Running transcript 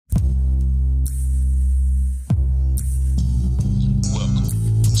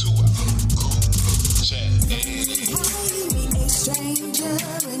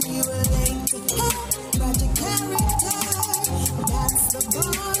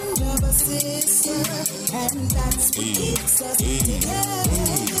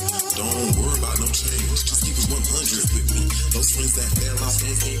Don't worry about no change. Just keep it 100 with me. Those friends that fell off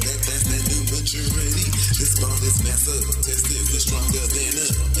and came back, that's that new maturity. This bond is massive, tested, we're stronger than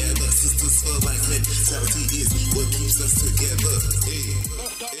ever. Sisters for life mentality is what keeps us together.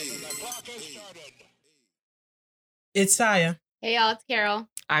 It's Saya. Hey y'all, it's Carol.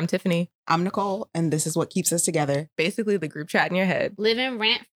 I'm Tiffany. I'm Nicole, and this is what keeps us together. Basically, the group chat in your head. Living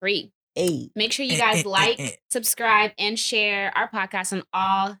rent free. Hey. Make sure you guys subscribe, and share our podcast on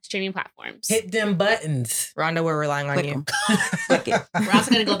all streaming platforms. Hit them buttons. Rhonda, we're relying on you. Click it. We're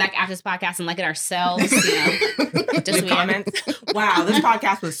also going to go back after this podcast and look at ourselves. Just comments. Wow, this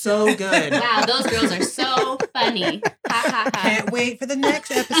podcast was so good. Wow, those girls are so funny. Ha, ha, ha. Can't wait for the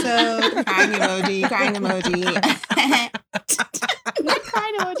next episode. Crying emoji, crying emoji.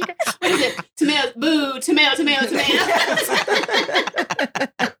 Crying emoji. What is it? Tomato, boo, tomato, tomato, tomato.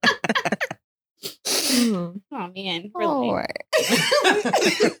 Oh, man.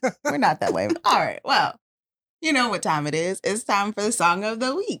 We're not that way. All right. Well, you know what time it is. It's time for the song of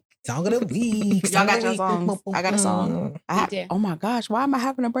the week. Song of the week. Y'all got your songs. I got a song. Oh my gosh. Why am I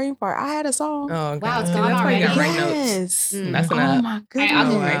having a brain fart? I had a song. Oh, God. Wow, it's gone already. Got brain notes. Yes. Messing Oh up. my goodness.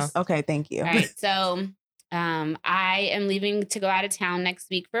 I'll do first. Okay, thank you. All right. So I am leaving to go out of town next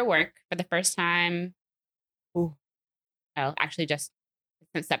week for work for the first time. Ooh. Oh, actually just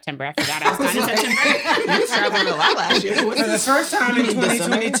since September. I forgot I was gone in September. You traveled a lot last year. For the first time in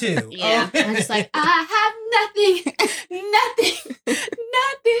 2022. Yeah. I'm just like, I have nothing.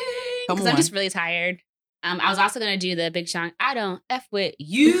 Come Because on. I'm just really tired. I was also going to do the Big Sean, I don't F with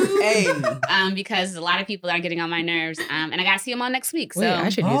you. Hey. Because a lot of people are getting on my nerves. And I got to see him on next week. So Wait, I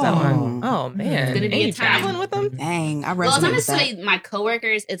should use that one. Oh, man. It's gonna be Ain't a you time. traveling with them? Dang, I well, resonate as I'm with just that. saying, my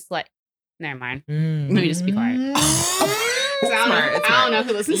coworkers, it's like, never mind. Let Mm. me just be quiet. 'Cause I don't know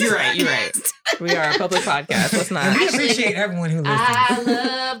who listens to You're right. We are a public podcast. Let's not. And we Actually, appreciate everyone who listens. I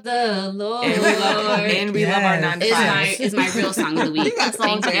love the Lord. And we love our 9 to 5. Is my real song of the week. You got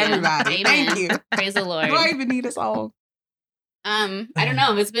songs Thank for you. everybody. Amen. Thank you. Praise the Lord. Do I even need a song? I don't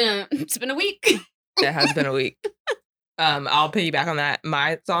know. It's been a week. It has been a week. I'll piggyback on that.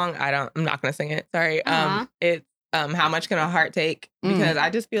 My song, I'm not gonna sing it. Sorry. Uh-huh. It's How Much Can a Heart Take? Because I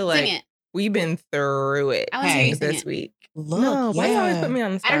just feel like Sing it. we've been through it I want to hear you sing this it. week. Look, No, why you always yeah. put me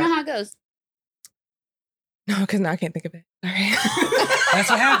on the spot? I don't know how it goes. No, because now I can't think of it. Sorry. That's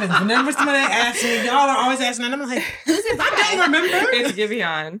what happens. Whenever somebody asks me, y'all are always asking, and I'm like, Who's it by? I don't remember. It's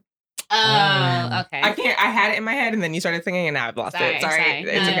Giveon. Oh, okay. I can't. I had it in my head, and then you started singing, and now I've lost it. Sorry.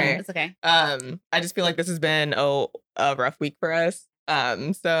 It's No, okay. It's okay. I just feel like this has been a rough week for us.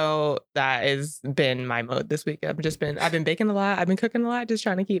 So that has been my mode this week. I've been baking a lot. I've been cooking a lot, just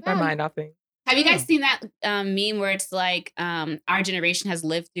trying to keep my mind off things. Have you guys seen that meme where it's like our generation has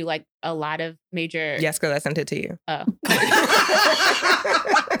lived through like a lot of major? Yes, because I sent it to you. Oh.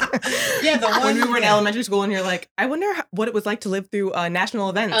 Yeah, the one When we were in elementary school, and you're like, I wonder what it was like to live through national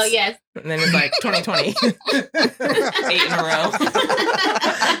events. Oh yes. And then it's like 2020, 8 in a row.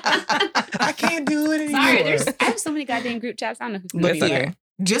 I can't do it anymore. Sorry, I have so many goddamn group chats. I don't know who's gonna Look be That's here. there.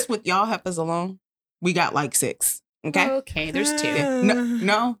 Just with y'all heifers alone, we got like 6. Okay? Okay, there's 2.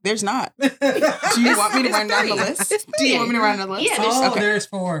 No, there's not. Do you want me to run down the list? Do you want me to run down the list? Yeah, there's- Oh, Okay. there's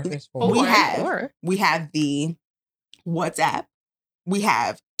 4. There's 4. We have the WhatsApp. We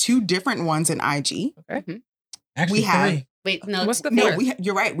have 2 different ones in IG. Actually, we have 3. Wait, no. What's the No, fourth?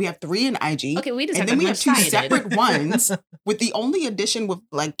 you're right. We have 3 in IG. Okay, we just And have then we to have 2 much cited. separate ones with the only addition with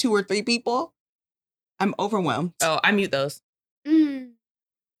like 2 or 3 people. I'm overwhelmed. Oh, I mute those. Mm.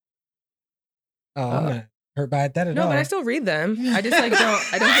 Oh, I'm not hurt by that at No, all. but I still read them. I just like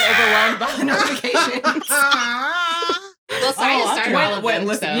don't get overwhelmed by the notifications. Well, Saya started all of them.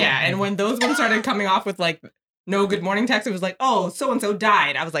 Listen, so. yeah, and when those ones started coming off with like no good morning text, it was like, oh, so and so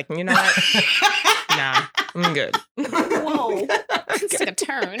died. I was like, you know what? Nah, I'm good. Whoa, this took a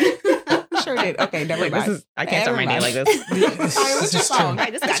turn. Sure did. Okay, never Wait, mind. I can't start my day like this. Sorry, what's your song?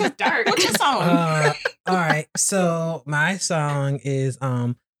 Right, this got dark. What's your song? All right. So my song is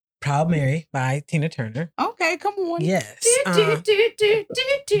Proud Mary by Tina Turner. Okay, come on. Yes. Do.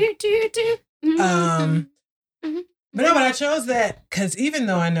 But no, but I chose that because even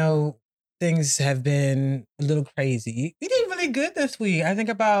though I know things have been a little crazy, we did really good this week. I think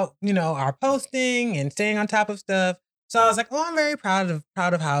about, our posting and staying on top of stuff. So I was like, oh, I'm very proud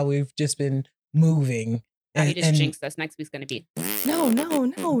of how we've just been moving. You just jinxed us. Next week's gonna be. No, it's No.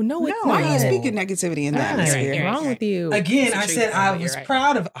 not. Why are you speaking negativity in the Right. atmosphere? You're right. Wrong with you? Again, It's the I truth, said I though. was You're right.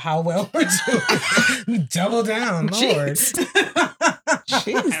 proud of how well we're doing. Double down, Lord. Jesus. All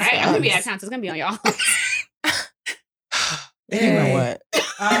right, I'm gonna be out of town, so it's gonna be on y'all. You know what?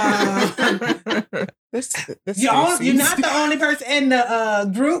 Uh, This you're not the only person in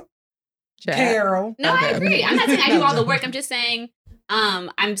the group, Chat. Carol. No, I Okay. agree. I'm not saying I do all the work. I'm just saying,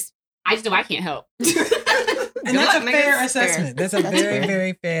 I just know I can't help. And Good that's luck, a fair niggas. assessment. That's a That's very, fair.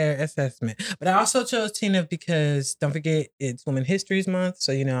 very fair assessment. But I also chose Tina because don't forget it's Women's History Month.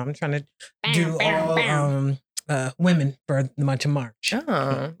 So, I'm trying to do all women for the month of March.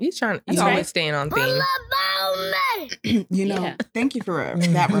 Oh, he's That's always right. staying on theme. Yeah. Thank you for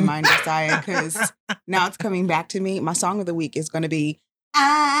that reminder, Saya, because now it's coming back to me. My song of the week is going to be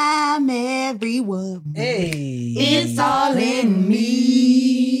I'm every woman. Hey. It's all in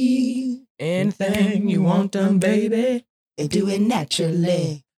me. Anything you want done, baby. They do it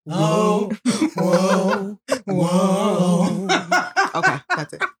naturally. Oh, whoa, whoa. Okay,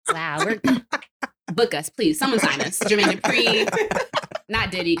 that's it. Wow, book us, please. Someone sign us. Jermaine Dupri,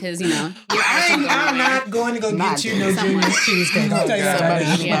 not Diddy, because you're I'm not going to go Not get you no someone. Junior's cheesecake. I'll tell you that Somebody,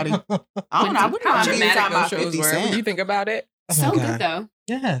 right now. anybody. I don't know. I wouldn't How mind being dramatic talking about those shows 50 were. When you Cent. think about it. Oh my So God. good though.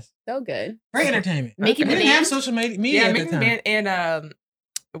 Yes. So good. Great entertainment. Making We the didn't have band. social media Yeah, at the Making time. Band and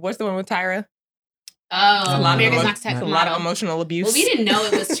what's the one with Tyra? Oh, A lot of America's emo- Not A Tech lot of Model. emotional abuse. Well, we didn't know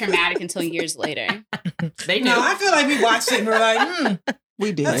it was traumatic until years later. They knew. No, I feel like we watched it and we're like,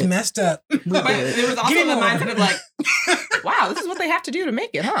 We did. that's messed up. We But did. there was also Give the me more. mindset of like, wow, this is what they have to do to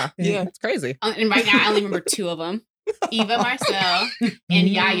make it, huh? Yeah. That's crazy. And right now, I only remember two of them: Eva Marcel and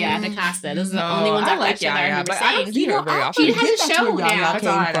Yaya Nakasa. Those are the only ones I I've like actually that I Yaya, remember but I don't saying. see her very often. She has a That's show where Yaya now. That's came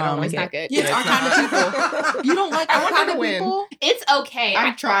odd. I don't from. like It's it. not good. Yeah, It's our kind of people. You don't like I our want kind her of to win. people? It's okay.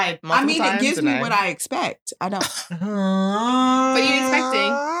 I've tried multiple I mean, it times gives and me what I expect. I don't. What are you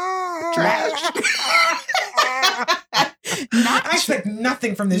expecting? Trash. Not I expect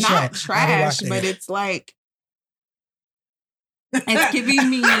nothing from this Not show. I'll be trash, watching but it. it's like it's giving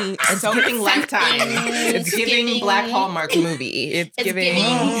me It's so giving Lifetime. It's It's giving giving- Black Hallmark movie. It's giving.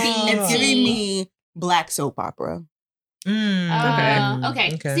 it's giving me black soap opera.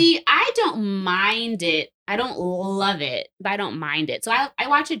 Okay. See, I don't mind it. I don't love it, but I don't mind it. So I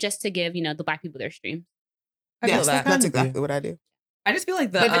watch it just to give, the black people their stream. I feel Yes, that. that's exactly what I do. I just feel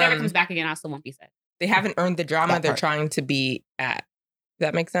like But if it ever comes back again, I still won't be sad. they haven't earned the drama That they're part. trying to be at. Does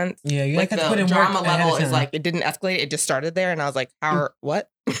that make sense? Yeah, you Like have to the put in drama work ahead level of is time. like it didn't escalate. It just started there, and I was like, "How? What?"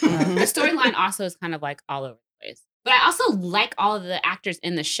 The storyline also is kind of like all over the place. But I also like all of the actors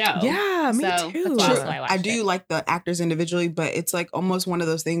in the show. Yeah, me So too. that's also why I watched I do it. like the actors individually, but it's like almost one of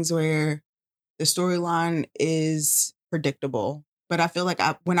those things where the storyline is predictable. But I feel like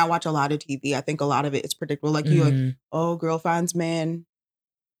when I watch a lot of TV, I think a lot of it is predictable. Like you, like, Mhm. oh, girl finds man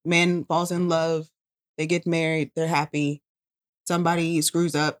falls in love, they get married, they're happy. Somebody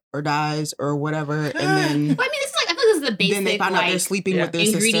screws up or dies or whatever, and then But I mean, this is like, I feel like this is the basic then they find out they're sleeping with their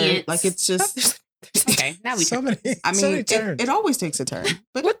sister. ingredients. Like it's just, Okay, now we so turn. many. I so mean, many turns. it always takes a turn.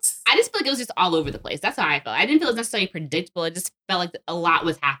 But What's I just feel like it was just all over the place. That's how I felt. I didn't feel it was necessarily predictable. It just felt like a lot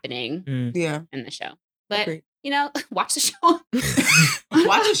was happening Mm. yeah, in the show. But, Agreed. watch the show.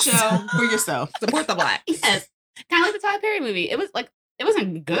 watch a show for yourself. support the black? Yes. Kind of like the Tyler Perry movie. It was like, it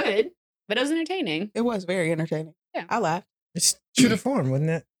wasn't good, but it was entertaining. It was very entertaining. Yeah. I laughed. It's true to form, wasn't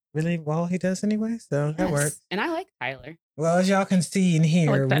it? Really well he does anyway, so that Yes. works. And I like Tyler. Well, as y'all can see and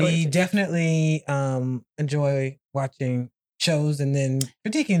hear, that we too. definitely enjoy watching shows and then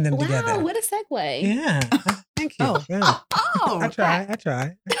critiquing them Wow, together. what a segue. Yeah. Thank you. Oh. Yeah. Oh, I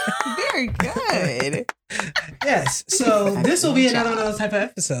try. very good. Yes. So this will be Good another job. one of those type of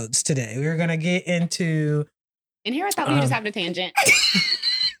episodes today. We're gonna get into And here I thought we were just having a tangent.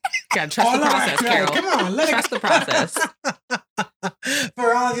 Gotta trust the process, Carol. Come on, let Trust it the process.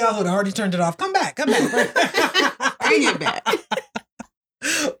 For all of y'all who had already turned it off, come back. Bring it back.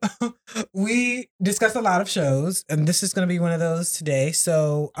 We discussed a lot of shows, and this is going to be one of those today.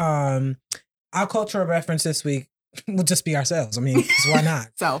 So, our cultural reference this week will just be ourselves. I mean, 'cause why not?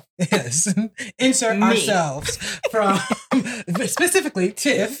 So Yes. Insert Me. ourselves from specifically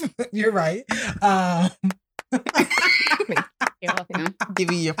Tiff. You're right. You're welcome.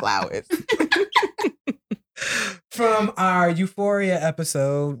 give you your flowers. From our Euphoria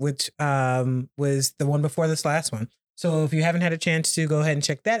episode, which was the one before this last one. So if you haven't had a chance to, go ahead and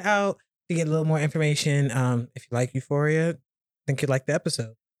check that out to get a little more information. If you like Euphoria, I think you'd like the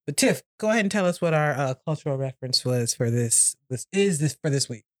episode. But Tiff, go ahead and tell us what our cultural reference was for this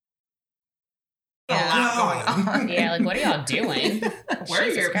week. a lot going on. Yeah, like what are y'all doing? Where are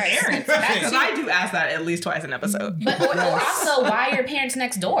Jesus your Christ. parents? That's Because I do ask that at least twice an episode. But or also, why are your parents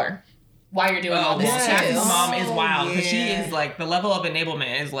next door? While you're doing all this yes. too. Cassie's mom is wild because she yeah. is like the level of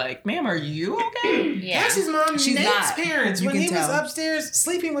enablement is like, ma'am, are you okay? Yeah. Cassie's mom, She's Nate's not. parents, You when can he was tell. upstairs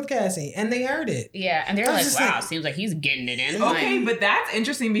sleeping with Cassie, and they heard it. Yeah, and they're I was like, just wow, like- seems like he's getting it in. Okay, Like, but that's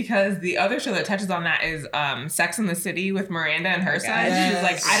interesting because the other show that touches on that is Sex and the City with Miranda and her side. She was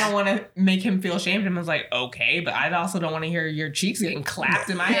like, Yes. I don't want to make him feel shamed. And I was like, okay, but I also don't want to hear your cheeks getting clapped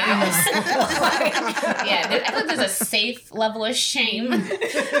in my house. yeah, I think there's a safe level of shame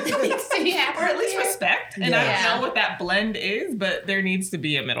that needs to be happening. Or at least respect. And I Yeah. don't know what that blend is, but there needs to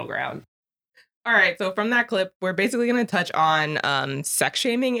be a middle ground. All right, so from that clip, we're basically going to touch on sex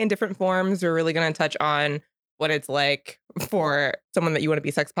shaming in different forms. We're really going to touch on what it's like for someone that you want to be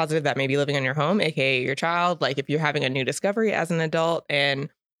sex positive that may be living in your home, aka your child, like if you're having a new discovery as an adult, and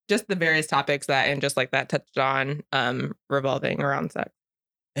just the various topics that and just like that touched on revolving around sex.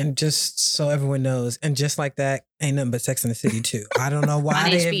 And just so everyone knows, and just like that, ain't nothing but Sex in the City too. I don't know why On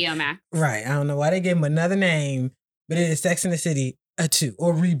they HBO Max. right. I don't know why they gave him another name, but it is Sex in the City 2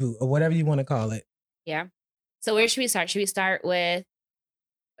 or reboot or whatever you want to call it. Yeah. So where should we start? Should we start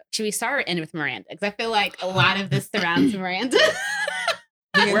or end with Miranda? Because I feel like a lot of this surrounds Miranda.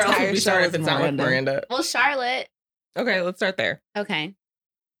 The Where else would entire we show start is if it's not with Miranda? Well, Charlotte. Okay, let's start there. Okay.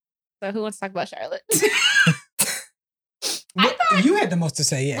 So who wants to talk about Charlotte? You had the most to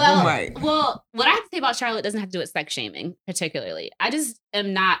say, yeah. Well, go ahead. Right. Well, what I have to say about Charlotte doesn't have to do with sex shaming, particularly. I just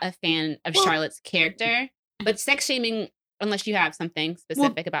am not a fan of Well- Charlotte's character. But sex shaming, unless you have something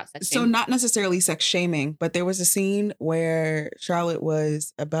specific about sex So shaming. not necessarily sex shaming, but there was a scene where Charlotte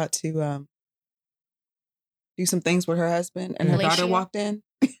was about to do some things with her husband, and her daughter Fellatio? walked in,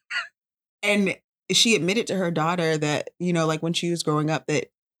 and she admitted to her daughter that, you know, like when she was growing up, that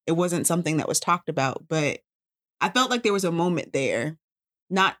it wasn't something that was talked about. But I felt like there was a moment there,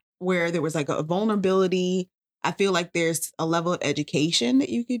 not where there was like a vulnerability. I feel like there's a level of education that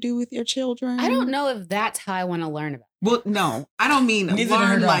you could do with your children. I don't know if that's how I want to learn about Well, no, I don't mean Neither did her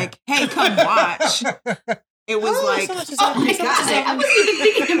learn daughter. like, hey, come watch. It was Oh, like, so much is Oh my happening. God, I wasn't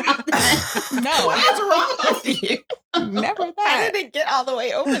even thinking about that. no, What is wrong with you? never How that. did it get all the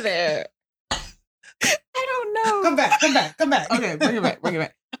way over there? I don't know. Come back. Okay, bring it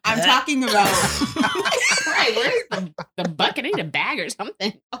back. I'm talking about Right, where's the bucket? I need a bag or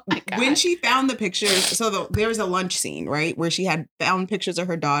something. Oh my God. when she found the pictures. So there was a lunch scene, right, where she had found pictures of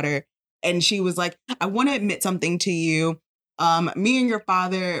her daughter, and she was like, "I want to admit something to you. Me and your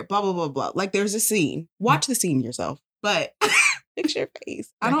father, blah blah blah blah." Like, there's a scene. Watch the scene yourself, but fix your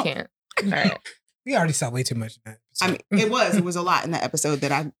face. I don't. can't. All right. We already saw way too much of that. I mean, it was a lot in that episode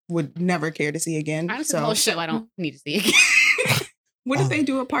that I would never care to see again. Honestly, the whole show I don't need to see again. What if they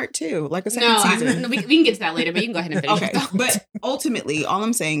do a part 2, like a second No, season? we can get to that later, but you can go ahead and finish. Okay, your thought. but ultimately, all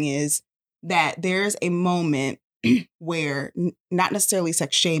I'm saying is that there's a moment where not necessarily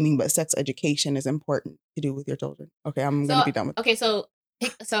sex shaming, but sex education is important to do with your children. Okay, I'm going to be done with Okay, so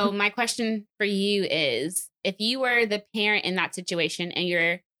my question for you is, if you were the parent in that situation and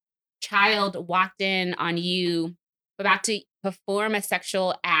your child walked in on you about to perform a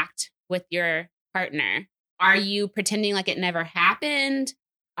sexual act with your partner, are you pretending like it never happened?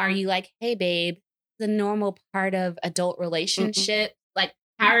 Are you like, hey, babe, the normal part of adult relationship? Like,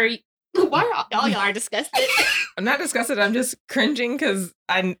 how are you? Why are all y'all are disgusted? I'm not disgusted. I'm just cringing because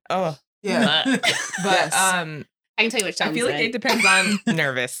Yeah. But Yes. I can tell you what I feel like it depends on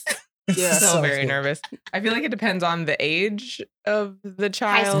nervous. Yeah. So So very cute. nervous. I feel like it depends on the age of the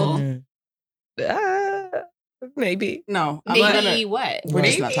High school. child. Mm. Maybe. No, I'm Maybe not gonna. what? We're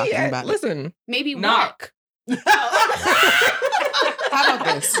just not Maybe, talking about it. Listen, Maybe what? knock. How about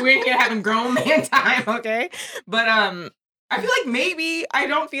this? We're here having grown man time, okay? But I feel like maybe I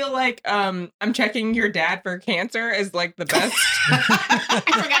don't feel like I'm checking your dad for cancer is like the best. I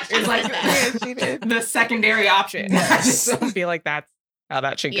forgot she It's like said that. She did. the secondary option. I just don't feel like that's how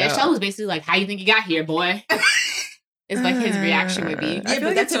that should Yeah, go. Sean was basically like, "How you think you got here, boy?" Is like his reaction would be. I Yeah, feel but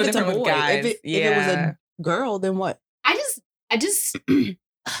like that's it's so if it's a different with boy. guys. If it was a girl, then what? I just,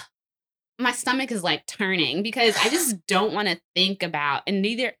 my stomach is like turning because I just don't want to think about, and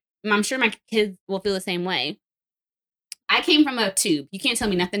neither, I'm sure my kids will feel the same way. I came from a tube. You can't tell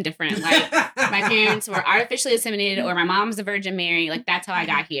me nothing different. Like, my parents were artificially inseminated, or my mom's a Virgin Mary. Like, that's how I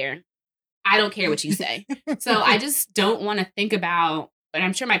got here. I don't care what you say. So I just don't want to think about, and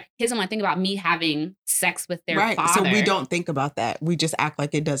I'm sure my kids don't want to think about me having sex with their Right. father. So we don't think about that. We just act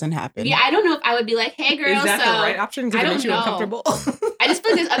like it doesn't happen. Yeah, I don't know if I would be like, "Hey, girl." Is that so the right option? Because I it don't makes you know. uncomfortable. I just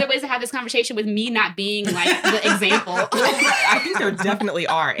feel like there's other ways to have this conversation with me not being like the example. I think there definitely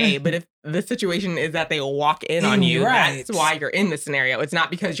are, but if the situation is that they walk in on you. Right. That's why you're in this scenario. It's not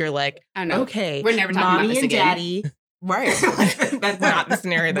because you're like, I don't know. okay, We're never talking about mommy this and again. daddy. Right. That's not the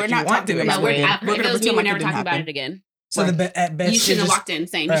scenario that We're you not want to talking No, about we're, explain. if We're it gonna was me, pretend we're like never it didn't talking about happen. it again. So at best You shouldn't have just- walked in.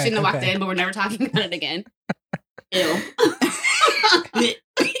 Same. You Right, shouldn't have walked okay. in, but we're never talking about it again. Ew.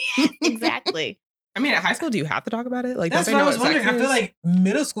 Exactly. I mean, at high school, do you have to talk about it? Like, That's don't they what I know was wondering. I sex feel is? like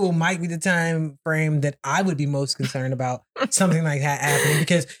middle school might be the time frame that I would be most concerned about something like that happening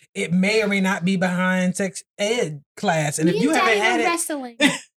because it may or may not be behind sex ed class. And if Me you and haven't Daddy had were it, wrestling.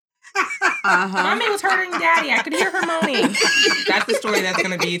 Uh-huh. Mommy was hurting daddy. I could hear her moaning. That's the story that's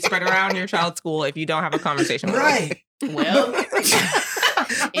going to be spread around your child's school if you don't have a conversation with them. right? Well,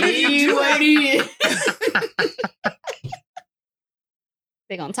 But if you do what it-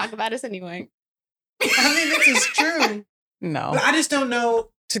 they gonna talk about us anyway. I mean, this is true. No. But I just don't know.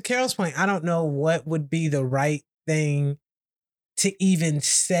 To Carol's point, I don't know what would be the right thing to even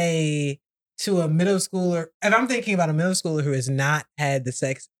say to a middle schooler. If I'm thinking about a middle schooler who has not had the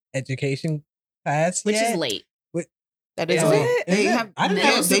sex education class, Which yet, is late. That is Oh, it. is They it? have. I didn't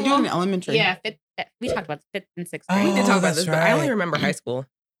They, have they do it in elementary. Yeah, we talked about 5th and 6th Oh, grade. We did talk about that's this, but I only right. remember high school.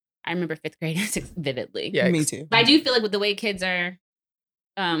 I remember 5th grade and 6th vividly. Yeah. Me too. But I do feel like with the way kids are,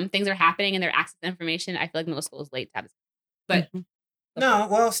 things are happening and their access to information, I feel like middle school is late to have this. But No,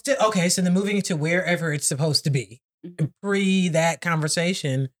 well, still okay. So then moving to wherever it's supposed to be, Mhm. pre that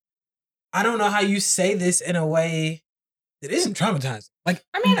conversation, I don't know how you say this in a way that isn't traumatizing. Like,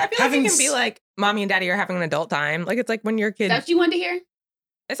 I mean, I feel like Having it can be s- like, mommy and daddy are having an adult time. Like, it's like when your kid. that's what you wanted to hear?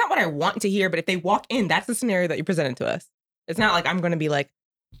 It's not what I want to hear, but if they walk in, that's the scenario that you presented to us. It's not like I'm going to be like,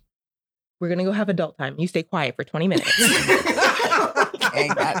 we're going to go have adult time. You stay quiet for 20 minutes. Okay,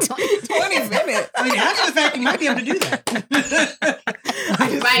 got 20 minutes. I mean, after the fact, you might be able to do that.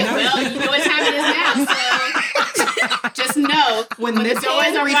 Right. Well, you know what time it is now. So just know When the this doors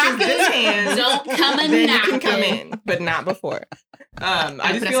hand are reaches rocking, this hand, don't come in then knocking. you can come in, but not before.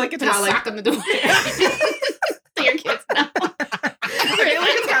 I just feel like it's put a how like sock on the door. So your kids know. I feel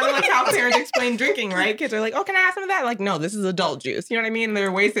like it's kind of like how parents explain drinking, right? Kids are like, "Oh, can I have some of that?" Like, no, this is adult juice. You know what I mean? There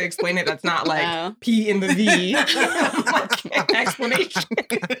are ways to explain it that's not like Oh. P in the V like, explanation.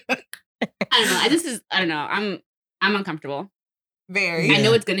 I don't know. I don't know. I'm uncomfortable. Very. Yeah. I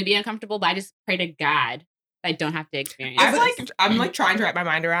know it's going to be uncomfortable, but I just pray to God that I don't have to experience I'm it. like, I'm like trying to wrap my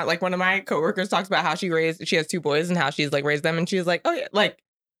mind around. Like one of my coworkers talks about how she has 2 boys and how she's like raised them, and she's like, oh yeah, like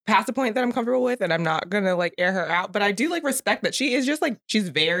past the point that I'm comfortable with, and I'm not gonna like air her out. But I do like respect that she is just like she's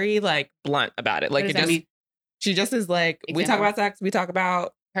very like blunt about it. Like What it does that just mean? she just is like we talk Example. about sex, we talk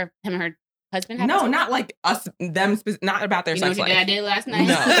about Him and her husband have no, sex? not like us, them, not about their You know sex what your life. dad did last night?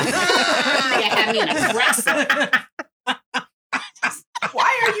 No. Nigga had me in a pretzel.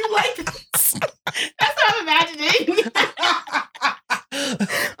 Why are you like this? That's what I'm imagining.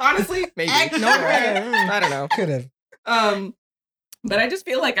 Honestly, maybe. No, I don't know. Could have. But I just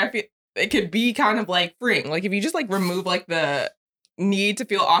feel like it could be kind of like freeing. Like if you just like remove like the need to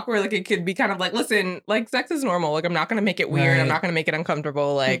feel awkward, like it could be kind of like, listen, like sex is normal. Like I'm not gonna make it weird. I'm Right. not gonna make it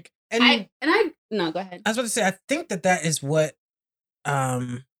uncomfortable. Like And No, go ahead. I was about to say, I think that is what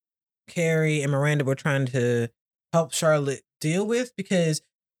Carrie and Miranda were trying to help Charlotte deal with, because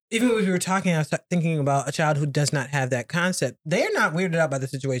even when we were talking, I was thinking about a child who does not have that concept. They're not weirded out by the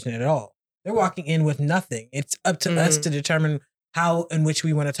situation at all. They're walking in with nothing. It's up to us to determine how in which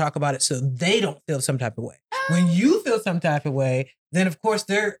we want to talk about it so they don't feel some type of way. When you feel some type of way, then of course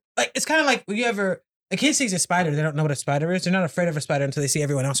they're like, it's kind of like when a kid sees a spider, they don't know what a spider is. They're not afraid of a spider until they see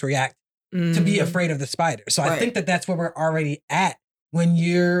everyone else react to be afraid of the spider. So I Right. think that's where we're already at when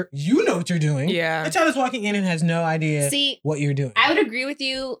you know what you're doing. Yeah. The child is walking in and has no idea See, what you're doing. I would agree with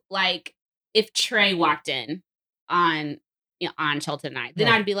you. Like if Trey walked in on Shelton Night, then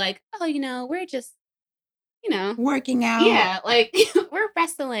Right. I'd be like, oh, we're just, Working out. yeah, like we're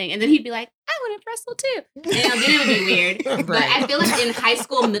wrestling, and then he'd be like, I want to wrestle too. Then it would be weird. But I feel like in high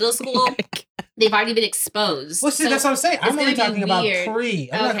school, middle school, they've already been exposed. Well, see, So that's what I'm saying. I'm it's only gonna be talking about weird. pre.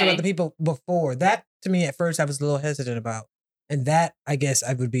 I'm not talking Okay. about the people before. That, to me, at first, I was a little hesitant about. And that, I guess,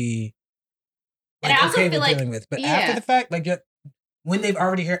 I would be And I also okay feel with like- dealing with. But yeah. after the fact, like when they've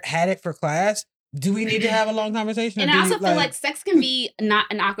already had it for class, do we need to have a long conversation? And or I do also you, feel like sex can be not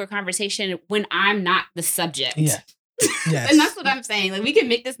an awkward conversation when I'm not the subject. Yeah. Yes. And that's what I'm saying. Like we can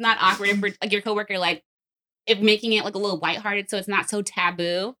make this not awkward if we're, like your coworker, like if making it like a little lighthearted so it's not so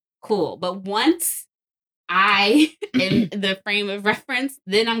taboo, cool. But once I in the frame of reference,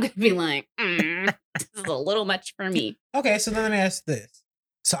 then I'm gonna be like, this is a little much for me. Okay, so then let me ask this.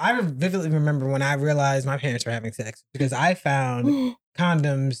 So I vividly remember when I realized my parents were having sex because I found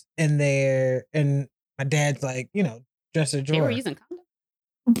condoms in there, and my dad's like, dresser They were drawer. using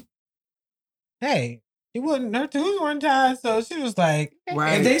condoms. hey, her tubes weren't tied, so she was like,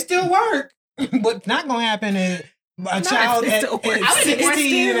 Right. if they still work, what's not gonna happen is a child they at still work. I would've been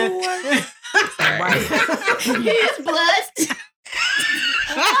 16. His blood.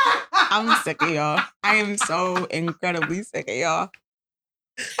 I'm sick of y'all. I am so incredibly sick of y'all.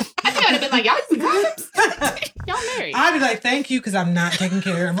 I think I'd have been like, y'all need some condoms. Y'all married. I'd be like, thank you, because I'm not taking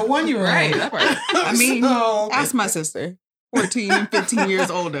care of a 1-year-old. Right, that part. I mean, So- ask my sister, 14 and 15 years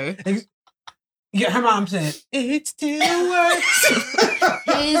older. yeah, her mom said, it still works.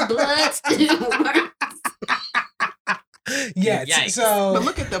 His blood still works. Yes. Yikes. So But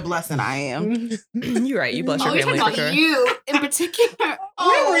look at the blessing I am. You're right. You bless Oh, your you're family talking for about sure. you in particular.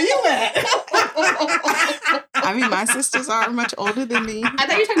 where were you at? I mean, my sisters are much older than me. I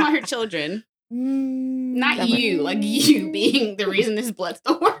thought you were talking about her children. Not Definitely. you. Like you being the reason this blood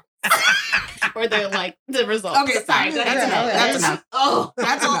still works. Or the result. Okay, stop. Sorry, go ahead. That's enough. Oh.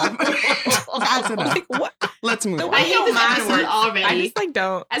 That's enough. That's enough. Like, what? Let's move The on. way I hate your this mind episode works, already. I just like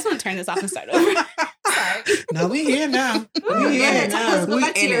don't. I just want to turn this off and start over. Sorry. No, we here now. We Yeah, here tell now. us Go We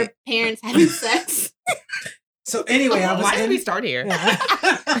back to in your it. parents having sex. So anyway, I was Why did in. we start here? Yeah.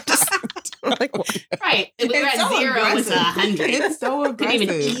 Like, what? Right. If we were It's at so 0 with aggressive. 100. It's so Couldn't even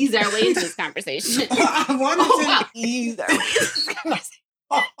aggressive. ease our way into this conversation. I wanted Oh, to wow. ease.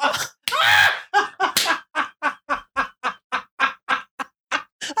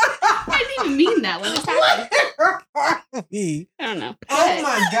 I didn't even mean that when this happened. Me. I don't know. Go Oh ahead.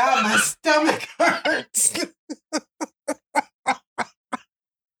 my god, my stomach hurts.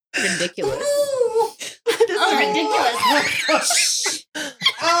 Ridiculous. This is ridiculous.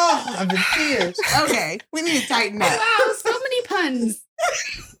 Oh, I'm in tears. Okay, we need to tighten up. Wow, so many puns.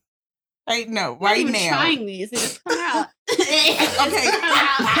 Tighten up Not right even now. trying these. They just come out. Okay, so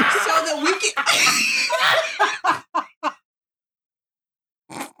that we can.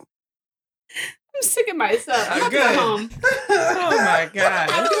 I'm sick of myself. I'm about to Good. go home. Oh my I god.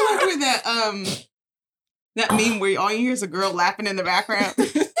 feel like we're that meme where all you hear is a girl laughing in the background.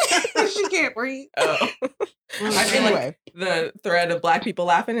 She can't breathe. Oh. I feel like Anyway, the thread of black people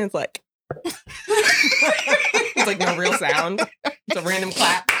laughing is like it's like no real sound. It's a random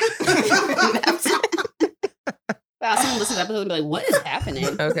clap. Wow, someone listens to the episode and be like, what is happening?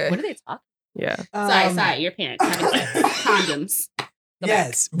 Okay. What are they talking? Yeah. Sorry, your parents having sex. Condoms. Go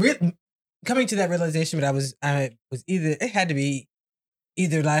Yes, coming to that realization, but I was either it had to be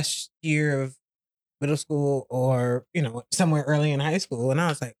either last year of middle school or somewhere early in high school, and I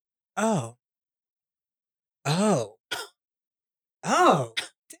was like, oh,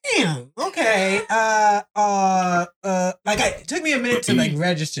 damn, okay, like it took me a minute to like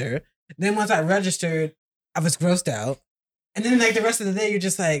register. Then once I registered, I was grossed out, and then like the rest of the day, you're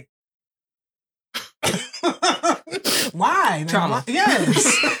just like. Why? Like, Trauma.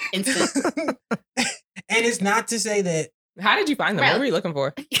 Yes. Instant. And it's not to say that How did you find them? Right. What were you looking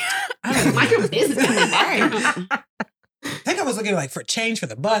for? Mind your business. Right. I think I was looking like for change for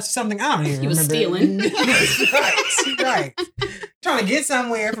the bus or something. I don't even You was remember. stealing. right. Trying to get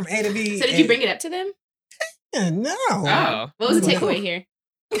somewhere from A to B. So did you bring it up to them? No. Oh. What was the takeaway here?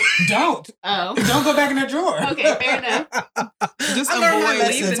 Don't. Oh. Don't go back in the drawer. Okay, fair enough. just I learned my avoid lesson.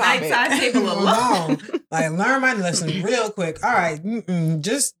 the Leave the topic. nightside table alone. Like learn my lesson real quick. All right.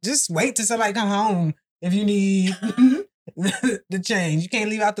 Just wait till somebody come home if you need the change. You can't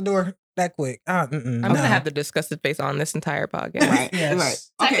leave out the door that quick. I'm gonna have the disgusted face on this entire podcast. Right. Yes. Right.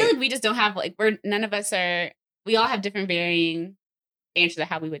 So I feel Okay. like we just don't have none of us are. We all have different varying answers of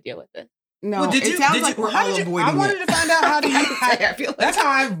how we would deal with this. No, Well, it sounds like we're how all did you- avoiding I wanted it. to find out how do you. I feel like That's how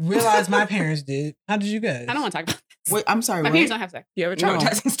I realized my parents did. How did you guys? I don't want to talk about this. Wait, I'm sorry. My what? parents don't have sex. you have a No.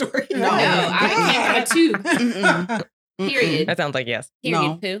 traumatizing story. No. No, I can't have a tube. Mm-mm. Period. That sounds like yes. Period.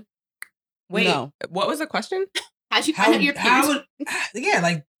 No. Poo. Wait, No. what was the question? How'd you find out your parents? yeah,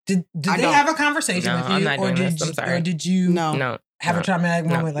 like did I they don't. have a conversation No, with you, I'm not or doing did this. I'm you, sorry. or did you No. No, have no, a traumatic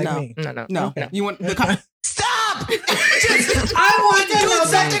no, moment like no. me? no. No. Okay. You want the stop? I want to know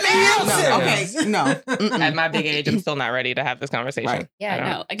something else. No. Okay. No. At Mm-mm. my big age, I'm still not ready to have this conversation. Right. Yeah, I don't-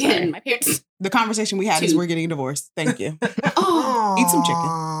 no. Again, my parents. The conversation we had is Two. we're getting divorced. Thank you. Oh, Eat some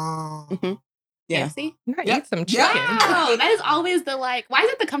chicken. Yeah. see? Not Yep. eat some Yeah. chicken. Oh, that is always the like. Why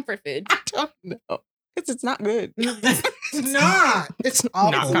is it the comfort food? I don't know. Because it's not good. It's not. It's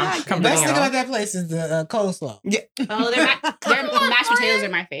awful. Not com- comforting Best at thing all. about that place is the coleslaw. Oh, their mashed potatoes are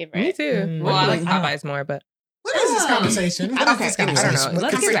my Me favorite. too. Mm. Well, I like Mm. Popeyes more, but What is this Oh. conversation? What is Okay, this anyway. conversation? I don't know.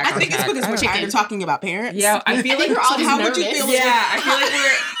 Let's Let's get get back I on think it's track. because we're Chicken. tired of talking about parents. Yeah, I feel I like think we're all So just how would you nervous. feel? yeah, I feel like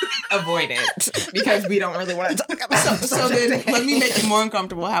we're avoidant because we don't really want to talk about So, the so then subject. let me make it more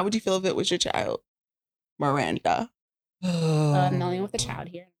uncomfortable. How would you feel if it was your child? Miranda. Knowing with a child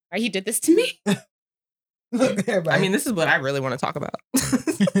here. Why you did this to me? Look, everybody. I mean, this is what I really want to talk about.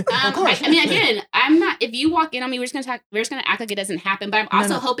 Of course. I mean, again, I'm not. If you walk in on me, we're just gonna talk. We're just gonna act like it doesn't happen. But I'm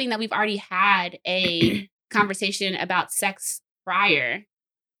also hoping that we've already had a conversation about sex prior,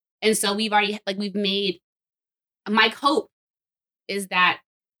 and so we've made. My hope is that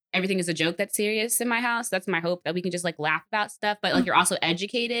everything is a joke that's serious in my house. That's my hope, that we can just like laugh about stuff, but like you're also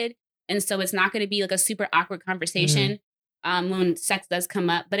educated, and so it's not going to be like a super awkward conversation when sex does come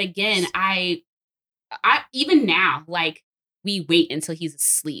up. But again, I even now, like, we wait until he's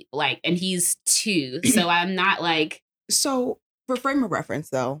asleep, like, and he's 2, so I'm not like. So for frame of reference,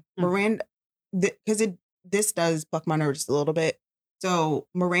 though, Miranda, because this does pluck my nerves just a little bit. So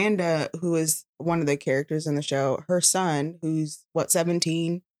Miranda, who is one of the characters in the show, her son, who's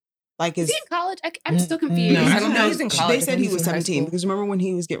 17, like Is he in college? I'm still confused. No, I don't know. No, He's in college. they said he was in high 17 school. because remember when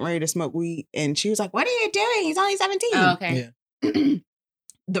he was getting ready to smoke weed and she was like, "What are you doing? He's only 17." Oh, okay.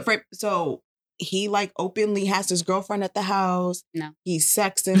 Yeah. So he like openly has his girlfriend at the house. No. He's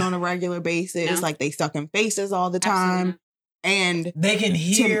sexting on a regular basis. No. Like they sucking faces all the Absolutely time. not. And They can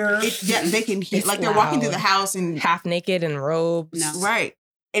hear. they can hear. It's Like they're walking through loud. the house and Half naked in robes. No. right.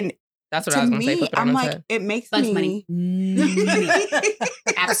 And That's what to I was going to say. me, Flip it on I'm its like, head. it makes Bugs me. Bunny.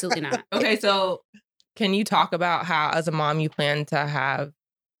 Absolutely not. Okay, so can you talk about how, as a mom, you plan to have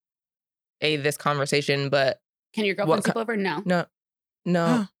this conversation, but Can your girlfriend What sleep over? No.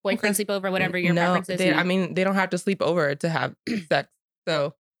 no, Boyfriend sleep over? Whatever your no. preference is. They, no. I mean, they don't have to sleep over to have sex.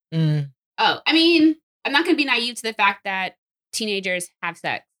 So Mm. Oh, I mean, I'm not going to be naive to the fact that teenagers have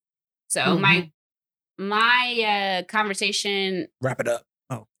sex. So my conversation, Wrap it up.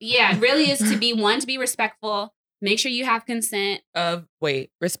 yeah, really is to be respectful. Make sure you have consent.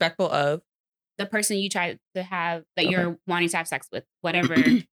 respectful of. The person you try to have, that you're wanting to have sex with, whatever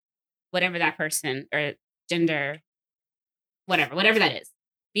that person or gender, whatever that is.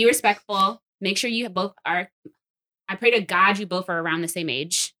 Be respectful. Make sure you both are. I pray to God you both are around the same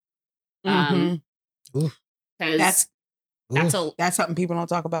age. Mhm. Because that's a That's something people don't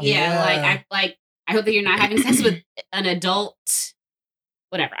talk about. yeah. I hope that you're not having sex with an adult.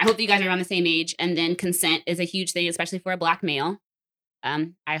 Whatever. I hope that you guys are around the same age, and then consent is a huge thing, especially for a Black male.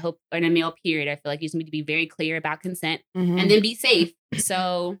 I hope in a male period, I feel like you just need to be very clear about consent, Mhm. and then be safe.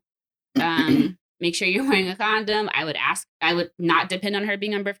 So, make sure you're wearing a condom. I would not depend on her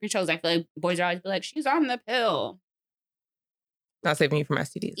being on birth controls. I feel like boys are always be like, she's on the pill. Not saving you from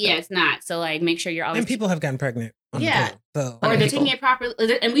STDs. Yeah, it's not. So like, make sure you're always And people have gotten pregnant. On Yeah. The pill, so. or they're people. taking it properly.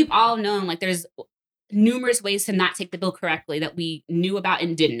 And we've all known, like, there's numerous ways to not take the pill correctly that we knew about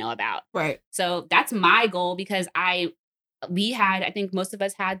and didn't know about. Right. So that's my goal, because I think most of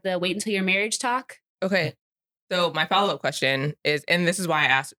us had the wait until your marriage talk. Okay. So my follow-up question is, and this is why I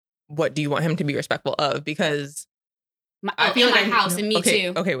asked, what do you want him to be respectful of? Because I feel in like my house, and me okay,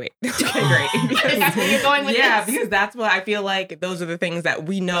 too. Okay, wait. Okay, great. Is that where you're going with yeah, this? because that's what I feel like. Those are the things that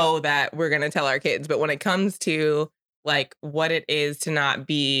we know that we're gonna tell our kids. But when it comes to like what it is to not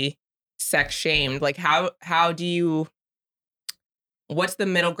be sex shamed, like how do you? What's the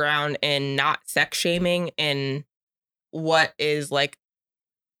middle ground in not sex shaming, and what is like?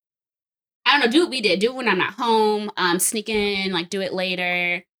 I don't know. Do what we did. Do it when I'm not home. Sneak in, like, do it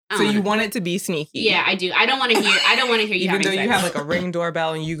later. So you want it to be sneaky? Yeah, I do. I don't want to hear. I don't want to hear you. Even having though you sex. have like a Ring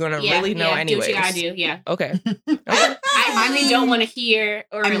doorbell and you're gonna really know Do anyways. what you gotta do. Yeah. Okay. I really don't want to hear,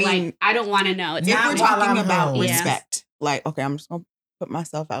 or I mean, like, I don't want to know. It's If not we're me. while talking I'm about home. Yeah. respect, like, okay, I'm just gonna put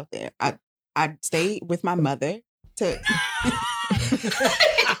myself out there. I stay with my mother to.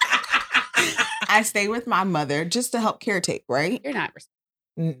 I stay with my mother just to help caretake, right? You're not.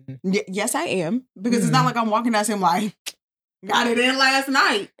 Mm-mm. Yes, I am, because it's not like I'm walking out saying like, got it in last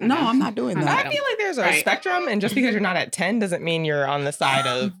night. No, I'm not doing I'm that. I feel like there's a Right. spectrum, and just because you're not at 10 doesn't mean you're on the side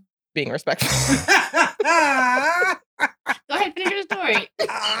of being respectful. Go ahead, finish your story.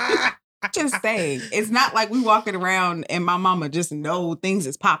 Just saying, it's not like we walking around and my mama just know things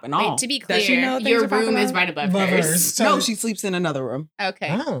is popping Wait, off. to be Does she know clear, things your are popping room is off? right above Above hers. hers. So- No, she sleeps in another room. Okay.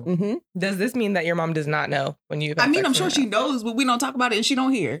 Oh. Mm-hmm. Does this mean that your mom does not know when you? I mean, I'm sure she knows, but we don't talk about it and she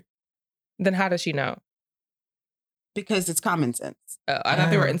don't hear Then how does she know? because it's common sense. I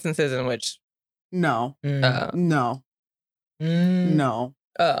thought there were Ah. instances in which. No, Mm. no, Mm. no.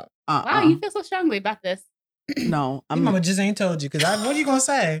 Wow, you feel so strongly about this. No, Your mama just ain't told you, because what are you going to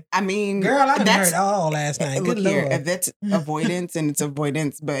say? I mean, Girl, I done that's heard all last night. look Good here. Lord. If that's avoidance and it's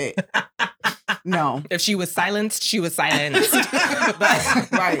avoidance, but no, If she was silenced, she was silenced.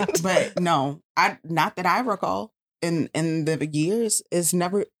 right. But no, not that I recall in the years. It's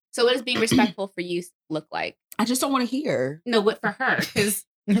never. So what does being respectful for you look like? I just don't want to hear. No, what for her? Because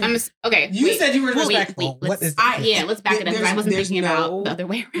Okay. You wait. said you were Wait, respectful. wait, What is let's back it up. 'Cause I wasn't there's thinking about the other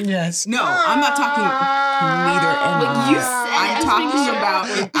way around. Yes. No, I'm not talking neither am But I. you said I'm I was talking making sure. about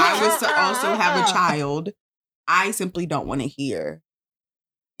if I was to also have a child, I simply don't want to hear.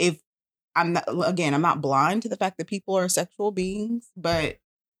 If I'm not blind to the fact that people are sexual beings, but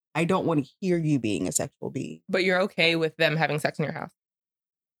I don't want to hear you being a sexual being. But you're okay with them having sex in your house.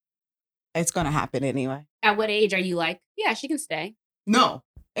 It's gonna happen anyway. At what age are you like, yeah, she can stay? No,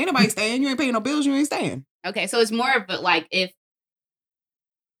 ain't nobody staying. You ain't paying no bills. You ain't staying. Okay, so it's more of a, like, if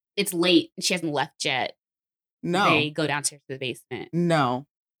it's late and she hasn't left yet, No, they go downstairs to the basement. no.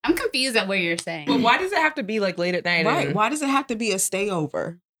 I'm confused at what you're saying. But why does it have to be like late at night? Right? and- Why does it have to be a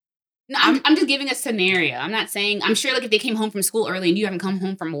stayover? No, I'm just giving a scenario. I'm not saying, I'm sure like if they came home from school early and you haven't come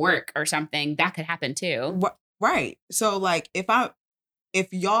home from work or something, that could happen too. Right. So like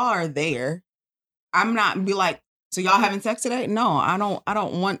if y'all are there, I'm not be like, so y'all having sex today? No, I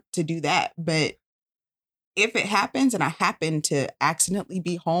don't want to do that. But if it happens and I happen to accidentally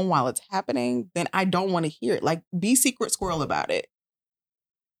be home while it's happening, then I don't want to hear it. Like, be secret squirrel about it.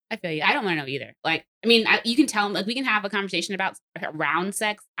 I feel you. I don't want to know either. Like, I mean, you can tell, like, we can have a conversation about around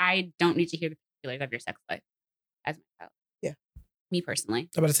sex. I don't need to hear the particulars of your sex life as my child. Yeah. Me personally.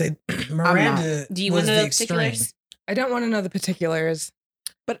 I'm about to say, Miranda. Do you was want to the know the extreme. particulars? I don't want to know the particulars,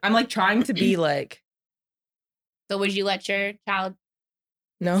 but I'm like trying to be like, So would you let your child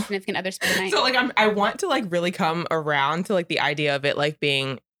no. significant other spend the night? So like I want to like really come around to like the idea of it like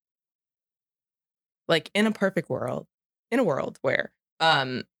being like in a perfect world, in a world where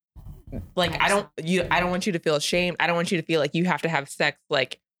like I don't want you to feel ashamed. I don't want you to feel like you have to have sex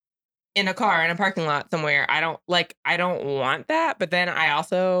like in a car in a parking lot somewhere. I don't want that, but then I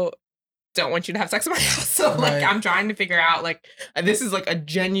also don't want you to have sex in my house. So like Right. I'm trying to figure out like this is like a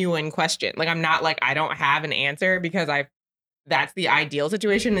genuine question. Like I'm not like I don't have an answer because that's the ideal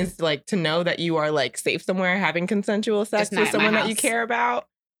situation is like to know that you are like safe somewhere having consensual sex Just not with at my someone that you house. care about.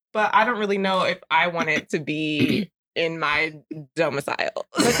 But I don't really know if I want it to be in my domicile.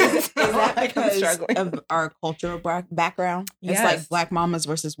 Is that Like, I'm because struggling. of our cultural background? It's Yes. like black mamas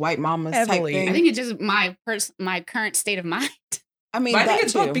versus white mamas Heavily. type thing. I think it's just my current state of mind. I mean, But I think that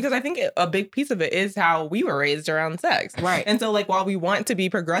it's too. both because I think a big piece of it is how we were raised around sex. Right. And so like while we want to be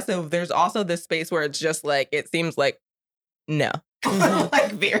progressive, there's also this space where it's just like it seems like no. Mhm.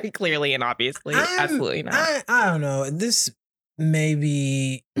 Like very clearly and obviously. Absolutely not. I don't know. This may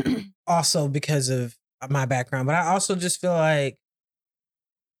be also because of my background, but I also just feel like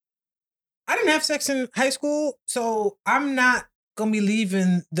I didn't have sex in high school, so I'm not gonna be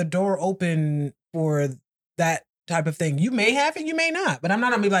leaving the door open for that type of thing. You may have it, you may not, but I'm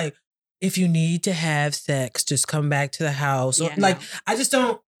not gonna be like, if you need to have sex, just come back to the house. Or, Yeah, like, no. I just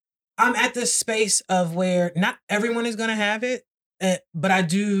don't. I'm at this space of where not everyone is gonna have it. But I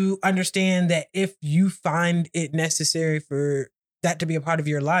do understand that if you find it necessary for that to be a part of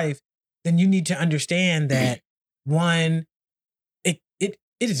your life, then you need to understand that one, it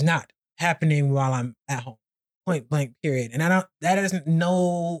is not happening while I'm at home. Point blank, period. And that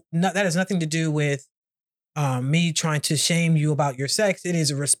has nothing to do with me trying to shame you about your sex. It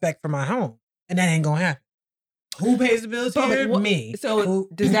is a respect for my home. And that ain't gonna happen. Who pays the bills But here? what- Me. So Who-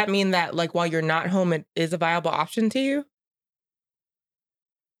 does that mean that like while you're not home, it is a viable option to you?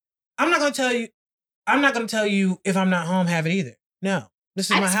 I'm not gonna tell you if I'm not home, have it either. No. This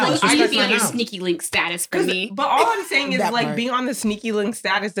is I my just house. feel like you Respect be my on your house. sneaky link status for me. But all I'm saying is That like part. being on the sneaky link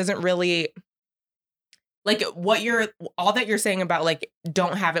status doesn't really like all that you're saying about like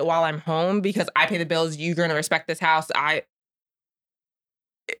don't have it while I'm home because I pay the bills, you're gonna respect this house.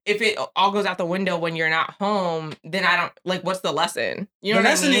 If it all goes out the window when you're not home, then I don't like what's the lesson? You know The what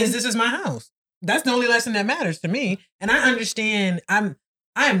lesson I mean? is this is my house. That's the only lesson that matters to me. And I understand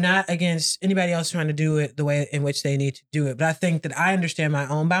I am not against anybody else trying to do it the way in which they need to do it. But I think that I understand my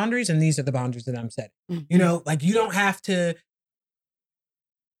own boundaries, and these are the boundaries that I'm setting. You know, like you don't have to.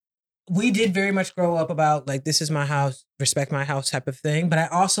 We did very much grow up about like, this is my house, respect my house type of thing. But I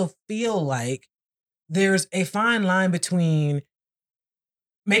also feel like there's a fine line between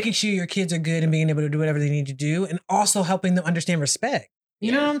making sure your kids are good and being able to do whatever they need to do and also helping them understand respect.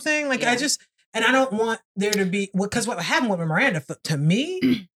 You know what I'm saying? Like Yeah. and I don't want there to be, because what happened with Miranda, to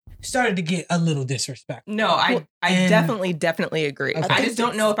me, started to get a little disrespectful. No, I And- definitely agree. Okay. I just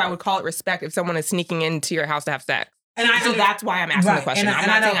don't know if I would call it respect if someone is sneaking into your house to have sex. And So that's why I'm asking Right, the question. and I'm I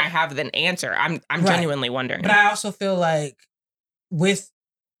not saying know- I have an answer. I'm Right. genuinely wondering. But I also feel like with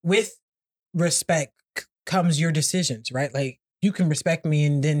respect comes your decisions, right? Like you can respect me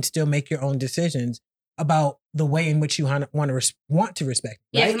and then still make your own decisions about the way in which you want to respect.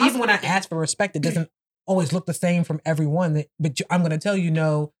 Yeah, Right? and also- Even when I ask for respect, it doesn't always look the same from everyone. But I'm going to tell you,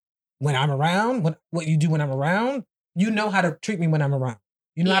 no, when I'm around, what you do when I'm around, you know how to treat me when I'm around.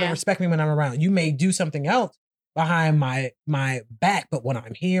 You know how to Yeah. respect me when I'm around. You may do something else behind my back, but when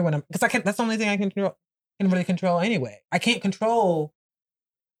I'm here, because I can't, that's the only thing I can really control anyway. I can't control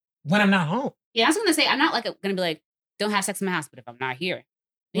when I'm not home. Yeah, I was gonna say I'm not like gonna be like, don't have sex in my house, but if I'm not here,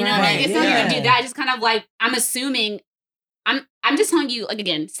 you know, Right, like it's not gonna yeah. do that. I just kind of like I'm assuming I'm just telling you, like,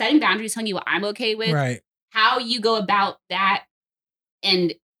 again, setting boundaries, telling you what I'm okay with, Right. how you go about that,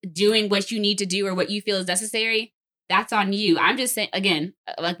 and doing what you need to do or what you feel is necessary. That's on you. I'm just saying, again,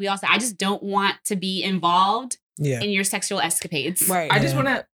 like we all said, I just don't want to be involved Yeah. in your sexual escapades. Right. I just Yeah.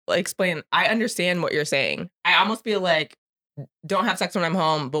 want to explain. I understand what you're saying. I almost feel like don't have sex when I'm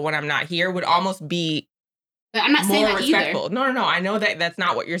home, but when I'm not here would almost be But I'm not saying more that respectful. either. No. I know that that's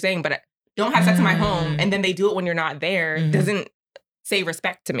not what you're saying, but don't have sex in my home and then they do it when you're not there Mhm. doesn't say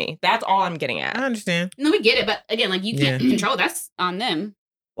respect to me. That's all I'm getting I at. understand. No, we get it, but again, like you can't Yeah. control. That's on them.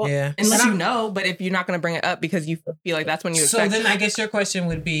 Well, Yeah. Unless And you I'm- know, but if you're not going to bring it up because you feel like that's when you So expect. then I guess your question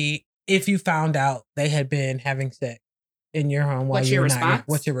would be, if you found out they had been having sex in your home while What's you your were not here, response?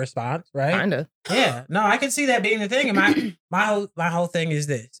 what's your response, right? Kind of. Yeah. No, I can see that being the thing. And my whole thing is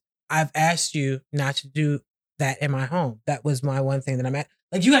this. I've asked you not to do that in my home. That was my one thing that I'm at.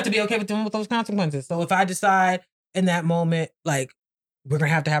 Like, you have to be okay with dealing with those consequences. So if I decide in that moment, like, we're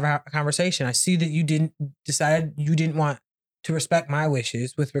gonna have to have a conversation. I see that you decided you didn't want to respect my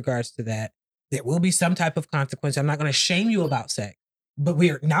wishes with regards to that. There will be some type of consequence. I'm not gonna shame you about sex, but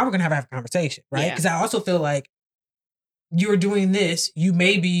we're gonna have a conversation, right? Yeah. Because I also feel like you're doing this, you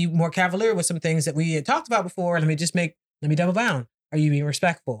may be more cavalier with some things that we had talked about before. Let me double down. Are you being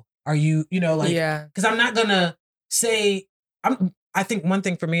respectful? Are you, like, yeah. because I'm not gonna say, I think one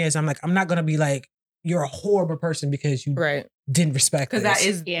thing for me is I'm not gonna be like, you're a horrible person because you Right. didn't respect Because this. that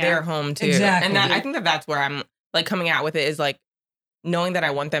is Yeah. their home too. Exactly. And I think that's where I'm like coming out with it is like knowing that I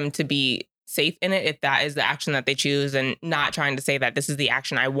want them to be safe in it if that is the action that they choose and not trying to say that this is the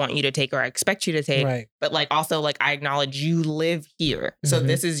action I want you to take or I expect you to take. right. But like also like I acknowledge you live here. So Mhm.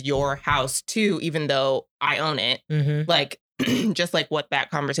 this is your house too, even though I own it. Mm-hmm. Like just like what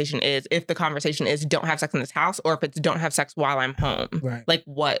that conversation is. If the conversation is don't have sex in this house or if it's don't have sex while I'm home. Right. Like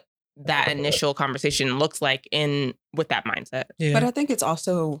what that initial conversation looks like with that mindset. Yeah. But I think it's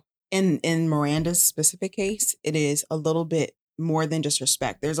also in Miranda's specific case, it is a little bit more than just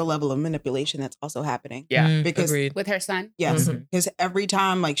respect. There's a level of manipulation that's also happening. Yeah. because- agreed. With her son. Yes, Mhm. because every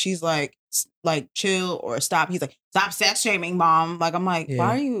time like she's like chill or stop, he's like stop sex shaming, mom. Like I'm like, Yeah. why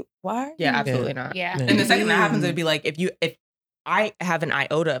are you? Yeah, absolutely not. Yeah. Yeah. And the second that happens, Mm. it'd be like if I have an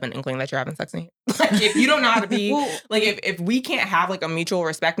iota of an inkling that you're having sex in here. Like if you don't know how to be Well, like if we can't have like a mutual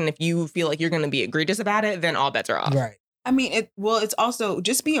respect and if you feel like you're gonna be egregious about it, then all bets are off. Right. I mean, it's also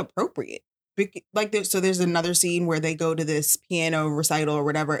just be appropriate. Like there's another scene where they go to this piano recital or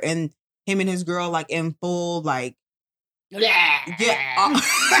whatever, and him and his girl like in full like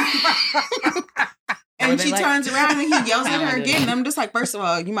and they she like- turns around and he yells at Oh, her my again. And I'm just like, first of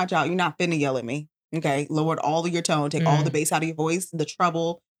all, you my child, you're not finna yell at me. Okay, lower all of your tone, take all the bass out of your voice, the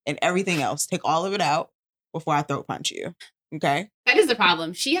treble, and everything else. Take all of it out before I throat punch you. Okay. That is the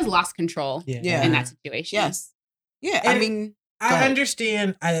problem. She has lost control Yeah. Yeah. in that situation. Yes. Yeah. I And- mean, Go I ahead.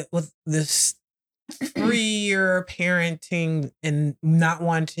 understand with this 3-year parenting and not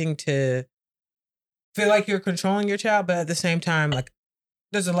wanting to feel like you're controlling your child, but at the same time, like,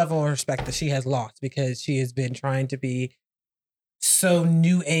 there's a level of respect that she has lost because she has been trying to be so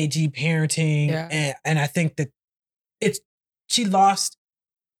new agey parenting. Yeah. And I think that she lost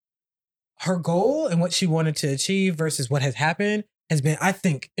her goal and what she wanted to achieve versus what has happened has been, I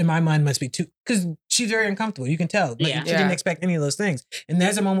think, in my mind, must be too, because she's very uncomfortable. You can tell. Like, Yeah. she didn't Yeah. expect any of those things. And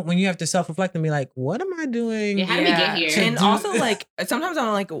there's a moment when you have to self-reflect and be like, what am I doing? Yeah, how did we get here? And To also do- like sometimes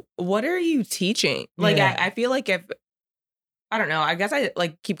I'm like, what are you teaching? Like Yeah. I feel like if I don't know, I guess I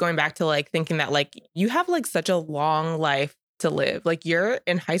like keep going back to like thinking that like you have like such a long life to live. Like you're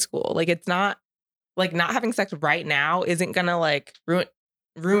in high school. Like it's not like not having sex right now isn't gonna like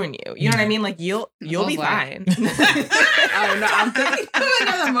ruin you. You know what I mean? Like you'll be fine. oh no, I'm thinking of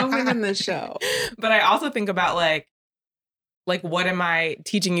another moment in the show. But I also think about like what am I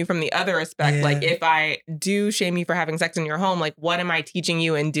teaching you from the other aspect? Yeah. Like if I do shame you for having sex in your home, like what am I teaching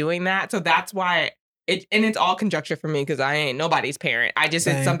you in doing that? So that's why it's all conjecture for me because I ain't nobody's parent. It's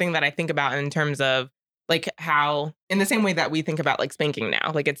Same. something that I think about in terms of like how in the same way that we think about like spanking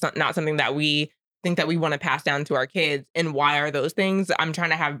now. Like it's not something that we think that we want to pass down to our kids. And why are those things? I'm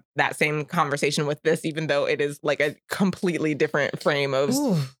trying to have that same conversation with this, even though it is like a completely different frame of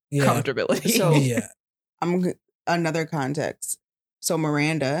Ooh, yeah. comfortability. So- Yeah. Another context. So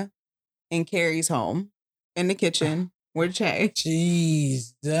Miranda in Carrie's home, in the kitchen with Che.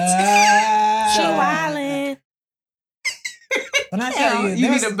 Jesus. She wildin'. When I tell you, you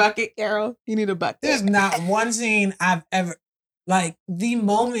there's, need a bucket, Carol. You need a bucket. there's not one scene I've ever, like, the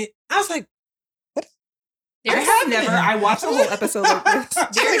moment, I was like, I watched a whole episode like this.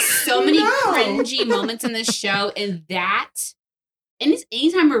 There's so many No. cringy moments in this show, and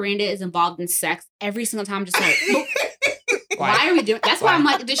anytime Miranda is involved in sex, every single time I'm just like, why are we doing? That's why I'm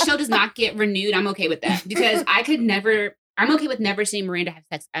like, this show does not get renewed. I'm okay with that because I'm okay with never seeing Miranda have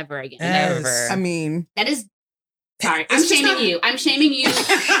sex ever again. Yes. Never. I mean, That is. Sorry, It's I'm just shaming not- you. I'm shaming you,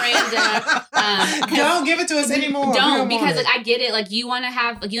 Miranda. 'Cause- don't give it to us anymore. We Don't, want because it. like I get it. Like you want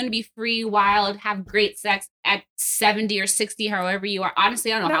to be free, wild, have great sex at 70 or 60, however you are.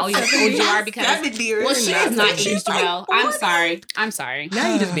 Honestly, I don't know how old you are because well, she has not aged well. I'm sorry. Now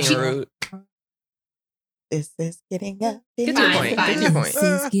you're just being She- rude. this is getting up. Get to Fine, your point. fine. Get to your point. This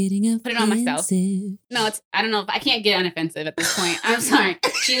is getting Put it on myself. offensive. No, I don't know. I can't get unoffensive at this point. I'm sorry.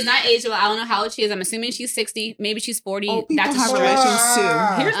 She is not aged well. I don't know how old she is. I'm assuming she's 60. Maybe she's 40. Oh, people That's a have stretch. relations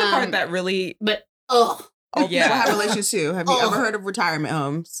too. Here's the Um, part that really. But ugh. Oh, Yeah. people have relations too. Have you Oh. ever heard of retirement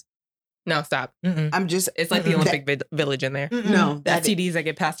homes? No, stop. Mm-mm. I'm just. It's like the Mm-mm. Olympic village in there. Mm-mm. No, The that STDs that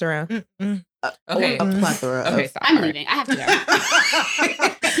get passed around. Mm-mm. Okay. a plethora. Okay, of- stop. I'm All right. leaving. I have to go.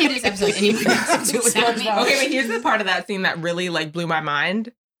 I can't do this episode anymore. Do it without me. Okay, but here's the part of that scene that really like blew my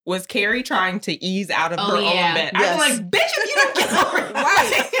mind was Carrie trying to ease out of Oh, her yeah. own bed. Yes. I'm like, bitch, if you don't get over it,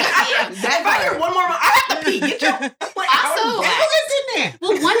 Right. If I hear one more, I have to pee. Get your like, Also- I'm black. Who is in there?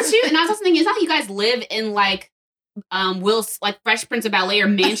 Well, one, two, and I was also thinking, it's not like you guys live in like like Fresh Prince of Bel-Air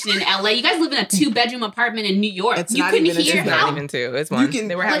mansion in LA. You guys live in a 2-bedroom apartment in New York. It's you not couldn't even a hear It's two-bedroom. how not even two. It's one. can-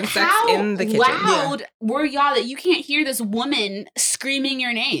 They were having like sex how in the kitchen. loud were y'all that you can't hear this woman screaming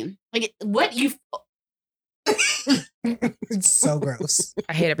your name? Like what you? It's so gross.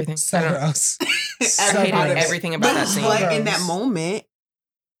 I hate everything. So I don't- gross. I So hated gross. everything about that scene. But in that Gross. moment,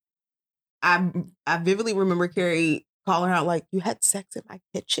 I vividly remember Carrie calling out like, "You had sex in my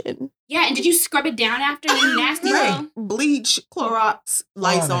kitchen." Yeah, and did you scrub it down after you nasty Right. girl? Bleach, Clorox,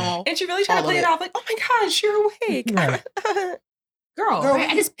 Lysol. And she really tried All to play of it it. off like, oh my gosh, you're awake. Right. Girl. Girl, Right,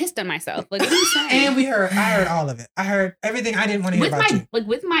 I just pissed on myself. Like what are you saying? And I heard all of it. I heard everything I didn't want to hear with about my you.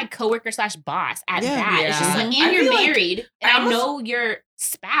 with my coworker / boss at Yeah. that. It's just Yeah. like, I and you're feel like married, I and I almost- know your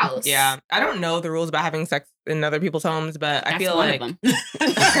spouse. Yeah. I don't know the rules about having sex in other people's homes, but I That's feel one like of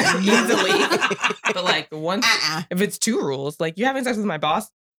them. easily. But like once if it's 2 rules, like you're having sex with my boss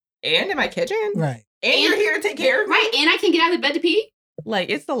and in my kitchen, Right. and you're here to take care of me. Right, and I can get out of the bed to pee. Like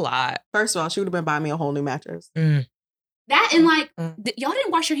it's a lot. First of all, she would have been buying me a whole new mattress. Mm. That and like Mm. y'all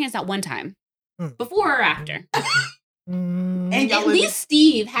didn't wash your hands that one time, Mm. before or after. Mm. And y'all At live- least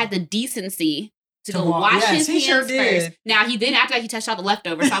Steve had the decency to go wash Yes, his he hands sure first. did. Now he didn't after that he touched all the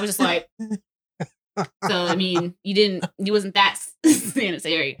leftovers. So I was just like, so I mean, you wasn't that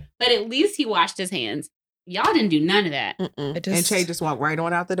sanitary, but at least he washed his hands. Y'all didn't do none of that. Mm-mm. It And just- Che just walked right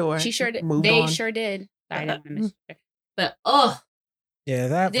on out the door. She sure did. Moved They on. sure did. Sorry, I didn't want to miss her. But Yeah,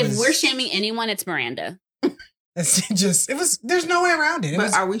 that if was. we're shaming anyone, it's Miranda. It's just. It was. There's no way around it. It But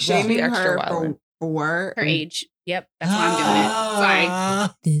was are we rough. shaming extra her wild. for work? Her age. Yep, that's why I'm doing it. Sorry.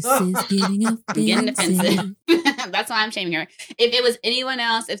 Ah. This is getting I'm getting offensive. offensive. That's why I'm shaming her. If it was anyone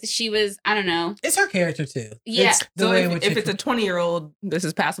else, if she was, I don't know. It's her character too. Yeah. It's the So way in if, which if it's a 20-year-old, this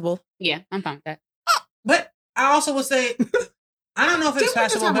is passable. Yeah, I'm fine with that. But I also would say, I don't know if it's Didn't we just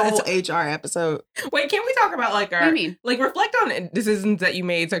passable, have a but whole it's, HR episode? Wait, can't we talk about like What do our you mean? like reflect on decisions that you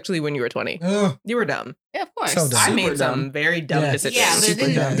made sexually when you were 20? ugh, You were dumb. Yeah, of course. So dumb. I Super made some dumb. very dumb Yes. decisions. Yeah, but it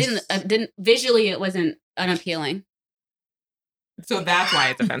Super dumb. didn't visually it wasn't unappealing. So that's why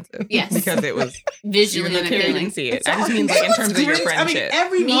it's offensive. Yes. Because it was Visually even though Carrie unappealing. didn't see it. it's I just all- mean like it in was terms of your great. friendship. I mean,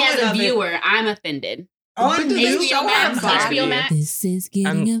 every Me moment as a of it- viewer, I'm offended. on But did they mute, show HBO Max, her body? HBO Max. This is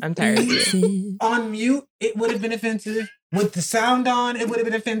getting I'm tired of you. offensive. on mute, it would have been offensive. With the sound on, it would have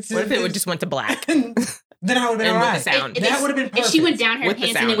been offensive. What if it would just went to black? Then I would have been And all with the right. sound. That would have been perfect. If she went down her With the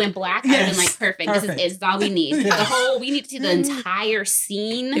pants and it sound. went black, I'd have been Yes. like, perfect. Perfect. This is all we need. Yeah. The whole, we need to see the entire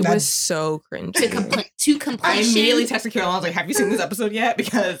scene It That- was so cringy. to I completion. immediately texted Carol. I was like, "Have you seen this episode yet?"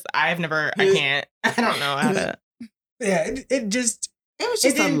 Because I've never. I can't. I don't know how to. Yeah, it just. It was It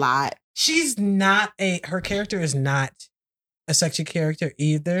just a didn't- lot. She's not her character is not a sexy character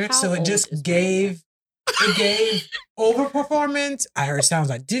either. How So it old just is gave overperformance. I heard sounds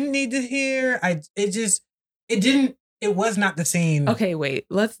I didn't need to hear. It was not the scene. Okay, wait.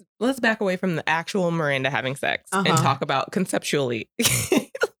 Let's back away from the actual Miranda having sex and Uh-huh. talk about conceptually,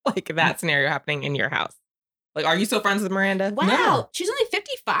 like that scenario happening in your house. Like, are you still friends with Miranda? Wow, No. she's only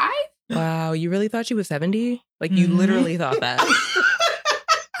 55? Wow, you really thought she was 70? Like, you Mhm. literally thought that.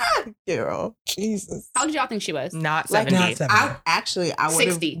 Girl, Jesus. How old did y'all think she was? Not Like, 70. Not 70. I would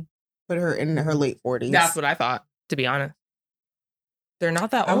have 60. put her in her late 40s. That's what I thought, to be honest. They're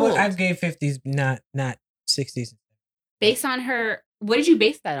not that I old. gave 50s, not 60s. Based on her, what did you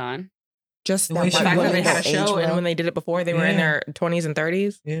base that on? Just The that way the she fact that was. they had a age show and well. when they did it before, they were in Yeah. their 20s and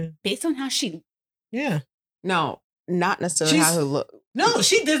 30s. Yeah. Based on how she. Yeah. No, not necessarily how She's- he look. No,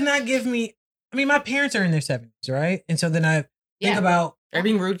 she does not give me. I mean, my parents are in their 70s, right? And so then I think Yeah. about. Are you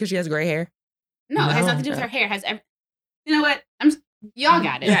being rude because she has gray hair? No, it has No. nothing to do with her hair. You know what? Y'all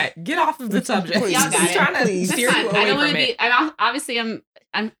got it. Yeah, get off of the subject. Please. Y'all got He's it. trying to Please. That's steer fine. you I away don't want from to it. be. Obviously, I'm.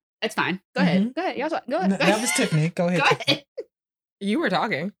 It's fine. Go ahead. Go ahead. Y'all talk. Go ahead. No, that was Tiffany. Go ahead. Go Tiffany. ahead. You were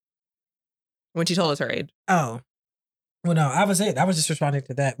talking when she told us her age. Oh, well, no, I was just responding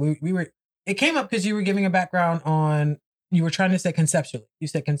to that. We were. It came up because you were giving a background on. You were trying to say conceptually. You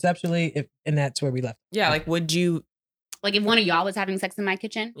said conceptually, and that's where we left. Yeah, like would you? Like if one of y'all was having sex in my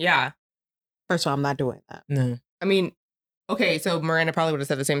kitchen. Yeah, First of all, I'm not doing that. No. I mean, okay, so Miranda probably would have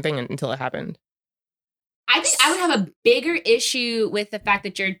said the same thing until it happened. I think I would have a bigger issue with the fact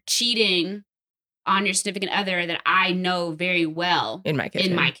that you're cheating on your significant other that I know very well In my kitchen.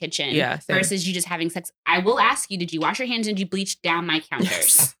 in my kitchen. Yeah, same. Versus you just having sex. I will ask you, did you wash your hands and did you bleach down my counters?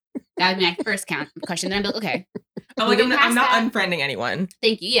 Yes. That would be my first question. Then I'd be like, okay, I'm like, Moving I'm not past that. unfriending anyone.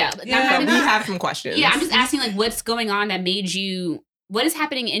 thank you. Yeah. But Yeah, not But having we that- have some questions. Yeah, I'm just asking like what's going on that made you what is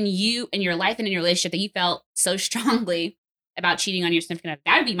happening in you in your life and in your relationship that you felt so strongly about cheating on your significant other?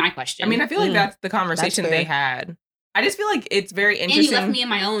 That would be my question. I mean, I feel like Mm. that's the conversation fair. they had. I just feel like it's very and interesting. you left me in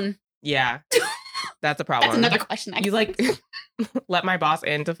my own. Yeah, that's a problem. That's another question. You like let my boss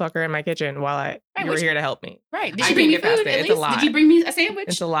in to fuck her in my kitchen while Right, you were which- here to help me. Right. Did I she bring me can't get past food it. at It's a least? lot. Did you bring me a sandwich?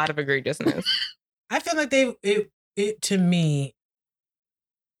 It's a lot of egregiousness. I feel like it to me,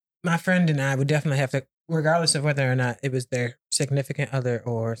 my friend and I would definitely have to, regardless of whether or not it was their significant other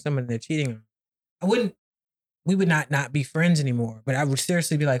or someone they're cheating on, we would not be friends anymore. But I would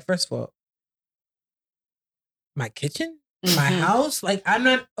seriously be like, first of all, my kitchen, my Mhm. house, like I'm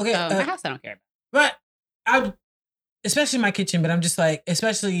not okay. My house I don't care about. But especially my kitchen. But I'm just like,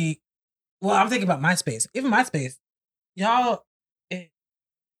 especially. Well, I'm thinking about my space. Even my space, y'all.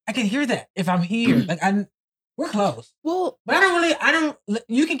 I can hear that if I'm here. Like we're close. Well, But I don't,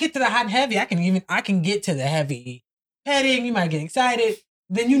 you can get to the hot and heavy. I can get to the heavy petting. You might get excited.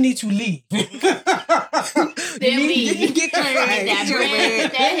 Then you need to leave. Then leave. Get your Right, that your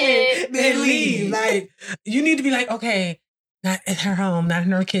bread, that head. Then leave. Like, you need to be like, okay, not at her home, not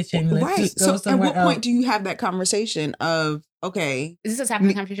in her kitchen. Let's right. just go So, at somewhere what else. point do you have that conversation of okay? Is this what's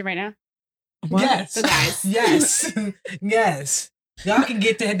happening in the conversation right now? What? Yes. So guys. Yes. Yes. Y'all can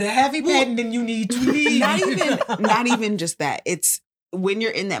get to the heavy Well, petting, then you need to leave. not even just that. It's when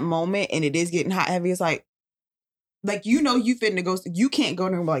you're in that moment and it is getting hot heavy. It's like you finna go. You can't go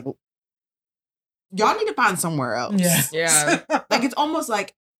there and be like, y'all need to find somewhere else. Yeah. Yeah. Like it's almost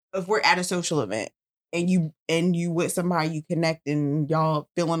like if we're at a social event and you with somebody you connect and y'all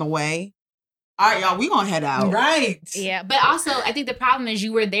feeling away. All right, y'all, we gonna head out. Right. Yeah, but also I think the problem is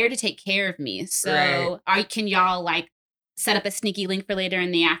you were there to take care of me. So can y'all like set up a sneaky link for later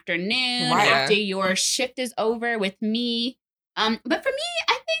in the afternoon Right. after your shift is over with me? But for me,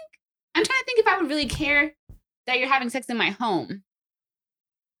 I think I'm trying to think if I would really care that you're having sex in my home.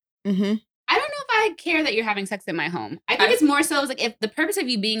 Mm-hmm. I don't know if I care that you're having sex in my home. I think it's more so like if the purpose of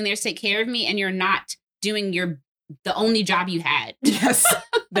you being there is to take care of me and you're not doing the only job you had. Yes.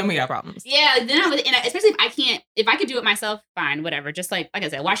 Then we got problems. Yeah, then I would, and especially if I could do it myself, fine, whatever. Just like I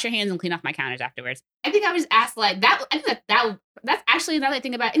said, wash your hands and clean off my counters afterwards. I think I would just ask like that. I think that's actually now that I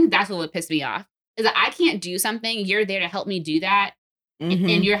think about it, I think that's what would piss me off is that I can't do something. You're there to help me do that, Mm-hmm.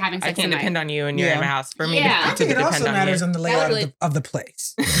 and you're having I sex can't in depend on you and you're in Yeah. my house for me Yeah. I to think it depend also on matters you. on the That layout would of the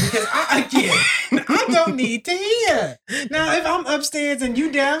place. Because I don't need to hear. Now, if I'm upstairs and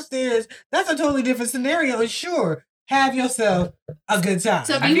you downstairs, that's a totally different scenario. And sure, have yourself a good time.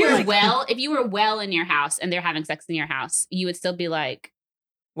 So if I you feel were like- if you were well in your house and they're having sex in your house, you would still be like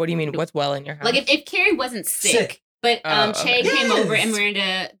What do you mean? What's well in your house? like if Carrie wasn't sick, Sick. but Oh, Che okay. came over Yes. and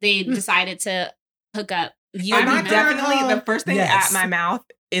Miranda, they decided to hook up. You would I'm be mad. definitely the first thing Yes. at my mouth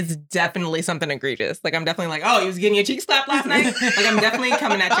is definitely something egregious. Like I'm definitely like, oh, he was getting your cheek slapped last night. Like I'm definitely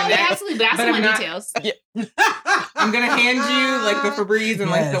coming at your Oh, yeah, neck. absolutely, but I But still I'm want not- details. I'm gonna hand you like the Febreze and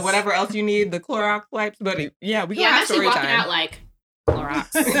like the Yes. whatever else you need, the Clorox wipes. But yeah, we Yeah, gonna I'm have actually story walking time. out like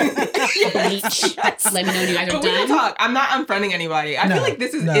Clorox. Bleach. Yes. Let me know when you guys are But we can done. talk. I'm not unfriending anybody. I No, feel like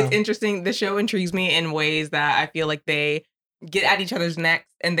this is no. it's interesting. The show intrigues me in ways that I feel like they get at each other's necks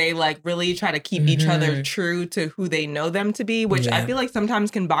and they like really try to keep each other Mhm. true to who they know them to be, which I Yeah. feel like sometimes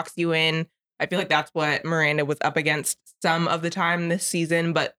can box you in I feel like that's what Miranda was up against some of the time this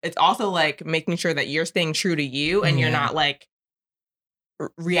season, but it's also like making sure that you're staying true to you and you're Yeah. not like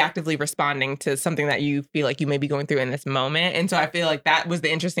reactively responding to something that you feel like you may be going through in this moment. And so I feel like that was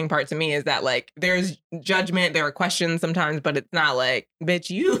the interesting part to me, is that like there's judgment, there are questions sometimes, but it's not like, bitch,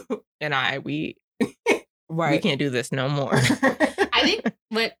 you and we Right. can't do this no more. I think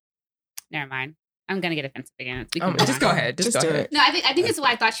what. Never mind. I'm gonna get offensive again. We can move Just on. go ahead. Just Just go do ahead. it. No, I think it's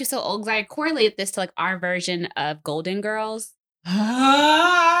why I thought she was so old, because I correlated this to like our version of Golden Girls. And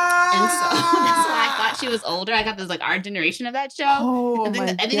so that's why I thought she was older. I got this like our generation of that show. Oh, I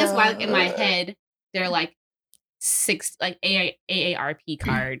think that's why like, in my head they're like AARP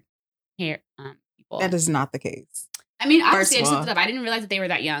card hair people. That is not the case. I mean, First obviously I of just all- looked it up. I didn't realize that they were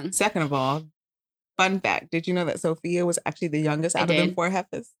that young. Second of all, fun fact: did you know that Sophia was actually the youngest I out of them did. 4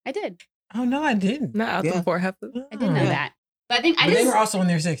 heifers? I did. Oh no, I didn't. Not out Yeah. them 4 heifers. I did know Yeah. that. But I think But they were also in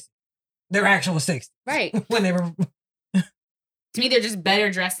their 60s. Their actual 60s. right. When they were. To me, they're just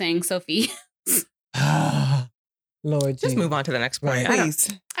better dressing Sophie. Lord, Just move on to the next point. Right. I don't- Please.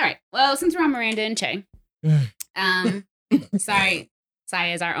 All right. Well, since we're on Miranda and Che, Mm. sorry,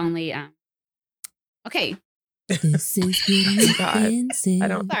 Saya is our only. Okay. This is getting God. offensive. I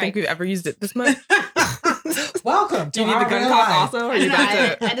don't Sorry. think we've ever used it this much. Welcome. Do you to need the our gun real cock life. also? Or are I you don't know.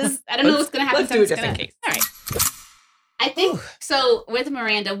 about to? I don't know what's gonna happen. Let's do it so just I'm in gonna- case. All right. I think so. With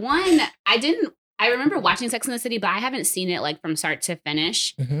Miranda, I remember watching Sex and the City, but I haven't seen it like from start to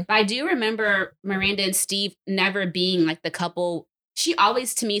finish. Mhm. But I do remember Miranda and Steve never being like the couple. She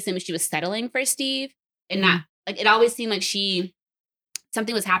always, to me, seemed like she was settling for Steve, and not like it always seemed like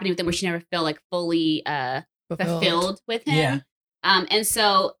something was happening with them where she never felt like fully fulfilled with him. Yeah. And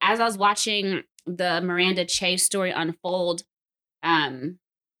so as I was watching the Miranda Che story unfold, I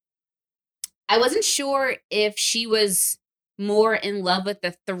wasn't sure if she was more in love with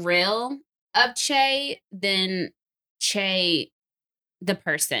the thrill of Che than Che, the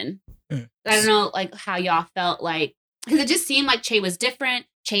person. Mm. I don't know, like how y'all felt like, because it just seemed like Che was different.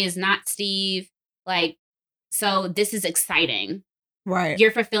 Che is not Steve. Like, so this is exciting. Right.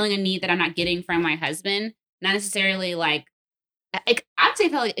 You're fulfilling a need that I'm not getting from my husband. Not necessarily like I'd say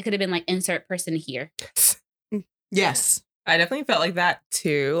felt like it could have been like insert person here. Yes. I definitely felt like that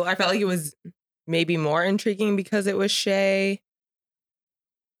too. I felt like it was maybe more intriguing because it was Shay.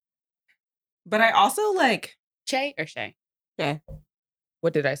 But I also like, Che or Shay?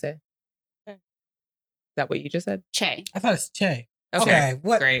 what did I say? Is that what you just said? Che. I thought it's Che. Okay,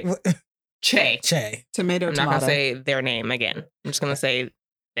 What? great. what- Che. Che. Tomato. I'm not tomato. going to say their name again. I'm just going to say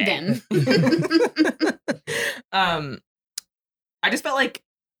Them. I just felt like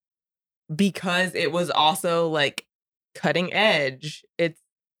because it was also like cutting edge, it's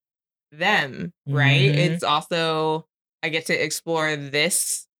them, right? Mhm. It's also, I get to explore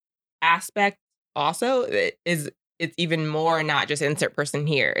this aspect also. It's even more not just insert person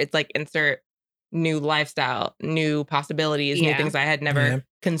here. It's like insert new lifestyle, new possibilities, new Yeah. things I had never Yeah.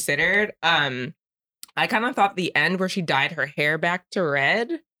 considered. I kind of thought the end where she dyed her hair back to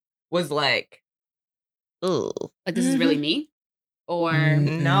red was like, ooh. Like this is really me? Or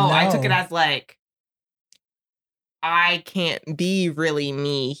No, I took it No. as like, I can't be really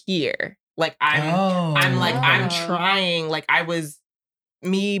me here. Like I'm like, I'm Oh. trying, like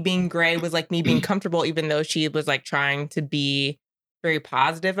me being gray was like me being comfortable, even though she was like trying to be very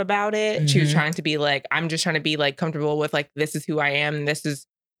positive about it. She was Mhm. trying to be like, I'm just trying to be like comfortable with like, this is who I am. This is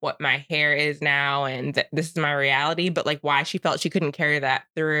what my hair is now. And this is my reality. But like why she felt she couldn't carry that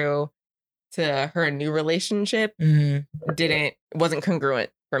through to her new relationship Mhm. wasn't congruent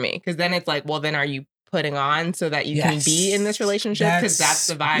for me. Cause then it's like, well, then are you putting on so that you can be in this Yes. relationship? Cause that's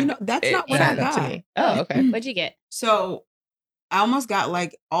the vibe. You know, that's it not what I sent up to got. me. Oh, okay. what'd you get? So I almost got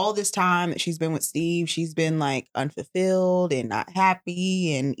like all this time that she's been with Steve, she's been like unfulfilled and not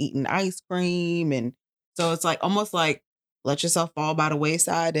happy and eating ice cream. And so it's like almost like let yourself fall by the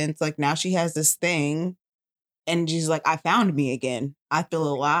wayside. And it's like now she has this thing and she's like, I found me again. I feel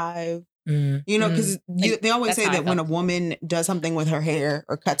alive. Mhm. You know, because they always That's say how I that when a felt. woman does something with her hair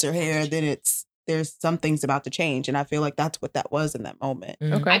or cuts her hair, then there's some things about to change. And I feel like that's what that was in that moment.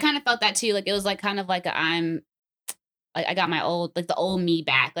 Mhm. Okay. I kind of felt that too. Like it was like kind of like I got my old, like the old me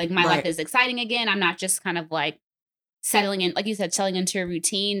back. Like my life Right. is exciting again. I'm not just kind of like settling in, like you said, settling into a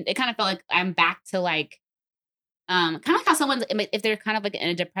routine. It kind of felt like I'm back to like, kind of like how someone's, if they're kind of like in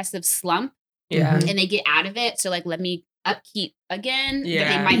a depressive slump Yeah. Mhm. and they get out of it. So like, let me upkeep again. But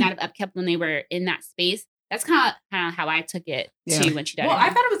Yeah. they might not have upkept when they were in that space. That's kind of how I took it Yeah. too when she died. Well, I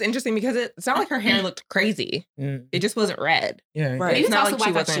thought it was interesting because it's not like her hair looked crazy. Mhm. It just wasn't red. Yeah. Right. Maybe it's it's not also like why she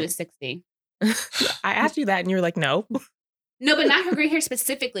I thought she wasn't- was 60. I asked you that and you were like, no. No, but not her gray hair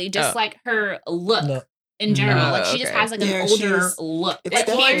specifically, just like her look in general. Oh, Like she just okay. has like an Yeah, older she's- look. it's That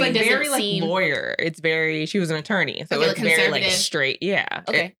definitely hair It's like doesn't very like seem lawyer. It's very. She was an attorney, so Okay, it's like very like conservative. straight. Yeah.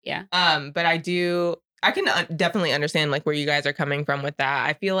 okay. Yeah. But I can definitely understand like where you guys are coming from with that.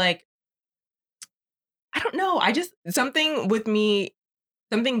 I feel like, I don't know. I just, something with me,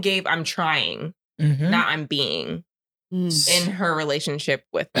 something gave I'm trying, Mhm. not I'm being in her relationship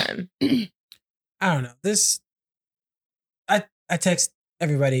with them. I don't know. I text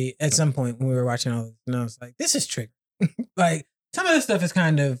everybody at some point when we were watching all this, and I was like, this is triggering. Like, some of this stuff is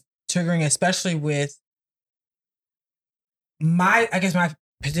kind of triggering, especially with my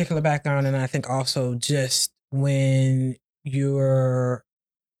particular background, and I think also just when you're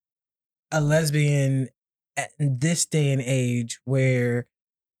a lesbian at this day and age where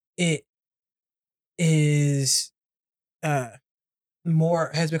it is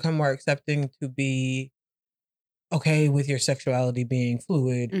has become more accepting to be okay with your sexuality being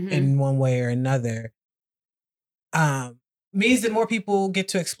fluid Mhm. in one way or another, means that more people get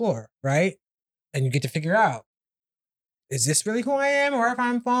to explore, right? And you get to figure out, is this really who I am, or if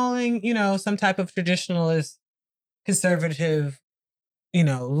I'm following, some type of traditionalist, conservative,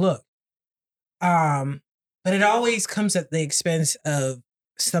 look. But it always comes at the expense of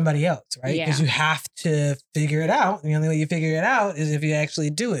somebody else, right? Because Yeah. you have to figure it out. And the only way you figure it out is if you actually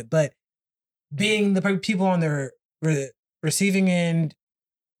do it. But being the people on the receiving end,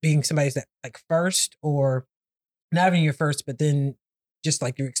 being somebody's that like first, or not even your first, but then just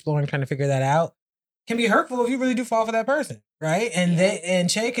like you're exploring, trying to figure that out, can be hurtful if you really do fall for that person, right? And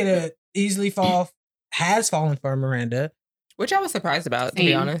Che could easily has fallen for Miranda. Which I was surprised about, to be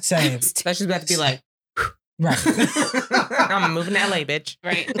Same. honest. Same. That she's about to be like, Right. I'm moving to LA, bitch.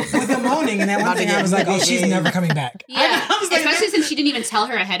 Right. With the moaning and that one About to thing, I get was like, oh, nutty she's again. never coming back. Yeah. I was like, Especially since she didn't even tell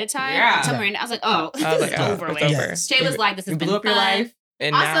her ahead of time. Yeah. Tell Miranda. I was like, oh, I was like, it's oh, over it's with. over. Yes. Shay was like, this has You been blew up your fun. life.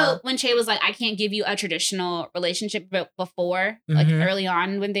 And Also, now, when Shay was like, I can't give you a traditional relationship before, like Mhm. early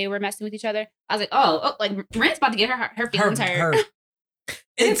on when they were messing with each other, I was like, oh, like Miranda's about to get her feelings hurt.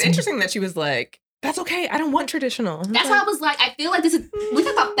 it's interesting that she was like, that's okay. I don't want traditional. That's why I was like, I feel like this is, we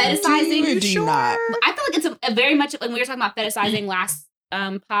talk about fetishizing. Do you not? I feel like it's a very much, when we were talking about fetishizing last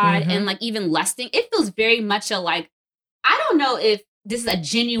pod Mhm. and like even lusting, it feels very much a like, I don't know if this is a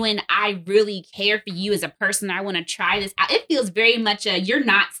genuine, I really care for you as a person. I want to try this out. It feels very much a, you're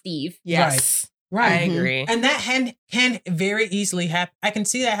not Steve. Yes. Right. I agree. And that can very easily happen. I can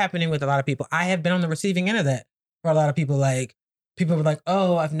see that happening with a lot of people. I have been on the receiving end of that for a lot of people. Like, people were like,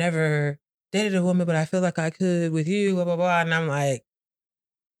 oh, I've never dated a woman, but I feel like I could with you, blah, blah, blah. And I'm like,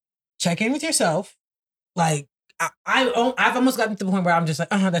 check in with yourself. Like, I've almost gotten to the point where I'm just like,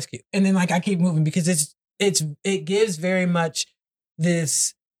 that's cute. And then like, I keep moving because it gives very much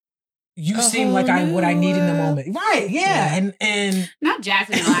this, you seem like what I need in the moment. Right. Yeah. And Not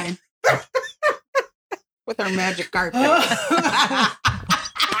Jackson and Aladdin. With her magic carpet.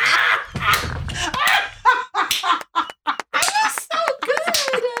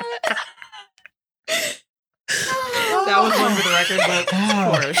 That was one for the record, but for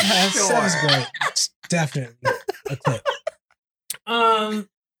that was sure. great. It's definitely a clip.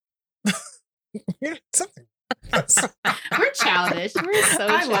 Something. We're childish. We're so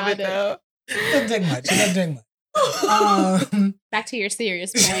I childish. love it though. It doesn't take much. It doesn't take much. Back to your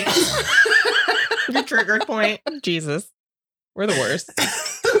serious point. Your trigger point. Jesus. We're the worst.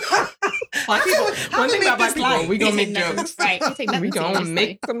 Black people, How one we thing make about black this people, light? we gonna We make take nothing- jokes. Right. We take nothing We gonna seriously.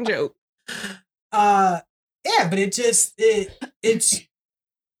 make some jokes. Yeah, but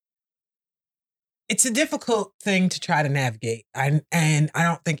it's a difficult thing to try to navigate. And I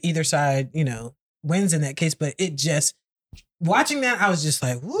don't think either side, wins in that case, but it just, watching that, I was just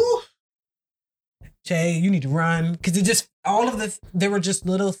like, woo, Jay, you need to run. Because it just, there were just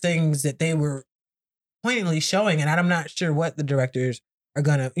little things that they were pointedly showing, and I'm not sure what the directors are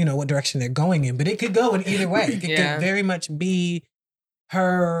gonna, what direction they're going in, but it could go in either way. It Yeah. could very much be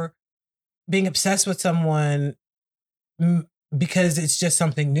her being obsessed with someone because it's just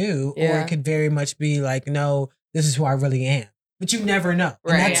something new, or Yeah. it could very much be like, no, this is who I really am. But you never know.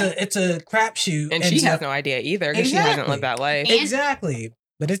 Right. And it's a crapshoot. And she so- has no idea either because she hasn't Exactly. lived that life. And- Exactly.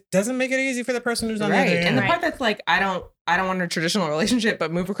 But it doesn't make it easy for the person who's on the Right. other And end. the Right. part that's like, I don't want a traditional relationship,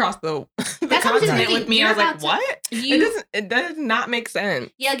 but move across the That's what I'm just continent thinking. with me. You're I was like, about to- what? It does not make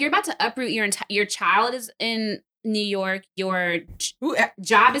sense. Yeah, you're about to uproot your child is in New York, your Who,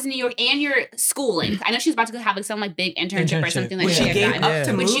 job is in New York, and your schooling. I know she's about to go have like some like big internship or Internship. something like which that. she gave Yeah. up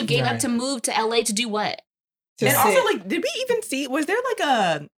to Yeah. Which move. you gave up Right. to move to LA to do what? To And also, sit. like, did we even see? Was there like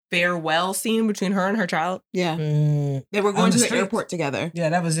a farewell scene between her and her child? Yeah. Mm, They were On going the to the streets. airport together yeah,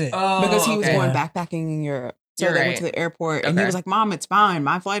 that was it. Oh, because he was okay. going Yeah. backpacking in Europe. So You're they went right. to the airport and he Okay. was like, Mom, it's fine.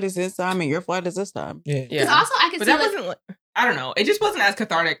 My flight is this time and your flight is this time. Yeah. Because also I could But see that like, wasn't like, I don't know. It just wasn't as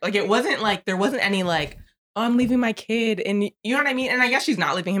cathartic. Like it wasn't like there wasn't any like, oh, I'm leaving my kid and you know what I mean? And I guess she's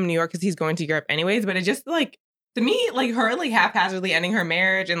not leaving him in New York because he's going to Europe anyways, but it just like to me, like her like haphazardly ending her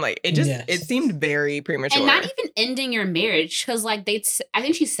marriage and like it just Yes. it seemed very premature. and not even ending your marriage because like I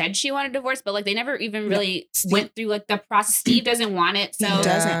think she said she wanted a divorce, but like they never even really Steve- went through like the process. Steve doesn't want it, so He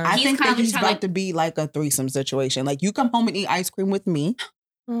doesn't. I he's think kinda that he's trying, about like- to be like a threesome situation. Like you come home and eat ice cream with me.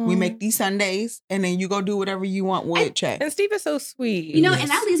 We make these Sundays and then you go do whatever you want with Che. And Steve is so sweet. you know, Yes. and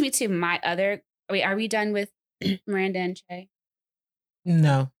that leads me to my other. Wait, are we done with Miranda and Che?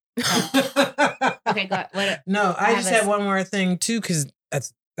 No. Okay, go. What? No, I I just have a- had one more thing too, because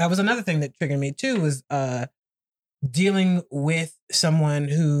that was another thing that triggered me too, was dealing with someone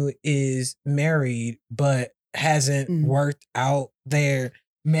who is married but hasn't Mm. worked out their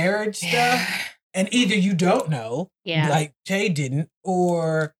marriage stuff. And either you don't know, Yeah. like Jay didn't,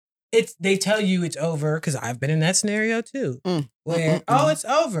 or they tell you it's over, because I've been in that scenario too. Mm. Where, Mm-mm-mm. oh, it's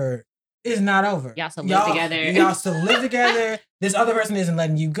over. It's not over. Y'all still live together. Y'all still live together. This other person isn't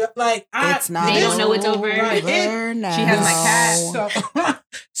letting you go. Like, It's not They don't know it's over. Right. over now. She has my cat.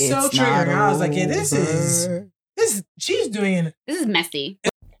 So It's triggering. not I was like, yeah, this is over. she's doing This is messy.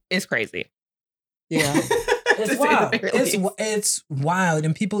 It's crazy. Yeah. To it's say the wild. very It's least. it's wild,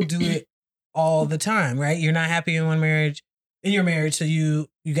 and people do it all the time, right? You're not happy in your marriage, so you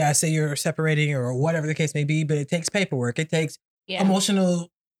guys say you're separating or whatever the case may be, but it takes paperwork. It takes Yeah.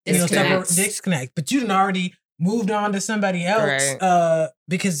 emotional Disconnects. disconnect. But you done already moved on to somebody else Right.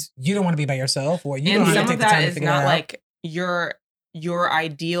 because you don't want to be by yourself, or you And don't have some to of take the time that to is figure it not out. like your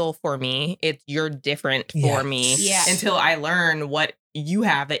ideal for me. It's you're different for me Yeah. until I learn what you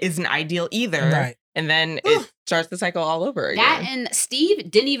have that isn't ideal either. Right. And then it starts the cycle all over again. That and Steve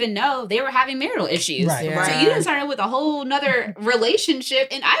didn't even know they were having marital issues. Right. Yeah. So you done started with a whole nother relationship,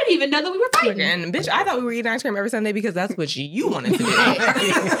 and I didn't even know that we were Like, fighting. and bitch, I thought we were eating ice cream every Sunday because that's what you wanted to do.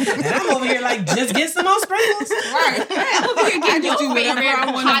 and I'm over here like, just get some more sprinkles. Right. I'm over here I getting just your do whatever favorite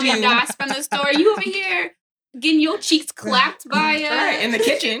I wanna do. Haagen-Dazs from the store. You over here getting your cheeks clapped by Right, in the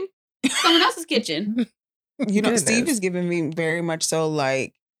kitchen. someone else's kitchen. You know, Steve Goodness. is giving me very much so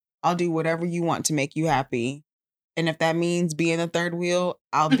like, I'll do whatever you want to make you happy. And if that means being the third wheel,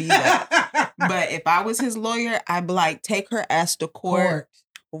 I'll be that. But if I was his lawyer, I'd be like, take her ass to court,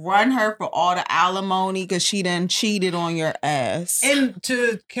 run her for all the alimony because she done cheated on your ass. And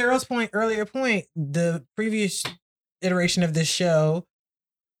to Carol's earlier point, the previous iteration of this show,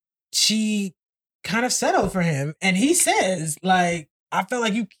 she kind of settled for him. And he says, like, I feel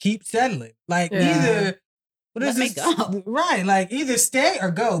like you keep settling. Like, Yeah. either, what is Let me this? go. Right. Like, either stay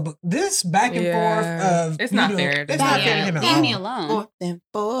or go. But this back and forth of. It's you not know, fair to It's not me. fair to him at Leave all. me alone. Forth and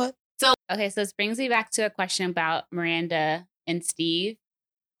forth. Okay, so this brings me back to a question about Miranda and Steve.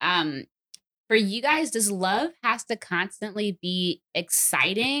 For you guys, does love has to constantly be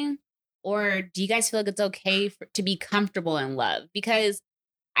exciting, or do you guys feel like it's okay to be comfortable in love? Because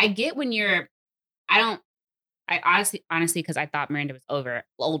I get when I honestly, because I thought Miranda was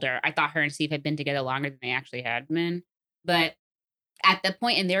older, I thought her and Steve had been together longer than they actually had been. But at the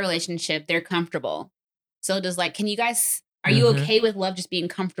point in their relationship, they're comfortable. So can you guys, are you Mhm. okay with love just being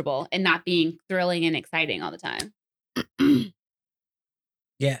comfortable and not being thrilling and exciting all the time?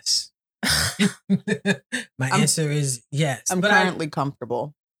 Yes. My answer is yes. I'm But currently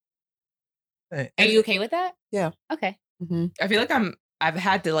comfortable. Are you okay with that? Yeah. Okay. Mm-hmm. I feel like I've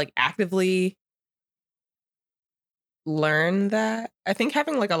had to like actively learn that. I think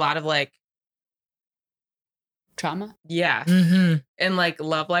having like a lot of like, Trauma? yeah. Mm-hmm. And like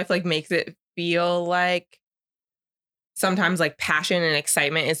love life like makes it feel like sometimes like passion and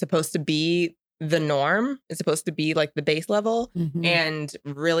excitement is supposed to be the norm. It's supposed to be like the base level. Mm-hmm. And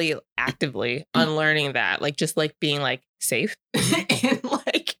really actively unlearning that, like just like being like safe and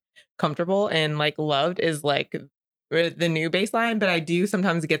like comfortable and like loved is like the new baseline. But I do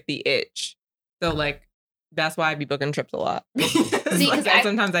sometimes get the itch, so like that's why I be booking trips a lot. See, Like, 'cause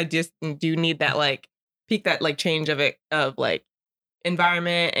sometimes I just do need that like peak, that like change of like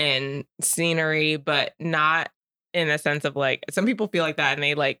environment and scenery, but not in a sense of like some people feel like that and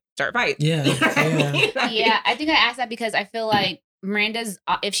they like start fights. Yeah, You know what I yeah. mean? Like, Yeah, I think I asked that because I feel like Miranda's,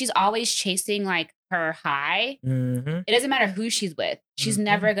 if she's always chasing like her high, Mm-hmm. it doesn't matter who she's with. She's Mhm.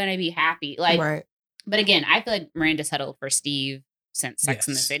 never going to be happy. Like, right. but again, I feel like Miranda settled for Steve since Sex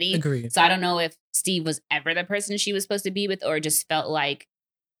in the City. Agreed. So I don't know if Steve was ever the person she was supposed to be with or just felt like,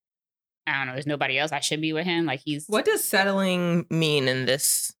 I don't know, there's nobody else. I should be with him. Like he's. What does settling mean in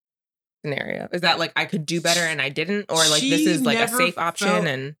this scenario? Is that like I could do better and I didn't, or like this She is like a never safe option felt-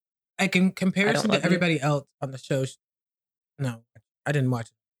 and like in comparison love to you. everybody else on the show, no, I didn't watch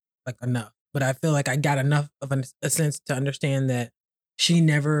it like enough. But I feel like I got enough of a sense to understand that she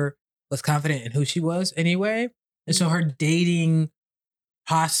never was confident in who she was anyway. And so her dating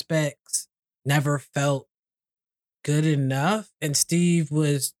prospects never felt good enough. And Steve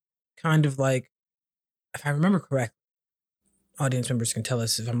was kind of like, if I remember correctly, audience members can tell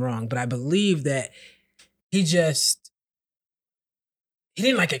us if I'm wrong, but I believe that he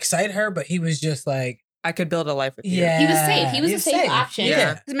didn't like excite her, but he was just like, I could build a life with you. yeah. He was safe. He was a safe option.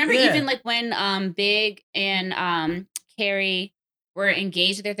 Yeah. 'Cause remember, Yeah. even like when Big and Carrie were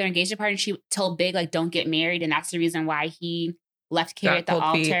engaged at their engagement party, she told Big like, "Don't get married," and that's the reason why he left Carrie at the Got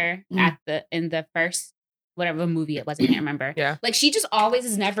cold feet. altar Mm. in the first whatever movie it was. I can't remember. Yeah. Like she just always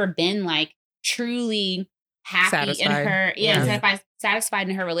has never been like truly happy in Satisfied. her, Yeah. satisfied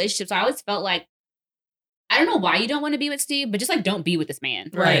in her relationship. So I always felt like, I don't know why you don't want to be with Steve, but just like don't be with this man.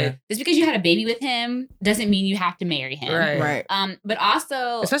 Right. Like, just because you had a baby with him doesn't mean you have to marry him. Right. Right. But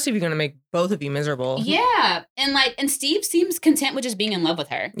also, Especially if you're going to make both of you miserable. yeah, and Steve seems content with just being in love with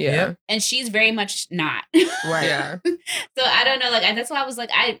her, Yeah. Yep. and she's very much not. Right. Yeah. So I don't know. Like that's why I was like,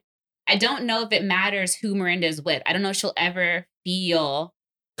 I don't know if it matters who Miranda is with. I don't know if she'll ever feel.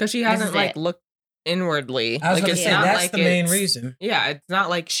 Because she This hasn't is like it. looked inwardly. I was Like going it's to say, not that's like the main it's- reason. Yeah, it's not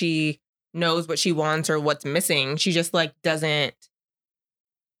like she knows what she wants or what's missing. She just like doesn't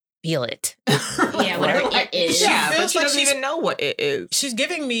feel it. Yeah, whatever Like, it is. Yeah, She but feels she like doesn't she's- even know what it is. She's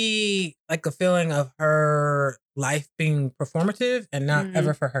giving me like a feeling of her life being performative and not Mhm.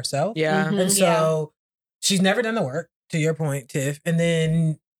 ever for herself. Yeah. Mhm. And so she's never done the work, to your point, Tiff. And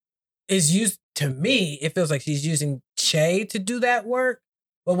then is used, to me, it feels like she's using Che to do that work.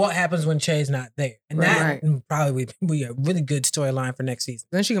 But what happens when Che's not there? And that Right. probably would be a really good storyline for next season.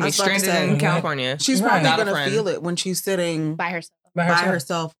 Then she can I be was about to stranded say, in California. She's Right. probably Without a gonna friend. feel it when she's sitting By herself. By by herself.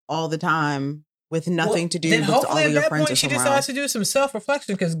 herself all the time with nothing Well, to do. Then With all hopefully of at your that friends point are she somewhere decides else. to do some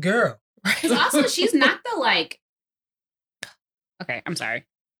self-reflection because, girl, Because also she's not the like. Okay, I'm sorry.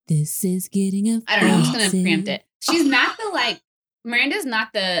 This is getting a I don't know. I'm just gonna preempt it. She's not the like. Miranda's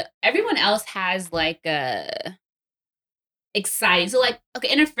not the. Everyone else has like a exciting. So like,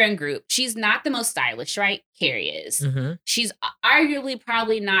 okay, in a friend group, she's not the most stylish, right? Carrie is. Mm-hmm. She's arguably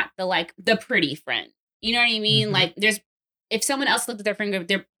probably not the like the pretty friend. You know what I mean? Mhm. Like, there's if someone else looked at their friend group,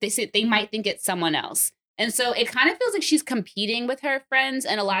 they might think it's someone else. And so it kind of feels like she's competing with her friends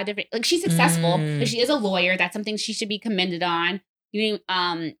and a lot of different. Like she's successful, but she is a lawyer. That's something she should be commended on. You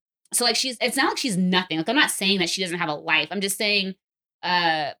know, so like it's not like she's nothing. Like I'm not saying that she doesn't have a life. I'm just saying,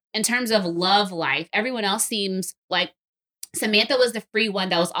 in terms of love life, everyone else seems like Samantha was the free one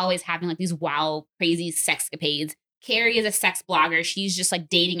that was always having like these wild, crazy sexcapades. Carrie is a sex blogger. She's just like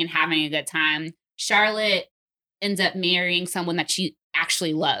dating and having a good time. Charlotte ends up marrying someone that she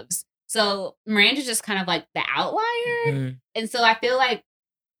actually loves. So Miranda's just kind of like the outlier. Mm-hmm. And so I feel like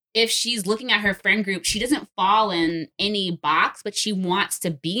if she's looking at her friend group, she doesn't fall in any box, but she wants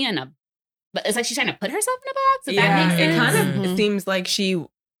to be in a. But it's like she's trying to put herself in a box. If that makes it sense. kind of Mhm. seems like she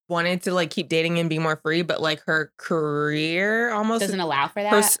wanted to like keep dating and be more free, but like her career almost Doesn't allow for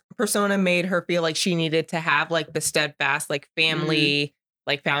that. persona made her feel like she needed to have like the steadfast like family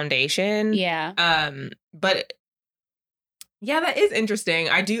like foundation. Yeah. But yeah, that is interesting.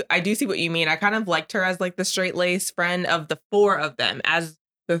 I do see what you mean. I kind of liked her as like the straight lace friend of the four of them. As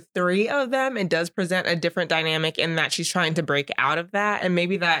the three of them, it does present a different dynamic in that she's trying to break out of that, and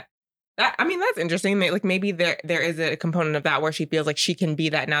maybe that I mean that's interesting. Like maybe there is a component of that where she feels like she can be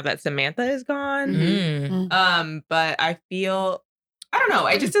that now that Samantha is gone. Mm-hmm. But I feel I don't know.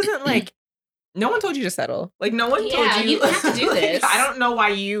 It just isn't like no one told you to settle. Like no one Yeah, told you. you don't have to do like, this. I don't know why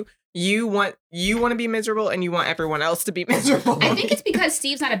you want to be miserable and you want everyone else to be miserable. I think it's because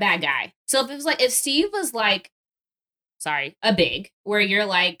Steve's not a bad guy. So if Steve was like, sorry, a Big, where you're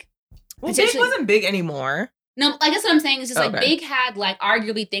like, well, Big potentially- wasn't big anymore. no, I guess what I'm saying is just like Okay. Big had like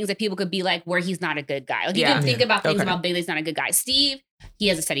arguably things that people could be like where he's not a good guy. Like you Yeah. can think about things Okay. about Big that he's not a good guy. Steve, he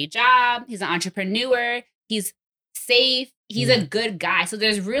has a steady job. He's an entrepreneur. He's safe. He's a good guy. So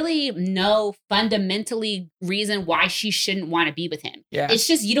there's really no fundamentally reason why she shouldn't want to be with him. Yeah. It's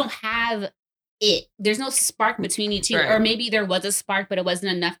just you don't have it. There's no spark between you two. Right. Or maybe there was a spark, but it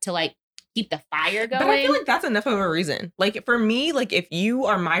wasn't enough to like keep the fire going. But I feel like that's enough of a reason. Like for me, like if you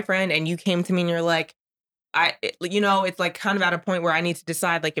are my friend and you came to me and you're like, it's like kind of at a point where I need to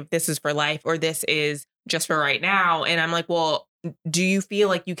decide like if this is for life or this is just for right now. And I'm like, well, do you feel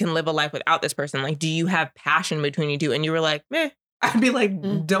like you can live a life without this person? Like, do you have passion between you two? And you were like, meh. I'd be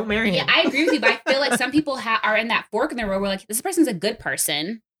like, don't marry him. Yeah, I agree with you, but I feel like some people are in that fork in the road where like this person's a good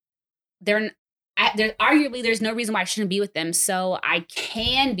person. there's no reason why I shouldn't be with them. So I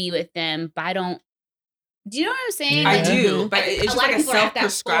can be with them, but I don't. Do you know what I'm saying? I Like, do, but it's just lot like of a people are at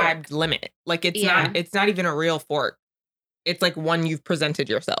that self-prescribed fork. limit. Like it's Yeah. not even a real fork. It's like one you've presented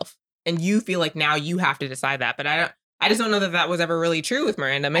yourself, and you feel like now you have to decide that. But I just don't know that was ever really true with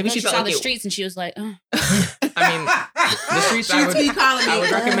Miranda. Maybe she felt saw like the it. streets and she was like, oh. I mean, the streets I Streets be calling I me.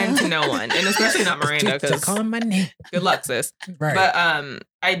 would recommend to no one, and especially not Miranda, Streets are because calling my name. good luck, sis. Right. But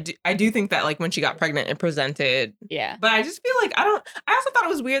I do think that like when she got pregnant, it presented. Yeah. But I just feel like I also thought it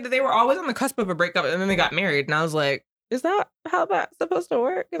was weird that they were always on the cusp of a breakup and then they got married, and I was like, is that how that's supposed to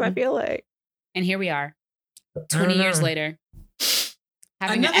work? Because I feel like And here we are, I 20 don't years know. later,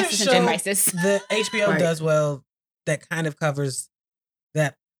 having an Another existential show crisis. the HBO Right. does well that kind of covers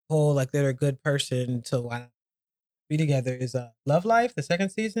that whole like they're a good person to why not be together is Love Life, the second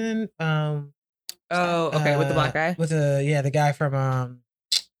season. oh okay with the black guy. With the guy from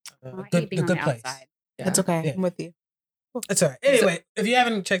Oh, I hate good, being the on Good the Place. outside. Yeah. That's okay. Yeah. I'm with you. That's all right. Anyway, if you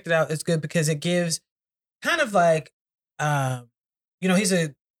haven't checked it out, it's good because it gives kind of like, he's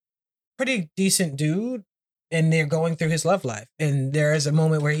a pretty decent dude and they're going through his love life. And there is a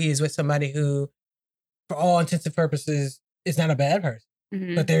moment where he is with somebody who, for all intents and purposes, is not a bad person.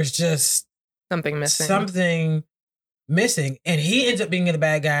 Mhm. But there's just Something missing. something missing. And he ends up being the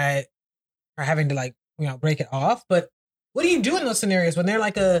bad guy or having to break it off. But what do you do in those scenarios when they're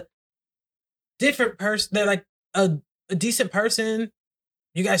like a different person? They're like a decent person.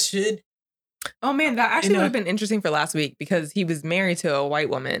 You guys should. Oh man, that actually You know- would have been interesting for last week because he was married to a white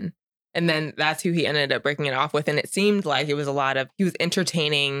woman, and then that's who he ended up breaking it off with. And it seemed like it was he was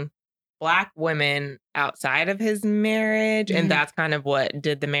entertaining black women outside of his marriage, Mhm. and that's kind of what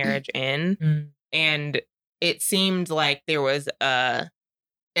did the marriage in. Mm. And it seemed like there was at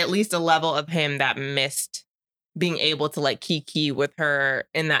least a level of him that missed being able to like kiki with her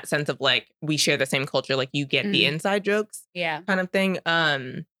in that sense of like we share the same culture, like you get the Mhm. inside jokes Yeah. kind of thing.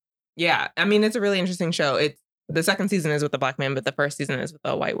 Yeah, I mean it's a really interesting show. It's the second season is with the black man, but the first season is with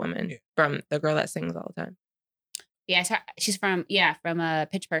a white woman Yeah. from the girl that sings all the time. Yeah. She's from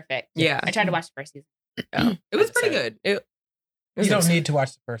Pitch Perfect. Yeah, I tried to watch the first season. yeah. It was pretty So- good. It You don't need to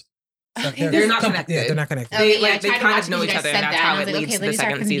watch the first. Okay. They're not connected. Yeah, they're not connected. They- yeah, I like, they tried to kind of watch it know because each you other, guys and said that's that, how and I it was like, leads okay, to let the me start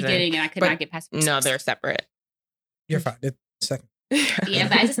second from the season. beginning, and I could But not get past. No, they're separate. You're fine. It's second. Yeah,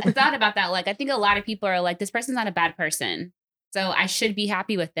 but I just thought about that. Like, I think a lot of people are like, this person's not a bad person. So I should be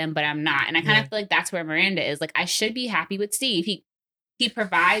happy with them, but I'm not. And I kind Yeah. of feel like that's where Miranda is. Like, I should be happy with Steve. He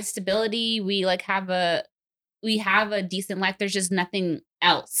provides stability. We have a decent life. There's just nothing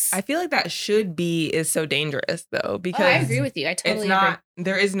else. I feel like that should be is so dangerous though, because Oh, I agree with you. I totally it's not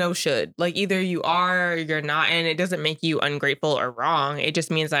there is no should. Like either you are or you're not, and it doesn't make you ungrateful or wrong. It just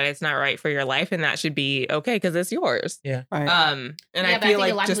means that it's not right for your life, and that should be okay because it's yours. Right. And yeah, I but I feel think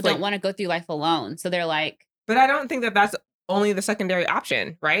like a lot of just people like don't want to go through life alone. So they're like, but I don't think that that's only the secondary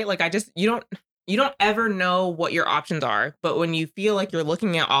option, right? Like you don't ever know what your options are, but when you feel like you're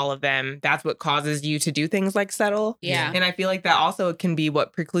looking at all of them, that's what causes you to do things like settle. yeah. And I feel like that also can be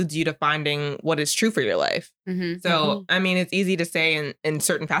what precludes you to finding what is true for your life. Mm-hmm. So, I mean, it's easy to say in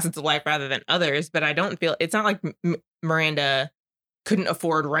certain facets of life rather than others, but I don't feel it's not like Miranda couldn't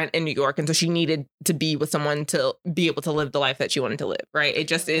afford rent in New York. And so she needed to be with someone to be able to live the life that she wanted to live, right? It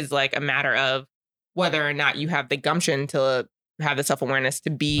just is like a matter of whether or not you have the gumption to have the self-awareness to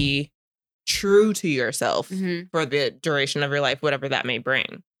be true to yourself Mm-hmm. for the duration of your life, whatever that may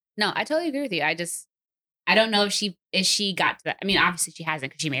bring. No, I totally agree with you. I don't know if she got to that. I mean, obviously she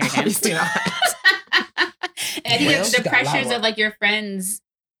hasn't because she married him. Obviously not. And I think Well, it's she the got a lot pressures more. of like your friends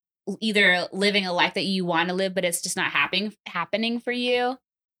either living a life that you want to live, but it's just not happening for you.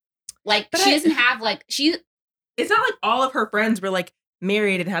 Like But she I- doesn't have like she It's not like all of her friends were like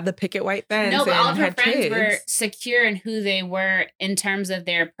married and had the picket white fence. no, but all of and her had friends kids. were secure in who they were in terms of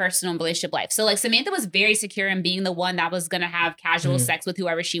their personal and relationship life. So like Samantha was very secure in being the one that was gonna have casual Mhm. sex with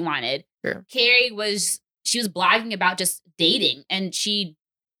whoever she wanted. Sure. Carrie was blogging about just dating, and she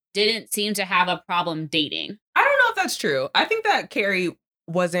didn't seem to have a problem dating. I don't know if that's true. I think that Carrie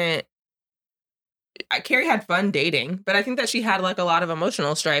had fun dating, but I think that she had like a lot of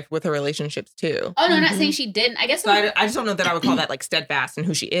emotional strife with her relationships too. Oh no, I'm not Mhm. saying she didn't. I guess So I just don't know that I would call that like steadfast in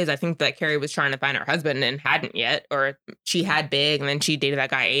who she is. I think that Carrie was trying to find her husband and hadn't yet, or she had Big and then she dated that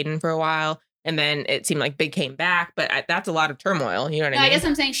guy Aiden for a while. And then it seemed like Big came back, but that's a lot of turmoil. You know what no, I I mean? guess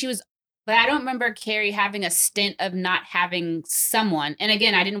I'm saying she was, but I don't remember Carrie having a stint of not having someone. And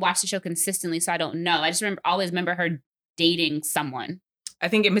again, I didn't watch the show consistently, so I don't know. I just always remember her dating someone. I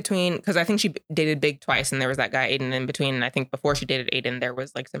think in between, because I think she dated Big twice, and there was that guy Aiden in between. And I think before she dated Aiden, there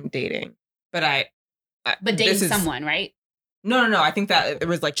was like some dating. But But dating this is- someone, right? No. I think that it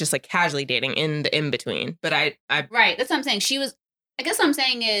was like just like casually dating in the in between. But I Right. That's what I'm saying. I guess what I'm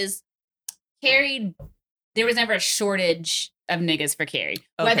saying is Carrie, there was never a shortage of niggas for Carrie.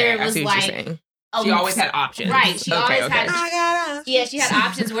 Whether okay, it I was see what like, you're saying. She always had options. Right. She always had, I got yeah, she had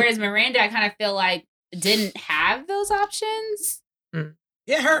options. Whereas Miranda, I kind of feel like didn't have those options.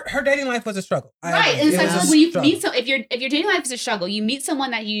 Yeah, her dating life was a struggle. Right. And It so was a when you struggle. meet if your dating life is a struggle, you meet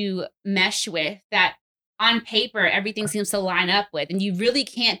someone that you mesh with that on paper everything seems to line up with, and you really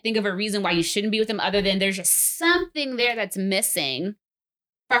can't think of a reason why you shouldn't be with them other than there's just something there that's missing.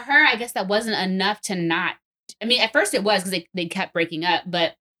 For her, I guess that wasn't enough to not. I mean, at first it was because they kept breaking up,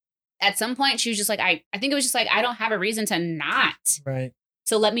 but at some point she was just like, I think it was just like, I don't have a reason to not. Right.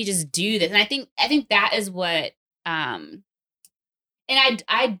 So let me just do this. And I think that is what and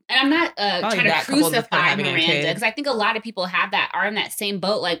I'm not trying to that coupled with her crucify having a Miranda, kid. because I think a lot of people are in that same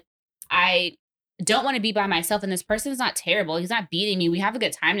boat. Like, I don't want to be by myself, and this person's not terrible. He's not beating me. We have a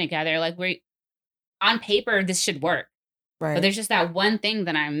good time together. Like, on paper, this should work. Right. But there's just that one thing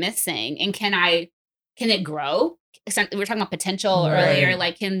that I'm missing. And can it grow? We were talking about potential earlier.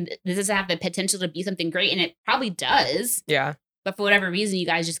 Like, does this have the potential to be something great? And it probably does. Yeah. But for whatever reason, you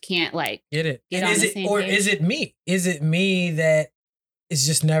guys just can't Get it. Get And on the same page. is it me? Is it me that is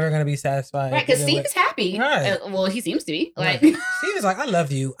just never going to be satisfied? right, because Steve is happy. Right. Well, he seems to be. Like, Right. Steve is like, I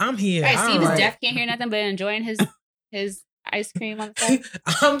love you. I'm here. right, Steve is All deaf, can't hear nothing but enjoying his ice cream on the side.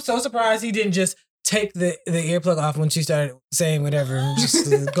 I'm so surprised he didn't just take the earplug off when she started saying whatever and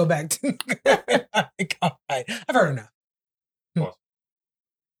just go back to. All right. I've heard enough.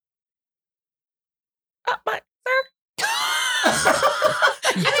 But sir. I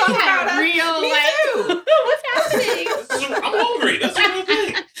think had real like what's happening? I'm hungry. That's the real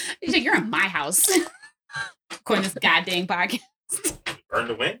thing. He's like, you're in my house. According to this goddamn podcast. Burn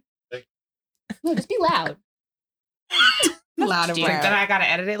the wing. No, just be loud. Loud and Like, Like, loud. then I gotta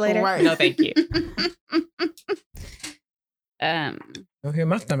edit it later. Right. No, thank you. Don't hear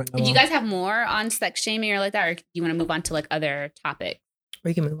my stomach no Do you more. guys have more on sex shaming or like that, or do you want to move on to like other topics?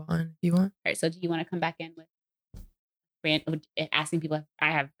 We can move on if you want. All right, so do you want to come back in with asking people if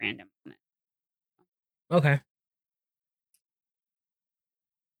I have random moments? Okay.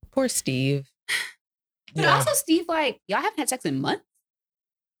 Poor Steve. But Yeah. also, Steve, like, y'all haven't had sex in months.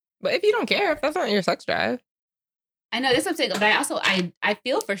 But if you don't care, if that's not your sex drive, I know this is what I'm saying, but I also I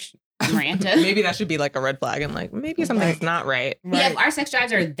feel for Miranda. maybe that should be like a red flag and like maybe something's Right. not right. Yeah, if our sex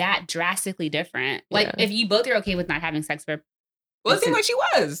drives are that drastically different. Like, Yeah. if you both are okay with not having sex for, Well, it seemed like she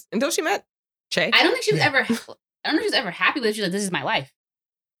was until she met Che. I don't think she was Yeah. ever. I don't know if she was ever happy with it. She's like, this is my life.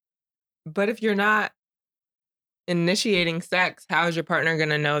 But if you're not initiating sex, how is your partner going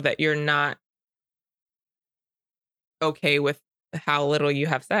to know that you're not okay with how little you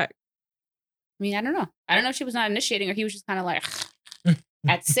have sex? I mean, I don't know. I don't know if she was not initiating or he was just kind of like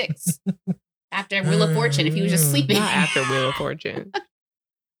at 6 after Wheel of Fortune. If he was just sleeping. Not after Wheel of Fortune.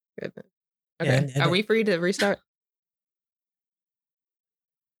 Goodness. Okay. and Are we free to restart?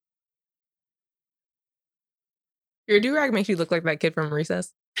 Your do-rag makes you look like that kid from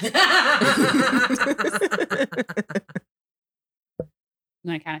Recess. You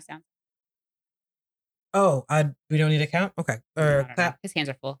want to count us down? Oh, we don't need a count? Okay. I Or don't know. clap. His hands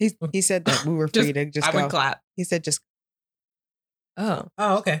are full. He said that we were free to just I go. would clap. He said just Oh.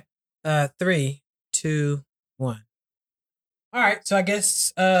 Oh, okay. 3, 2, 1. All right. So I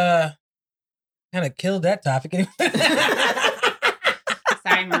guess kind of killed that topic.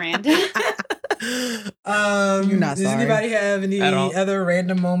 Sorry, Miranda. You're not does sorry. anybody have any At all. other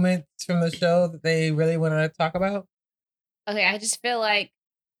random moments from the show that they really want to talk about? Okay, I just feel like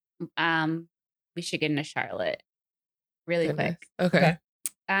we should get into Charlotte really Goodness. quick. Okay. Okay.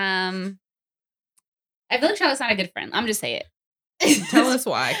 I feel like Charlotte's not a good friend. I'm just say it. Tell us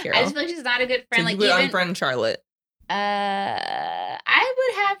why, Carol. I just feel like she's not a good So friend. you Like, would even unfriend Charlotte. I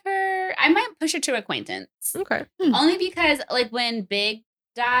would have her. I might push her to acquaintance, Okay. only because like when Big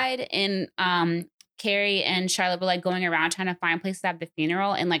died and Carrie and Charlotte were like going around trying to find places to have the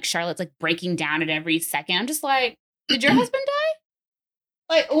funeral, and like Charlotte's like breaking down at every second. I'm just like, did your husband die?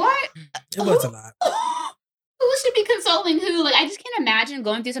 Like what? It was a lot. Who should be consoling who? Like, I just can't imagine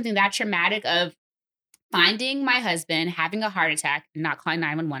going through something that traumatic of finding my husband, having a heart attack, not calling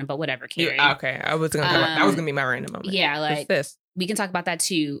 911, but whatever, Carrie. Okay. I was gonna talk about, that was gonna be my random moment. Yeah, What's like this. we can talk about that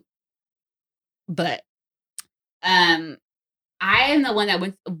too. But I am the one that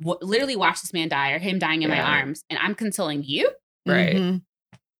went literally watched this man die or him dying in my Yeah. arms, and I'm consoling you. Right. Mhm.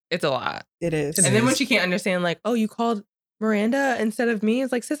 It's a lot. It is. It And then when is. she can't understand, like, oh, you called Miranda instead of me,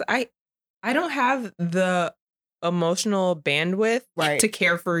 it's like, sis, I don't have the emotional bandwidth Right. to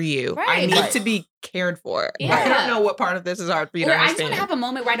care for you. I Right. need Right. to be cared for. Yeah. I don't know what part of this is hard for you Or to I just want understand. to have a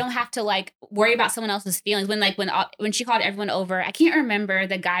moment where I don't have to like worry about someone else's feelings. When she called everyone over, I can't remember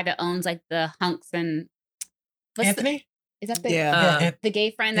the guy that owns like the Hunks and Anthony? Is that the Yeah. the gay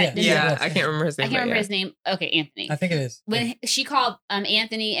friend that didn't yeah, Yes. I can't remember his I name. can't but remember yeah. his name. Okay, Anthony. I think it is. When she called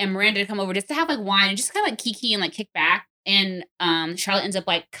Anthony and Miranda to come over just to have like wine and just kind of like kiki and like kick back, and Charlotte ends up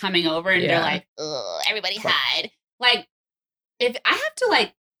like coming over and they're Yeah. like, ugh, everybody hide. Like, if I have to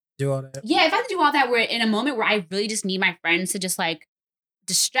like, Do all that. yeah, if I have to do all that, where in a moment where I really just need my friends to just like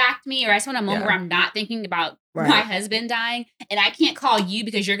distract me, or I just want a moment Yeah. where I'm not thinking about Right. my husband dying, and I can't call you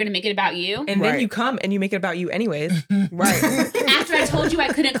because you're gonna make it about you. And then Right. you come and you make it about you anyways. Right. After I told you I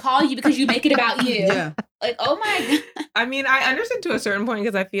couldn't call you because you make it about you. Yeah. Like, oh my god. I mean, I understand to a certain point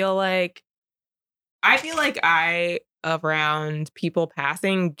because I feel like I around people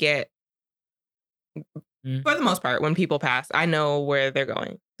passing get Mm. for the most part, when people pass, I know where they're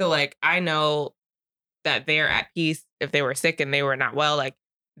going. So like I know that they're at peace. If they were sick and they were not well, like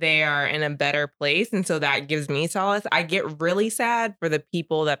they are in a better place. And so that gives me solace. I get really sad for the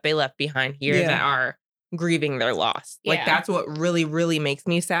people that they left behind here Yeah. that are grieving their loss. Like Yeah. that's what really, really makes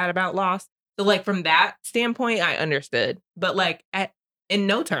me sad about loss. So like from that standpoint, I understood. But like in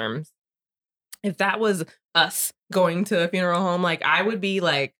no terms, if that was us going to a funeral home, like I would be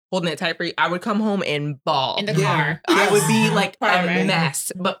like holding it tight for you. I would come home and bawl. In the Yeah. car. I would be like Right, a right.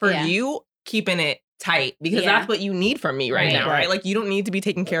 mess. But for Yeah. you, keeping it tight because Yeah. that's what you need from me right, Right. now, right? Like you don't need to be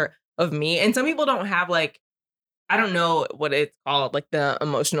taking care of me. And some people don't have like, I don't know what it's called, like the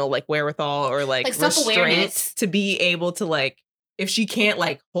emotional like wherewithal or like self-awareness. restraint to be able to like, if she can't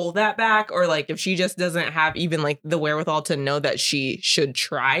like hold that back, or like if she just doesn't have even like the wherewithal to know that she should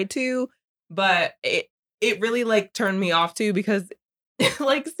try to. But it really like turned me off too because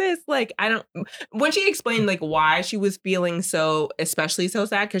like sis, like I don't, when she explained like why she was feeling so especially so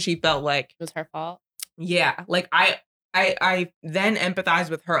sad because she felt like, It was her fault. yeah, like I then empathize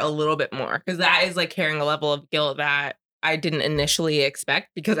with her a little bit more because that is like carrying a level of guilt that I didn't initially expect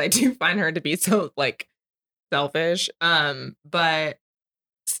because I do find her to be so like selfish. But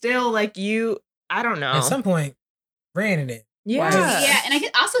still like I don't know. At some point, ran in it. yeah. Yeah, and I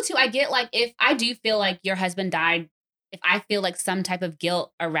get also too, I get like if I do feel like your husband died, if I feel like some type of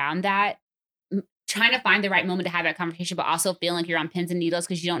guilt around that, trying to find the right moment to have that conversation, but also feeling like you're on pins and needles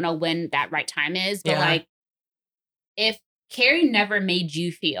because you don't know when that right time is. But Yeah. like, if Carrie never made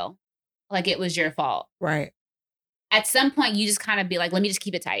you feel like it was your fault, Right. at some point you just kind of be like, let me just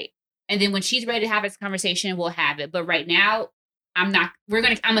keep it tight. And then when she's ready to have this conversation, we'll have it. But right now, I'm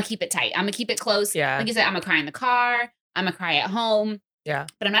gonna keep it tight. I'm gonna keep it close. Yeah. Like you said, I'm gonna cry in the car. I'm gonna cry at home. Yeah.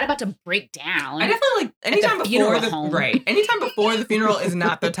 But I'm not about to break down. I definitely like anytime the before funeral the home. right. Anytime before the funeral is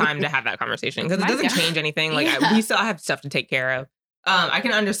not the time to have that conversation because it My doesn't God. change anything. Like Yeah. we still have stuff to take care of. I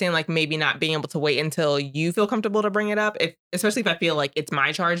can understand like maybe not being able to wait until you feel comfortable to bring it up, especially if I feel like it's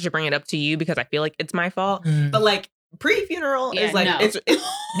my charge to bring it up to you because I feel like it's my fault. Mm. But like pre-funeral Yeah, is like no. it's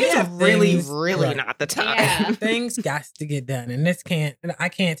Yeah, really things- really right. not the time. Yeah. Things got to get done, and I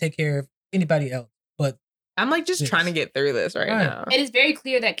can't take care of anybody else. But I'm like just Yes. trying to get through this right Right. now. It is very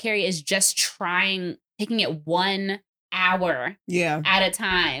clear that Carrie is just taking it 1 hour Yeah. at a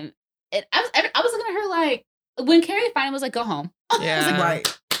time. And I was looking at her like, when Carrie finally was like, go home. Yeah. Right.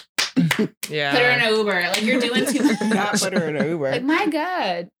 Yeah. Put her in an Uber. Like, you're doing too much. Not put her in an Uber. Like, my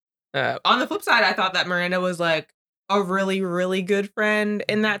God. On the flip side, I thought that Miranda was like a really, really good friend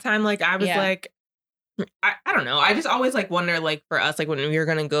in that time. Like I was Yeah. like, I don't know. I just always like wonder like for us, like when we were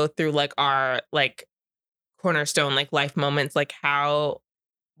gonna go through like our like cornerstone like life moments, like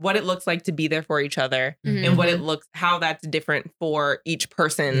what it looks like to be there for each other Mhm. and how that's different for each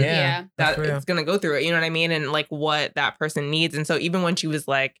person Yeah. Yeah. that's that real. it's gonna go through it. You know what I mean? And like what that person needs. And so even when she was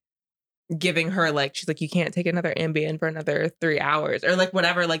like giving her like she's like you can't take another Ambien for another 3 hours or like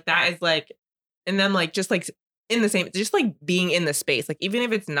whatever, like that is like, and then like just like in the same, just like being in the space, like even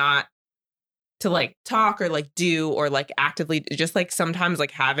if it's not to like talk or like do or like actively, just like sometimes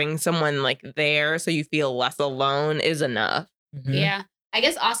like having someone like there so you feel less alone is enough. Mhm. Yeah. I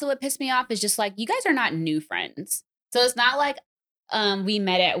guess also what pissed me off is just like, you guys are not new friends. So it's not like we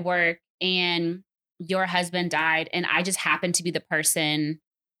met at work and your husband died and I just happened to be the person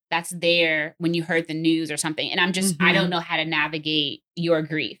that's there when you heard the news or something. And I Mhm. don't know how to navigate your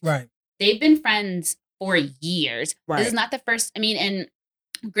grief. Right. They've been friends for years. Right. This is not the first, and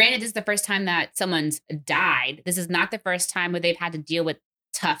granted, this is the first time that someone's died. This is not the first time where they've had to deal with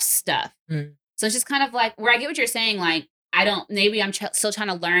tough stuff. Mm. So it's just kind of like, where I get what you're saying, like, maybe I'm still trying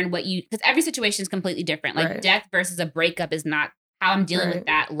to learn because every situation is completely different. Like Right. death versus a breakup is not how I'm dealing Right. with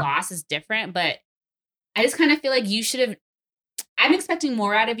that loss is different, but I just kind of feel like you should have. I'm expecting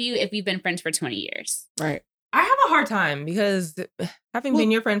more out of you if we've been friends for 20 years. Right. I have a hard time because having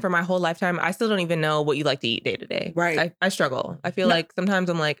been your friend for my whole lifetime, I still don't even know what you like to eat day to day. Right. I struggle. I feel like sometimes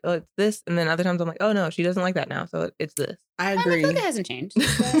I'm like, oh, it's this. And then other times I'm like, oh, no, she doesn't like that now. So it's this. I I agree. feel like that hasn't changed.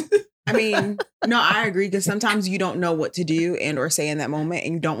 I mean, no, I agree because sometimes you don't know what to do and or say in that moment,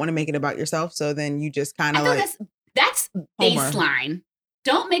 and you don't want to make it about yourself. So then you just kind I of feel like that's Homer. baseline.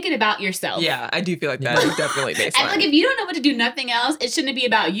 Don't make it about yourself. Yeah, I do feel like that is definitely I feel baseline. like if you don't know what to do nothing else, it shouldn't be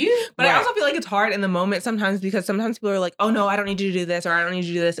about you. But I Right. also feel like it's hard in the moment sometimes because sometimes people are like, oh, no, I don't need you to do this or I don't need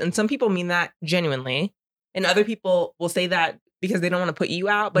you to do this. And some people mean that genuinely. And other people will say that because they don't want to put you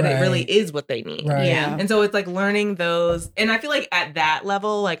out, but it really Right. is what they need. Right. Yeah. And so it's like learning those. And I feel like at that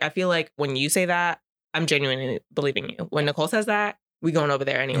level, like I feel like when you say that, I'm genuinely believing you. When Nicole says that, we going over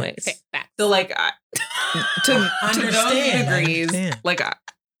there anyways. Okay, facts. So like to those Understand, I degrees, understand. like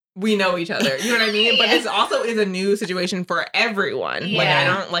we know each other. You know what I mean? But Yeah. this also is a new situation for everyone.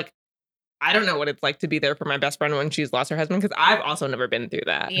 Yeah. I don't know what it's like to be there for my best friend when she's lost her husband because I've also never been through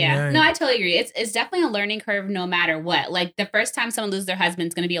that. Yeah. Right. No, I totally agree. It's definitely a learning curve no matter what. Like the first time someone loses their husband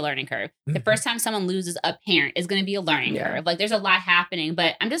is going to be a learning curve. The Mhm. first time someone loses a parent is going to be a learning Yeah. curve. Like there's a lot happening,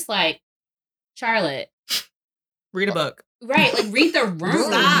 but I'm just like, Charlotte, Read a book. right? Like read the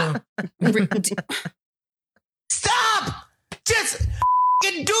room. Stop. Stop! Just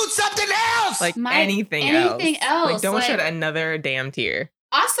do something else! Like My- anything anything else, Like don't like- shed another damn tear.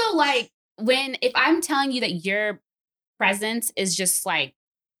 Also, like if I'm telling you that your presence is just like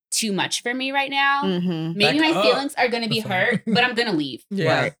too much for me right now, Mhm. maybe Back my up. feelings are going to be hurt, but I'm going to leave.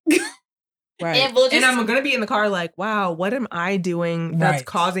 Right. Right. And we'll just, And I'm gonna be in the car like, wow, what am I doing that's Right.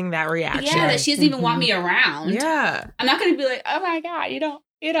 causing that reaction? yeah, that she doesn't even want me around. Yeah. I'm not going to be like, oh my God, you don't,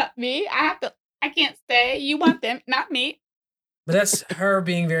 me. I can't stay. You want them, not me. But that's her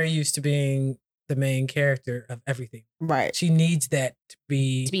being very used to being the main character of everything. Right. She needs that to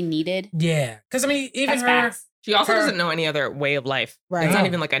be, To be needed. yeah. Because I mean, even That's her, facts. She also Her- doesn't know any other way of life. Right. It's not No.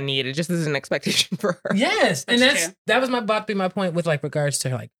 even like a need. It just is an expectation for her. yes, and That's true. that was about to be my point with like regards to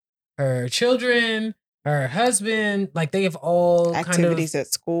like her children, her husband. Like they have all Activities at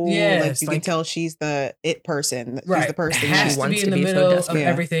school. Yes, like you can like- tell she's the it person. She's right. the person It has she to wants be to in the be. middle of desperate.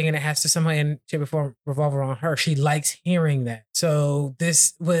 everything, and it has to somehow in shape or form revolve around her. She likes hearing that. So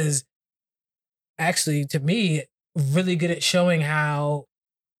this was actually to me really good at showing how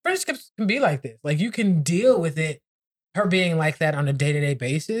friendships can be like this. Like you can deal with it, her being like that on a day-to-day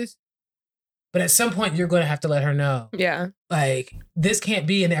basis, but at some point you're going to have to let her know, Yeah. like this can't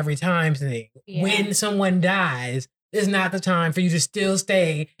be an every time thing. Yeah. When someone dies is not the time for you to still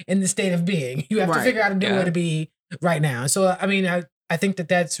stay in the state of being. You have to Right. figure out a new Yeah. way to be right now. So I mean, I think that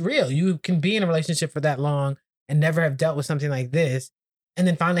that's real. You can be in a relationship for that long and never have dealt with something like this, and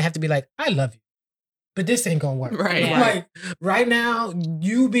then finally have to be like, I love you, but this ain't gonna work. Right. Yeah. Like right now,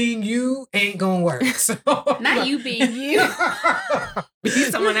 you being you ain't gonna work. So Not you being you. Be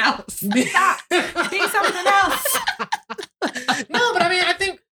someone else. Stop. Be something else. No, but I mean, I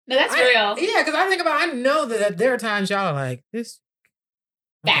think No, that's real. Yeah, because I know that there are times y'all are like this.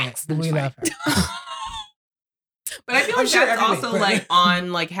 Facts. Okay, we love her. But I feel I'm like sure that's every week, also but- like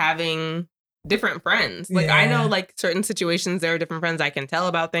on like having different friends. Like I know Yeah. like certain situations there are different friends I can tell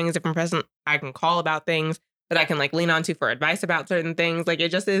about things, different friends I can call about things that I can like lean onto for advice about certain things. Like it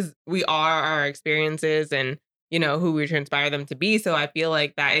just is we are our experiences and you know who we transpire them to be. So I feel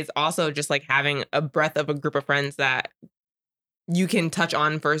like that is also just like having a breadth of a group of friends that you can touch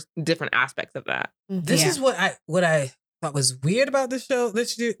on for different aspects of that. This Yeah. is what I thought was weird about this show.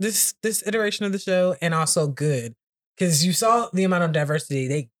 This iteration of the show, and also good because you saw the amount of diversity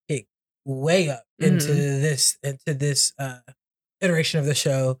they kicked way up into this iteration of the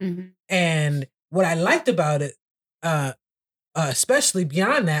show. Mhm. And what I liked about it, especially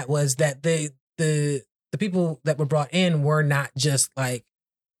beyond that, was that the people that were brought in were not just like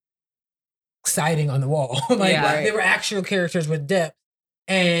siding on the wall. Like Yeah. they were actual characters with depth,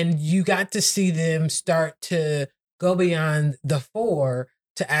 and you got to see them start to go beyond the four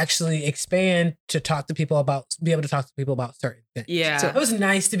to actually expand to be able to talk to people about certain things. Yeah. So it was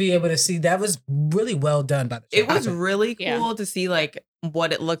nice to be able to see. That was really well done by the show. It was really cool Yeah. to see like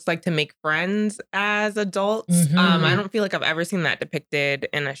what it looks like to make friends as adults. Mhm. I don't feel like I've ever seen that depicted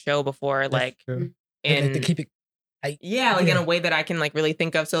in a show before. That's Like true. in Like, to keep it tight. yeah, like in Yeah. a way that I can like really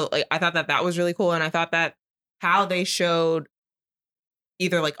think of. So like I thought that was really cool, and I thought that how they showed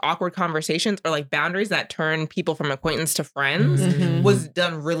either like awkward conversations or like boundaries that turn people from acquaintance to friends Mhm. was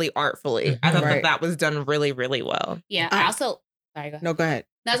done really artfully. I thought Right. that was done really really well. Yeah. I- I also, sorry, go ahead. No, go ahead.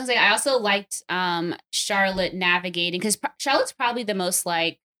 I was gonna say I also liked Charlotte navigating because Charlotte's probably the most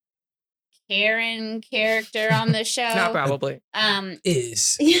like Karen character on the show. Not probably.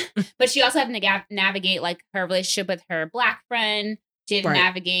 Is. But she also had to navigate like her relationship with her Black friend. She had to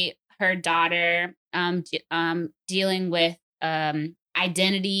navigate her daughter, dealing with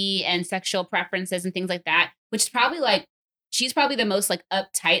identity and sexual preferences and things like that, which is probably like, she's probably the most like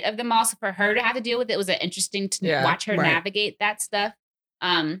uptight of them all. So for her to have to deal with it was interesting to watch her navigate that stuff.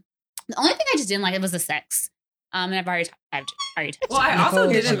 The only thing I just didn't like it was the sex. And I've already touched. Well, I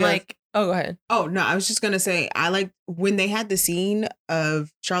also didn't like. Oh, go ahead. Oh no, I was just gonna say I like when they had the scene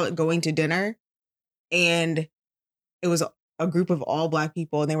of Charlotte going to dinner, and it was a group of all Black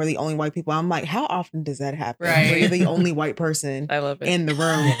people, and they were the only white people. I'm like, how often does that happen? Right. Where you're the only white person I love it. in the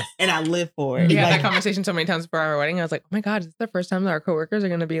room, and I live for it. We had Like, that conversation so many times before our wedding. I was like, oh my God, is this the first time that our coworkers are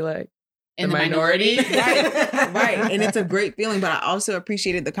going to be like In the the minority? right. And it's a great feeling, but I also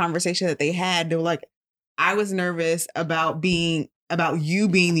appreciated the conversation that they had. They were like, I was nervous about you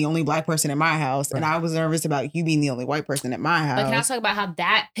being the only Black person in my house, and I was nervous about you being the only white person at my house. But can I talk about how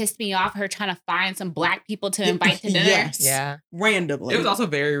that pissed me off? Her trying to find some Black people to invite to dinner. Yes. Yeah. Randomly. It was also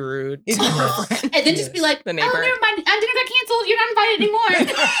very rude. It was. And then just be like, The oh, neighbor. never mind. Dinner got canceled. You're not invited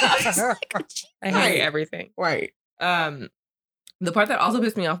anymore. I was just like, I hate Right. everything. Right. The part that also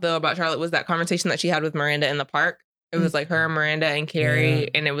pissed me off though about Charlotte was that conversation that she had with Miranda in the park. It was like her, Miranda, and Carrie,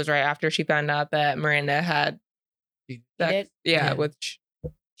 and it was right after she found out that Miranda had sex. did? Yeah, Yeah. with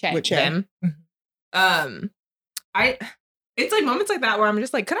Check. Which them. It's like moments like that where I'm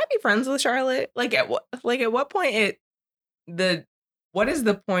just like, could I be friends with Charlotte? Like at what point what is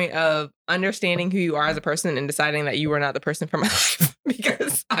the point of understanding who you are as a person and deciding that you are not the person for my life?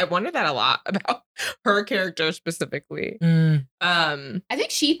 Because I wonder that a lot about her character specifically. I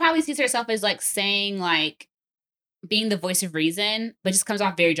think she probably sees herself as like saying like being the voice of reason, but just comes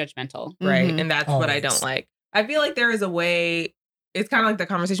off very judgmental. Right. Mhm. And that's what I Always. don't like. I feel like there is a way, it's kind of like the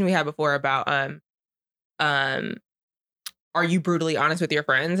conversation we had before about are you brutally honest with your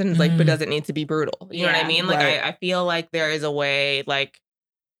friends? And it's like, but does it need to be brutal? You know what I Yeah. mean? Like Right. I feel like there is a way, like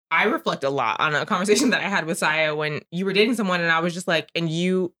I reflect a lot on a conversation that I had with Saya when you were dating someone and I was just like, and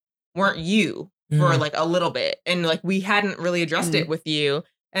you weren't you for like a little bit. And like we hadn't really addressed it with you.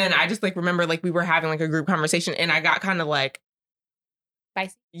 And I just like remember like we were having like a group conversation and I got kind of like,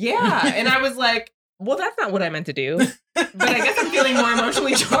 Spicy. yeah. And I was like, well, that's not what I meant to do. But I guess I'm feeling more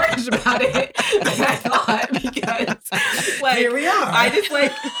emotionally charged about it than I thought because like Here we are. I just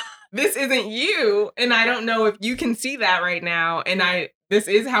like this isn't you. And I don't know if you can see that right now. And this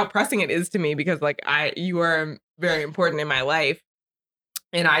is how pressing it is to me because like you are very important in my life.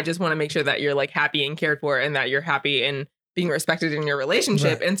 And I just want to make sure that you're like happy and cared for and that you're happy and being respected in your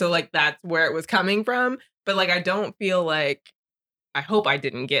relationship. Right. And so like that's where it was coming from. But like I don't feel like I hope I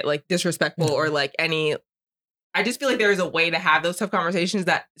didn't get like disrespectful or like I just feel like there is a way to have those tough conversations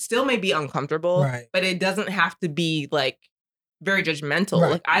that still may be uncomfortable, Right. but it doesn't have to be like very judgmental.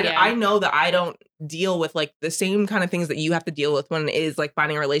 Right. Like Yeah. I know that I don't deal with like the same kind of things that you have to deal with when it is like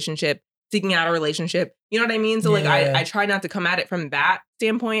finding a relationship, seeking out a relationship. You know what I mean? So like Yeah. I try not to come at it from that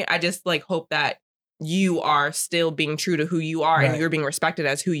standpoint. I just like hope that you are still being true to who you are and Right. you're being respected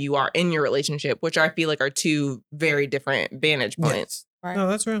as who you are in your relationship, which I feel like are two very different vantage points. Yes. No,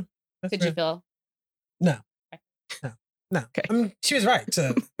 that's real. That's Could real. you feel? No. Okay. I mean, she was right.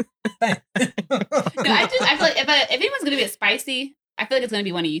 So, thanks. No, I feel like if anyone's gonna be spicy, I feel like it's gonna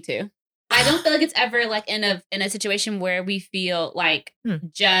be one of you two. I don't feel like it's ever like in a situation where we feel like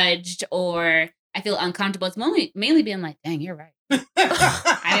judged or I feel uncomfortable. It's mainly being like, dang, you're right.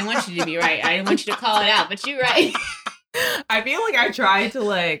 I didn't want you to be right. I didn't want you to call it out, but you're right. I feel like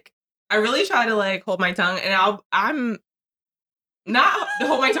I really try to like hold my tongue and I'm not to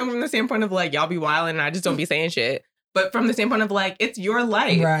hold my tongue from the standpoint of like, y'all be wild and I just don't be saying shit. But from the standpoint of like, it's your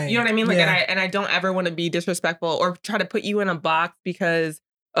life. Right. You know what I mean? Like, Yeah. and I don't ever want to be disrespectful or try to put you in a box because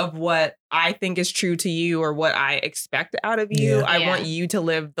of what I think is true to you or what I expect out of you. Yeah. I Yeah. want you to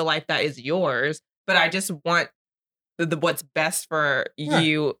live the life that is yours, but I just want the what's best for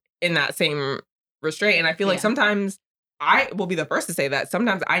you in that same restraint. And I feel like Yeah. sometimes I will be the first to say that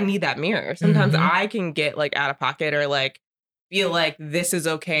sometimes I need that mirror. Sometimes Mhm. I can get like out of pocket or like feel like this is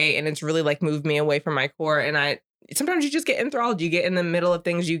okay. And it's really like moved me away from my core. And sometimes you just get enthralled. You get in the middle of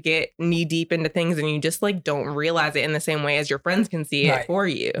things, you get knee deep into things and you just like don't realize it in the same way as your friends can see it Right. for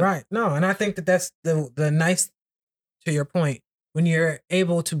you. Right. No, and I think that's the nice, to your point, when you're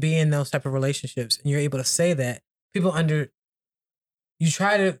able to be in those type of relationships and you're able to say that,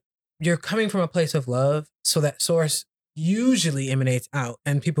 you're coming from a place of love, so that source usually emanates out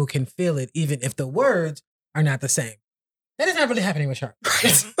and people can feel it even if the words are not the same. That is not really happening with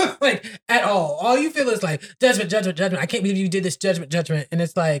Charlotte. Like, at all. All you feel is like, judgment, judgment, judgment. I can't believe you did this, judgment, judgment. And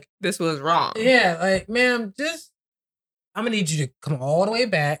it's like, This was wrong. yeah, like, ma'am, I'm going to need you to come all the way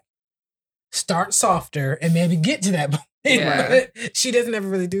back, start softer, and maybe get to that point. Yeah. But she doesn't ever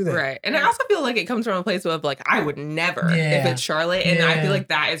really do that. Right. And I also feel like it comes from a place of like, I would never Yeah. if it's Charlotte. And I Yeah. feel like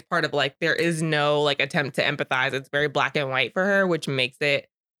that is part of like, there is no like attempt to empathize. It's very black and white for her, which makes it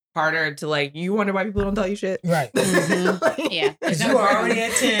harder to like, you wonder why people don't tell you shit. Right. Mhm. Yeah. Because There's you no were room. already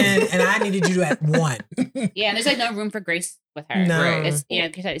at 10, and I needed you at 1. Yeah, and there's like no room for grace with her. No. Right. It's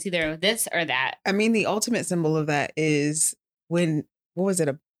either this or that. I mean, the ultimate symbol of that is when, what was it,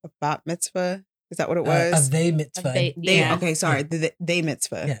 a bat mitzvah? Is that what it was? A they mitzvah. Yeah. Okay, sorry, the they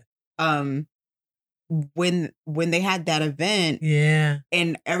mitzvah. Yeah. When they had that event Yeah.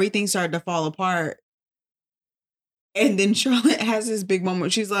 and everything started to fall apart, and then Charlotte has this big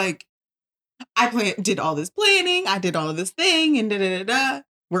moment. She's like, did all this planning, I did all of this thing, and da da da da.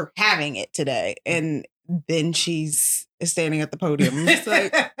 We're having it today, and then she's standing at the podium. It's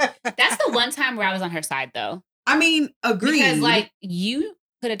like, That's the one time where I was on her side, though. I mean, agree. Because, like, you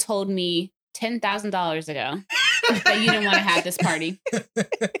could have told me $10,000 ago that you didn't want to have this party.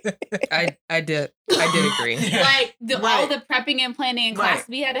 I did agree. Like, all Right. the prepping and planning and Right. class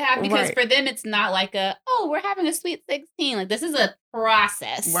we had to have. Because Right. for them, it's not like we're having a sweet 16. Like, this is a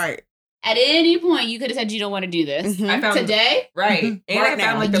process. right. At any point, you could have said you don't want to do this. Mhm. I found Today? right. Mhm. And Right I now.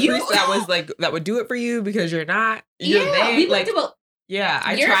 found like the You- priest that was like that would do it for you because you're Yeah, they, we like went through yeah,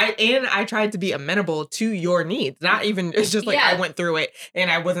 I tried to be amenable to your needs. Not even it's just like Yeah. I went through it and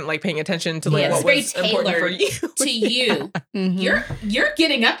I wasn't like paying attention to like Yeah, what it's was very important for tailored you. to you. Mhm. You're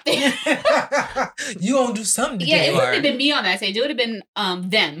getting up there. You gonna do something today. Yeah, it wouldn't are. have been me on that stage. It would have been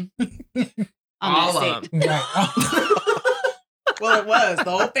them on All that of stage. them. Right. Well, it was.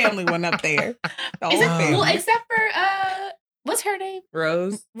 The whole family went up there. The whole Is it, family. well, except for what's her name?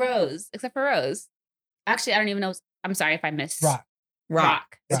 Rose. Rose. Except for Rose. Actually, I don't even know. I'm sorry if I missed Rock.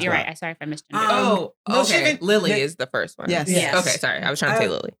 Rock. Rock. You're right. I'm sorry if I missed. Gender. Oh, no, she okay. didn't- Lily they- is the first one. Yes. Yes. Okay, sorry. I was trying to say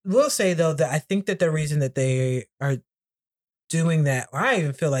Lily. Will say though that I think that the reason that they are doing that, or I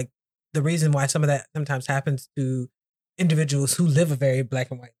even feel like the reason why some of that sometimes happens to individuals who live a very black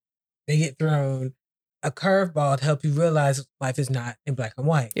and white, they get thrown a curveball to help you realize life is not in black and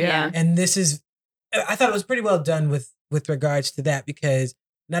white. Yeah. And this is, I thought it was pretty well done with regards to that, because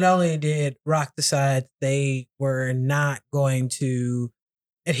not only did Rock decide they were not going to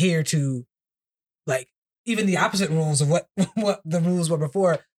adhere to like even the opposite rules of what the rules were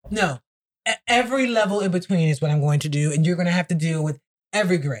before. No, every level in between is what I'm going to do, and you're going to have to deal with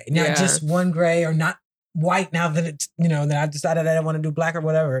every gray, not Yeah. just one gray or not white. Now that it's that I decided I don't want to do black or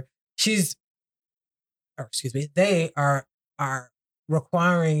whatever. They are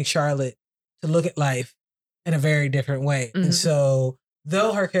requiring Charlotte to look at life in a very different way. Mhm. And so,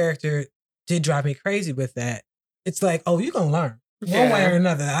 though her character did drive me crazy with that, it's like, oh, you're gonna learn one way or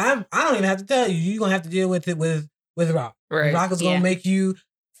another. I don't even have to tell you. You're gonna have to deal with it with Rock. Right. Rock is gonna Yeah. make you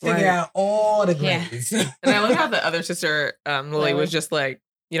figure Right. out all the Yeah. grays. And I love how the other sister, Lily, was just like,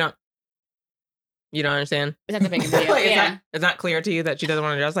 you don't understand. Is that the big deal? Like, Yeah. it's not clear to you that she doesn't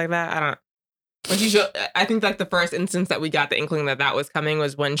want to dress like that. I don't. When she showed, I think like the first instance that we got the inkling that was coming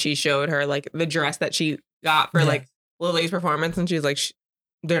was when she showed her like the dress that she got for Yeah. like Lily's performance, and she's like,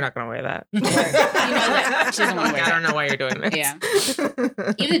 they're not gonna wear that. You know that she doesn't wanna wear I don't know why you're doing this. Yeah.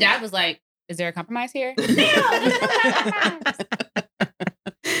 Even the dad was like, "Is there a compromise here?"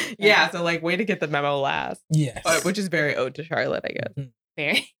 Yeah. So like, way to get the memo last, Yes. which is very ode to Charlotte, I guess.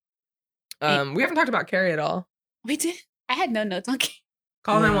 Very. We haven't talked about Carrie at all. We did. I had no notes on.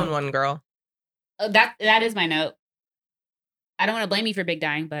 Call Yeah. 911, girl. That is my note. I don't want to blame you for big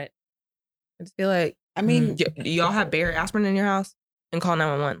dying, but I just feel like I mean, y'all have Barry aspirin in your house and call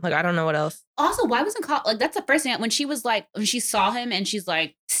 911. Like, I don't know what else. also, why wasn't called? Like, that's the first thing when she was like, when she saw him and she's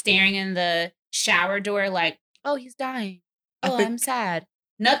like staring in the shower door, like, "Oh, he's dying. I Oh, think- I'm sad."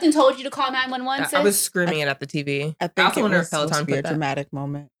 Nothing told you to call 911. I was screaming it at the TV. I I think also it wonder was if supposed to Peloton be a put that. dramatic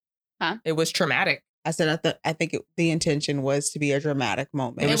moment. It was traumatic. I said I think the intention was to be a dramatic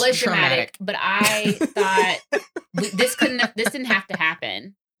moment. It was was traumatic. dramatic, but I thought this didn't have to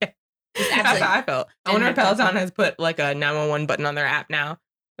happen. This That's absolutely- how I felt. I wonder if Peloton has put like a 911 button on their app now.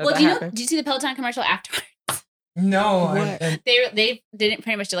 Does Well, that do you know? happen? Did you see the Peloton commercial afterwards? No. What? They didn't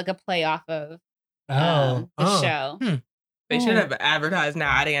pretty much do like a play off of the show. They should have advertised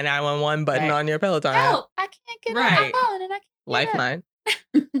now adding a 911 button Right. on your Peloton app. Help! I can't get Right. on my phone and I can't. get up.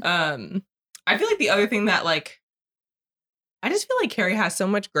 Lifeline. I feel like the other thing that like, I just feel like Carrie has so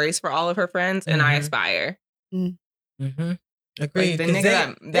much grace for all of her friends, and I Mhm. aspire. Mm-hmm. Agreed. the 'cause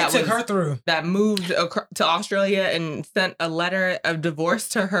nigga they that took was- her through. that moved to Australia and sent a letter of divorce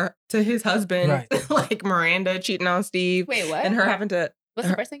to his husband, Right. like Miranda cheating on Steve, Wait, what? and her having to What's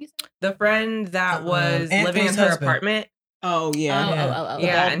the first thing you said? the friend that was living in Anthony's her husband. apartment. Oh yeah. Oh.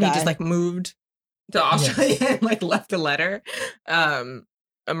 Yeah, dog and he just died. like moved to Australia and like left a letter.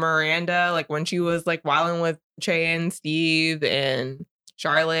 Miranda, like when she was like wilding with Che and Steve and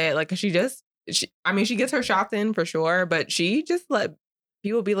Charlotte, like she gets her shots in for sure, but she just let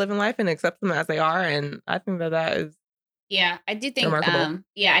people be living life and accept them as they are, and I think that is Yeah, I do think. Remarkable.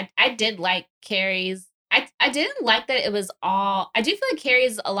 I did like Carrie's. I didn't like that it was all. I do feel like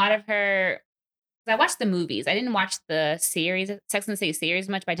Carrie's a lot of her. 'Cause I watched the movies. I didn't watch the series, Sex and the City series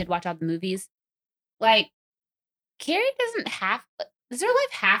much, but I did watch all the movies. Like, Carrie doesn't have. Does her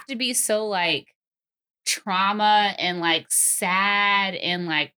life have to be so like trauma and like sad and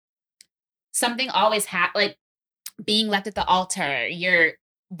like something always like being left at the altar? You're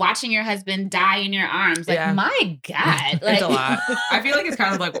watching your husband die in your arms. Like, Yeah. my God. Like, it's a lot. I feel like it's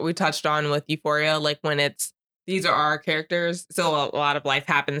kind of like what we touched on with Euphoria, like when these are our characters, so a lot of life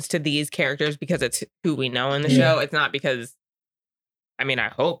happens to these characters because it's who we know in the Yeah. show. It's not because, I mean, I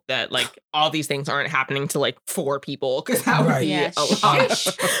hope that like all these things aren't happening to like 4 people because that would Right. be Yeah, a lot. shush.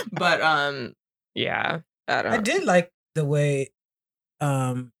 But yeah, I don't know. I did like the way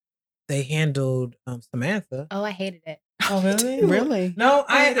they handled Samantha. oh, I hated it. Oh, really? Really? No,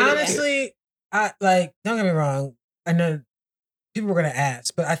 I hated it too. honestly, I like. Don't get me wrong. I know people were gonna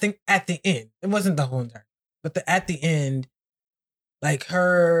ask, but I think at the end, it wasn't the whole entire. But at the end, like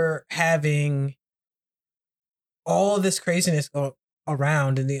her having all this craziness go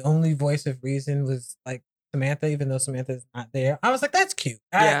around, and the only voice of reason was like Samantha, even though Samantha's not there. I was like, that's cute.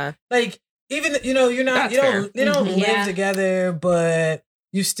 Yeah. Like even you're not That's you fair. don't Mhm. live Yeah. together, but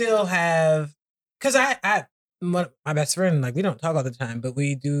you still have because my best friend, like we don't talk all the time, but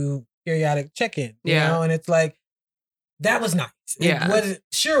we do periodic check-in. You Yeah. know, and it's like that was nice. Yeah.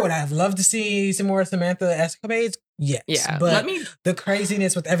 Would I have loved to see some more Samantha escapades? Yes. Yeah. But Let me the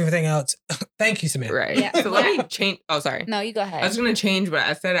craziness with everything else. Thank you, Samantha. right. Yeah. So let me change. Oh, sorry. No, you go I ahead. was going to change what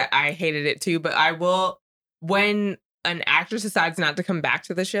I said. I hated it too, but I will. When an actress decides not to come back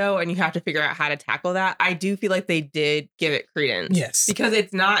to the show and you have to figure out how to tackle that, I do feel like they did give it credence. Yes. Because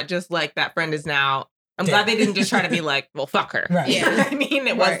it's not just like that friend is now. I'm Dead. glad they didn't just try to be like, well, fuck her. Right. You know what I mean?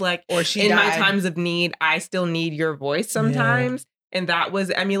 It was Right. like, Or she in my died. times of need, I still need your voice sometimes. And that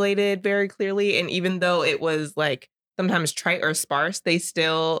was emulated very clearly. And even though it was like sometimes trite or sparse, they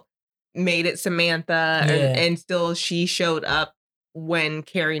still made it Samantha Yeah. and still she showed up when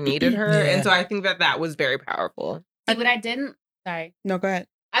Carrie needed her. Yeah. And so I think that was very powerful. Like, what I didn't. Sorry. No, go ahead.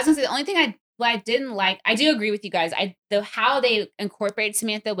 I was gonna say the only thing what I didn't like. I do agree with you guys. How they incorporated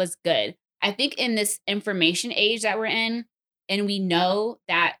Samantha was good. I think in this information age that we're in, and we know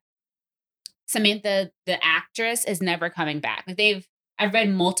that Samantha, the actress, is never coming back. Like I've read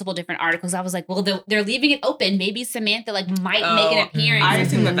multiple different articles. I was like, well, they're leaving it open. Maybe Samantha like might make an appearance. I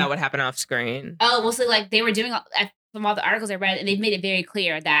assumed Mhm. that would happen off screen. Oh, well, so like they were doing from all the articles I read, and they've made it very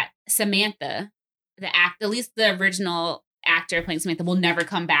clear that Samantha, at least the original actor playing Samantha, will never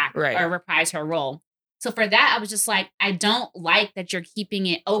come back Right. or reprise her role. So for that, I was just like, I don't like that you're keeping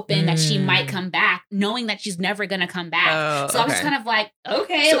it open that she might come back, knowing that she's never gonna come back. Oh, so I was okay. kind of like,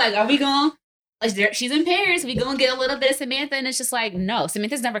 okay, So- like, are we going? Like, she's in Paris. We gonna get a little bit of Samantha, and it's just like, no,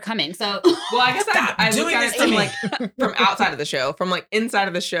 Samantha's never coming. So Well, I guess Stop I look doing at this it to from me. like from outside of the show, from like inside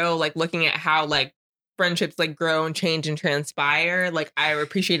of the show, like looking at how like friendships like grow and change and transpire. Like I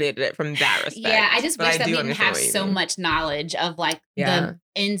appreciated it from that respect. yeah, I just But wish that do we didn't understand have what you so mean. much knowledge of like Yeah. the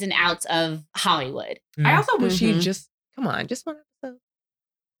ins and outs of Hollywood. I also wish Mhm. she'd just come on, just one episode.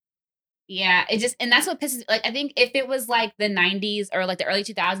 Yeah, and that's what pisses. Like, I think if it was like the 90s or like the early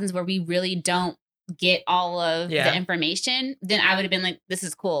 2000s where we really don't get all of Yeah. the information, then I would have been like, this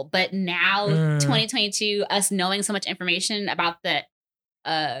is cool. But now, Mm. 2022, us knowing so much information about the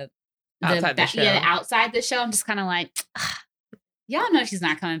Outside the show. yeah, outside the show, I'm just kind of like, y'all know she's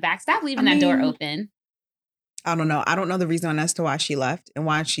not coming back. Stop leaving that door mean, open. I don't know. I don't know the reason as to why she left and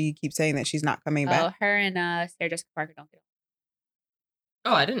why she keeps saying that she's not coming Oh, back. her and Sarah Jessica Parker don't get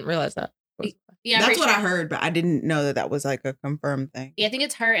Oh, I didn't realize that. along. Yeah, I'm That's pretty what I sure- heard, but I didn't know that that was like a confirmed thing. Yeah, I think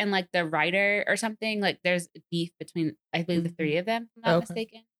it's her and like the writer or something. Like there's beef between, I believe, the three of them, if I'm not Okay.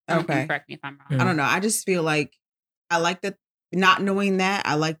 mistaken. Okay. Correct me if I'm wrong. I don't know. I just feel like I like that. Not knowing that,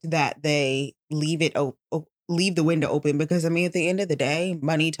 I liked that they leave the window open because I mean, at the end of the day,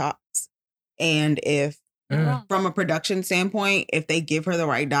 money talks, and if You're wrong. from a production standpoint, if they give her the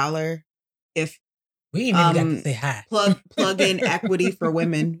right dollar, if We ain't even got Um, to say hi. plug in equity for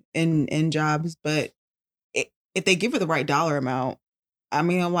women in jobs, but if they give her the right dollar amount, I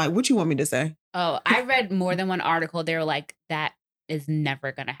mean, I'm like, what you want me to say? Oh, I read more than one article. They were like, that is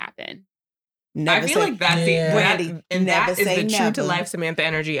never going to happen. Never I feel say- like that's Yeah. Brandy, and never that is say the true never. to life Samantha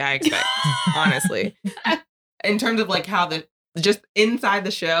energy I expect, honestly. In terms of like how just inside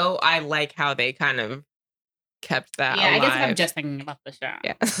the show, I like how they kind of kept that Yeah, alive. I guess if I'm just thinking about the show.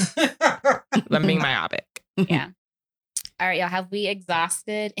 Yeah. I'm being myopic. Yeah. All right, y'all. Have we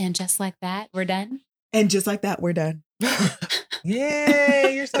exhausted? And just like that, we're done? And just like that, we're done.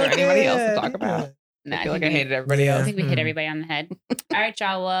 Yay, you're so Is there anybody else to good. talk about? No, I feel like think I we- hated everybody Yeah. I else. think we hit Hmm. everybody on the head. All right,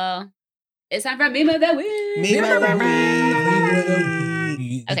 y'all. Well, it's time for Meme of the Week. Meme of the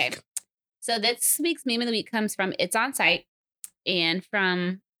Week. Okay. So this week's Meme of the Week comes from It's On Site and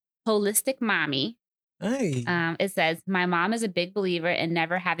from Holistic Mommy. Hey. It says, my mom is a big believer in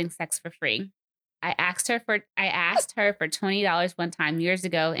never having sex for free. I asked her for $20 one time years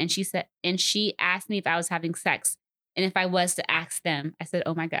ago, and she asked me if I was having sex. And if I was to ask them, I said,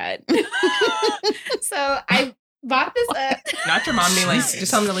 oh my God. So I bought this up. Not your mom being like, Jesus.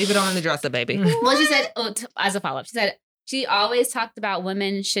 just tell them to leave it on in the dresser, baby. Well, she said, as a follow-up, she said, she always talked about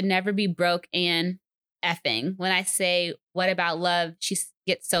women should never be broke and effing. When I say, what about love? She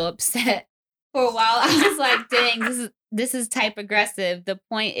gets so upset. For a while, I was like, dang, this is type aggressive. The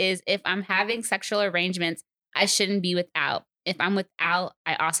point is, if I'm having sexual arrangements, I shouldn't be without. If I'm without,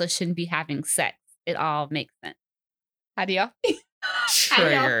 I also shouldn't be having sex. It all makes sense. How do y'all feel? How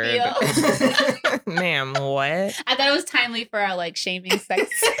do y'all Triggered. Ma'am, what? I thought it was timely for our like shaming sex.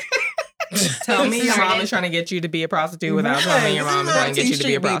 Tell me your mom Started. is trying to get you to be a prostitute without Right. telling me your mom is trying to get you to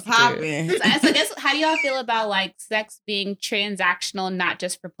be a prostitute. So I guess, how do y'all feel about like sex being transactional, not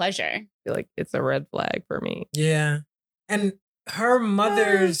just for pleasure? I feel like it's a red flag for me. Yeah. And her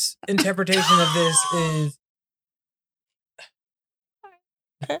mother's interpretation of this is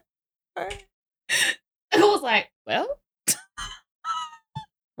I was like, well,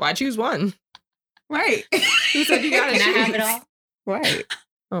 Why choose one? Right. Who said you gotta can I have choose? it all? Right.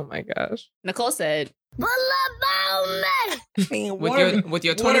 Oh my gosh. Nicole said, I mean, With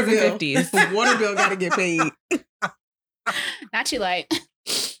your 20s and 50s. Water bill got to get paid. not you like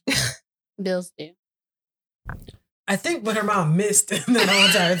bills do. I think what her mom missed in that whole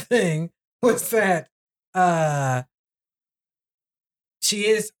entire thing was that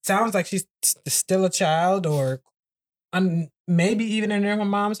sounds like she's still a child or maybe even in her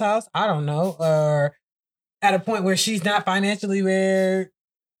mom's house. I don't know. Or at a point where she's not financially where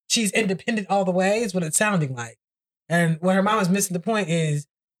she's independent all the way is what it's sounding like. And what her mom is missing the point is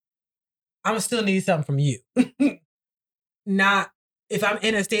I'm gonna still need something from you. Not if I'm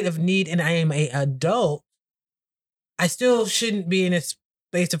in a state of need and I am an adult, I still shouldn't be in a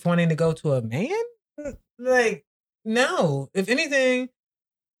space of wanting to go to a man. Like, no. If anything,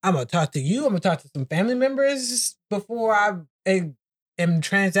 I'm gonna talk to you. I'm gonna talk to some family members before I am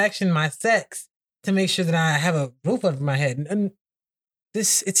transaction my sex to make sure that I have a roof over my head. And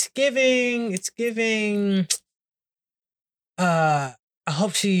this, it's giving. I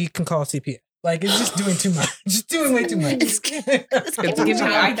hope she can call CPS. Like, it's just doing too much. Just doing way too much. It's It's giving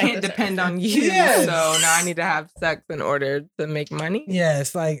I can't depend on you. Yes. So now I need to have sex in order to make money.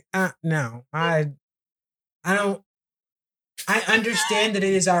 Yes, like no, I don't. I understand that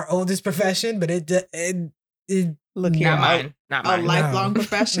it is our oldest profession, but it Look here. Not mine. Not A mine. lifelong No.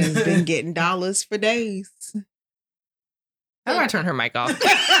 profession has been getting dollars for days. How do I turn her mic off?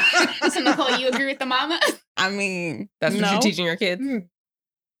 So Nicole, you agree with the mama? I mean, That's what no. you're teaching your kids?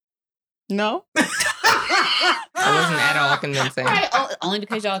 No. I wasn't at all convincing. Right, only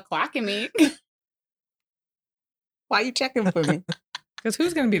because y'all clocking me. Why you checking for me? Because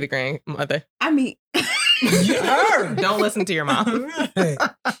who's going to be the grandmother? I mean, Her. Don't listen to your mom. Right.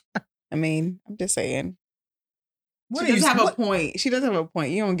 I mean, I'm just saying. What She are does you? have a what- point. She does have a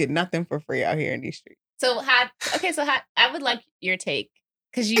point. You don't get nothing for free out here in these streets. So I would like your take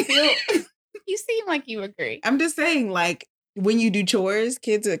because you feel you seem like you agree. I'm just saying, like, when you do chores,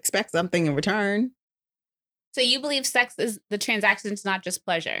 kids expect something in return. So you believe sex is the transaction is not just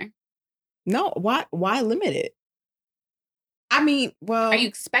pleasure. No, why limit it? I mean, well, Are you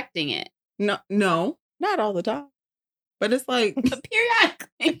expecting it? no, not all the time. But it's like But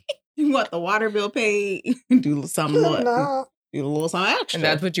periodically. you want the water bill paid, do something, No. do a little something extra. And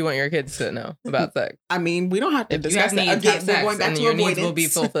that's what you want your kids to know about sex. I mean, we don't have to If you discuss have that needs, again. have We're sex, going back and to your avoidance. needs will be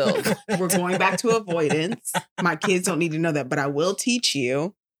fulfilled. We're going back to avoidance. My kids don't need to know that, but I will teach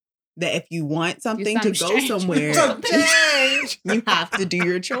you that if you want something to sound go strange. somewhere, So change. you have to do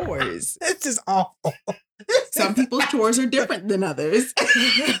your chores. This is awful. Some people's chores are different than others.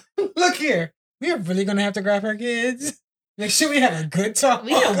 Look here. We are really gonna have to grab our kids. Make sure we have a good talk.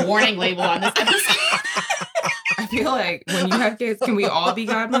 We need a warning label on this episode. feel like when you have kids, can we all be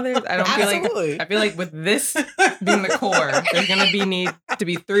godmothers? I don't feel Absolutely. like. I feel like with this being the core, there's gonna need to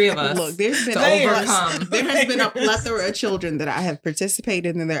be 3 of us. Look, there's been to overcome. There has been a plethora of children that I have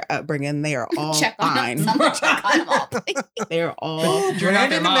participated in their upbringing. They are all check on fine. them. Someone check on them all, please. They are all You're not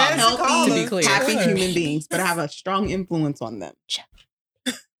their mom, healthy, to be clear. happy human beings, but I have a strong influence on them.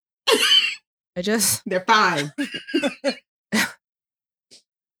 They're fine.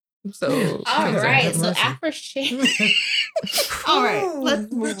 So All Goodness, right. have So mercy. aftershave. All right,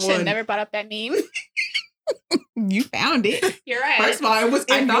 let's move Should have on. never brought up that meme. You found it. You're right. First of all, it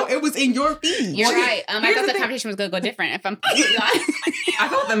was in your feed. You're right. I Here's thought the the thing. conversation was going to go different. If I'm completely honest. I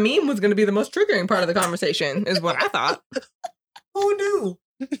thought the meme was gonna be the most triggering part of the conversation. Is what I thought. Who knew?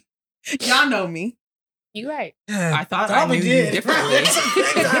 Y'all know me. You're right. I thought I we knew you differently.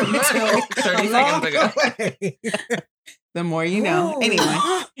 Until 30 seconds ago. The more you know. Anyway,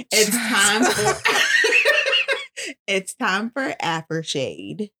 it's time for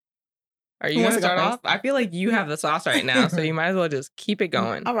Aftershade. Are Who you wants gonna to go start off? I feel like you have the sauce right now, so you might as well just keep it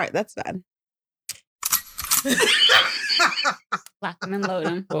going. All right, that's fine. Lock them and load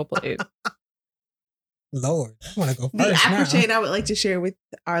them. Well played. Lord, I want to go The first now. Aftershade I would like to share with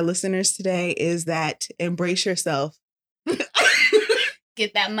our listeners today is that embrace yourself.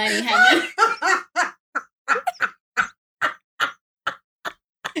 Get that money, honey.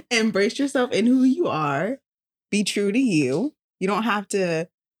 Embrace yourself in who you are. Be true to you. You don't have to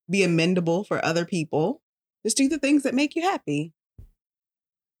be amendable for other people. Just do the things that make you happy.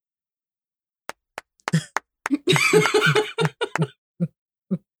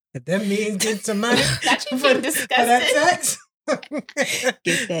 If that means get some money That you for being that disgusted. sex.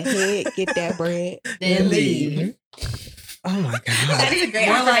 Get that head, get that bread. Then leave. leave. Oh my That God. is a great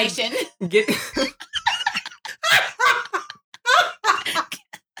More like- affirmation. Get.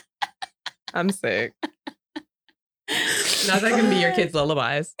 I'm sick. Now that can be your kids'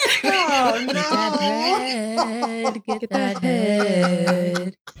 lullabies. Oh Get that bread, get that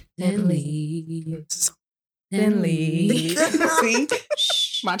head, then leave. Then leave. See?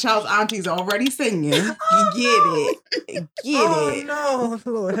 My child's auntie's already singing. You get it. Get Oh it. no,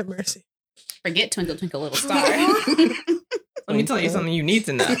 Lord have mercy. Forget Twinkle Twinkle Little Star. Let me tell you something you need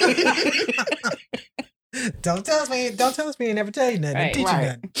to know. Don't tell us me and never tell you nothing. Right. Teach Right. you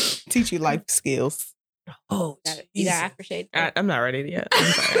nothing. Teach you life skills. Oh, You Jesus. got aftershade. I'm not ready yet.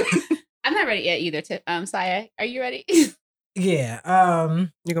 I'm sorry. I'm not ready yet either. Saya, are you ready? Yeah.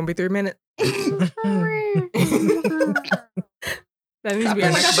 You're gonna be 3 minutes. That needs to be our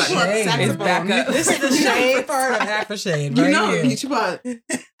I feel like next I should button. put Hey, It's back up. This is the shade part of aftershade, You right know, here. you should put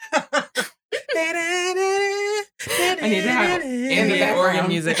I need to have ambient background. organ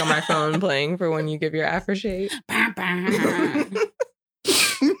music on my phone playing for when you give your aftershave.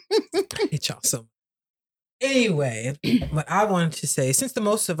 Hate y'all so much. Anyway, what I wanted to say, since the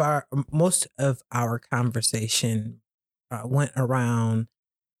most of our conversation went around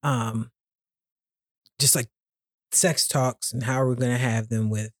just like sex talks and how we're going to have them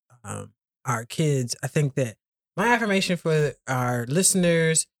with our kids, I think that my affirmation for our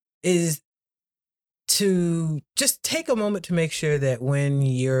listeners is to just take a moment to make sure that when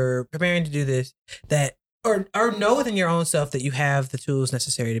you're preparing to do this, that or know within your own self that you have the tools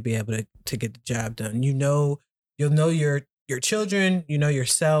necessary to be able to get the job done. You'll know your children, you know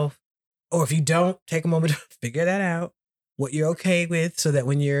yourself, or if you don't, take a moment to figure that out, what you're okay with, so that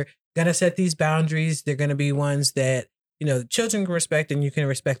when you're gonna set these boundaries, they're gonna be ones that, you know, the children can respect and you can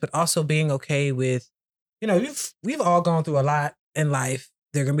respect, but also being okay with, you know, we've all gone through a lot in life.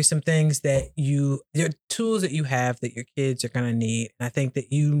 There are going to be some things that there are tools that you have that your kids are going to need. And I think that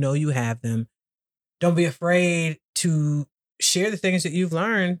you know you have them. Don't be afraid to share the things that you've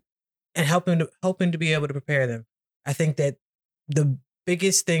learned and helping to be able to prepare them. I think that the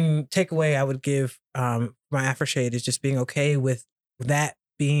biggest takeaway I would give my aftershade is just being okay with that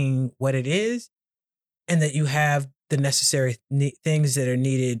being what it is, and that you have the necessary things that are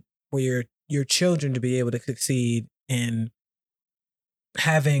needed for your children to be able to succeed in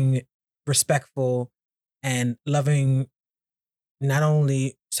having respectful and loving, not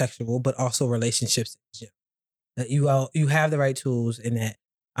only sexual, but also relationships. That you have the right tools in that.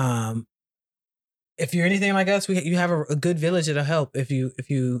 If you're anything like us, you have a good village that'll help if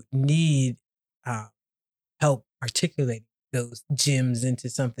you need help articulating those gems into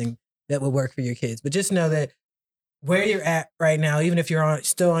something that will work for your kids. But just know that where you're at right now, even if you're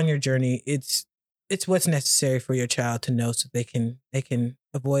still on your journey, it's what's necessary for your child to know, so they can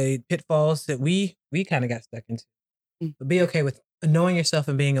avoid pitfalls that we kind of got stuck into. But be okay with knowing yourself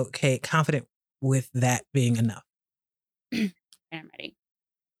and being okay, confident with that being enough. I'm ready.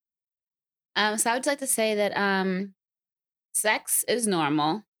 So I would like to say that sex is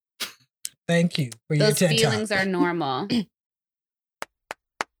normal. Thank you for your Those TED feelings Talk. are normal.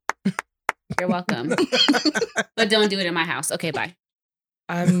 You're welcome. But don't do it in my house. Okay, bye.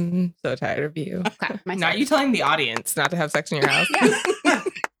 I'm so tired of you. Okay, my Not you telling the audience not to have sex in your house. Yeah.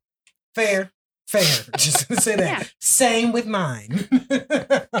 Fair. Just gonna say that. Yeah. Same with mine.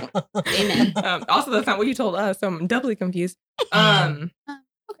 Amen. Also, that's not what you told us, so I'm doubly confused.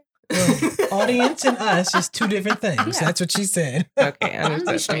 Audience and us is two different things. Yeah. That's what she said. Okay, I'm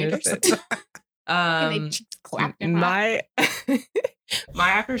understood. strangers. understood. And they just clap their mouth. My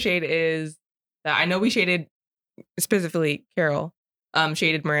after shade is that I know we shaded, specifically Carol,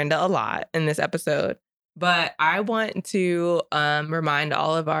 shaded Miranda a lot in this episode, but I want to remind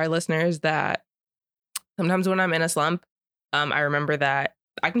all of our listeners that sometimes when I'm in a slump, I remember that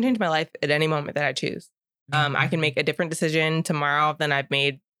I can change my life at any moment that I choose. I can make a different decision tomorrow than I've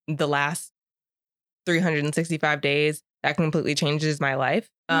made the last 365 days. That completely changes my life.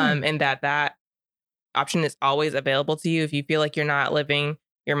 And that option is always available to you if you feel like you're not living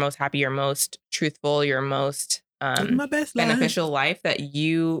your most happy, your most truthful, your most my best life. beneficial life, that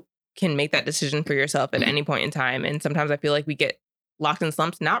you can make that decision for yourself at any point in time. And sometimes I feel like we get locked in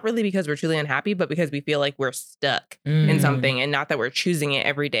slumps, not really because we're truly unhappy, but because we feel like we're stuck in something, and not that we're choosing it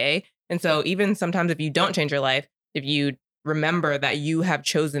every day. And so even sometimes if you don't change your life, if you remember that you have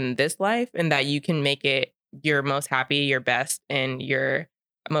chosen this life and that you can make it your most happy, your best, and your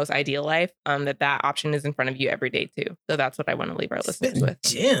most ideal life, that option is in front of you every day too. So that's what I want to leave our listeners with.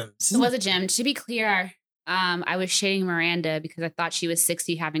 Gems. It was a gem. To be clear, I was shading Miranda because I thought she was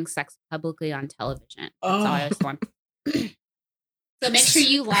 60 having sex publicly on television. That's all I was going. So make sure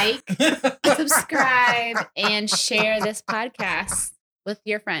you like, subscribe, and share this podcast with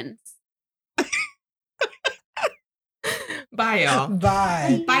your friends. Bye, y'all.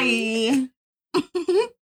 Bye. Bye.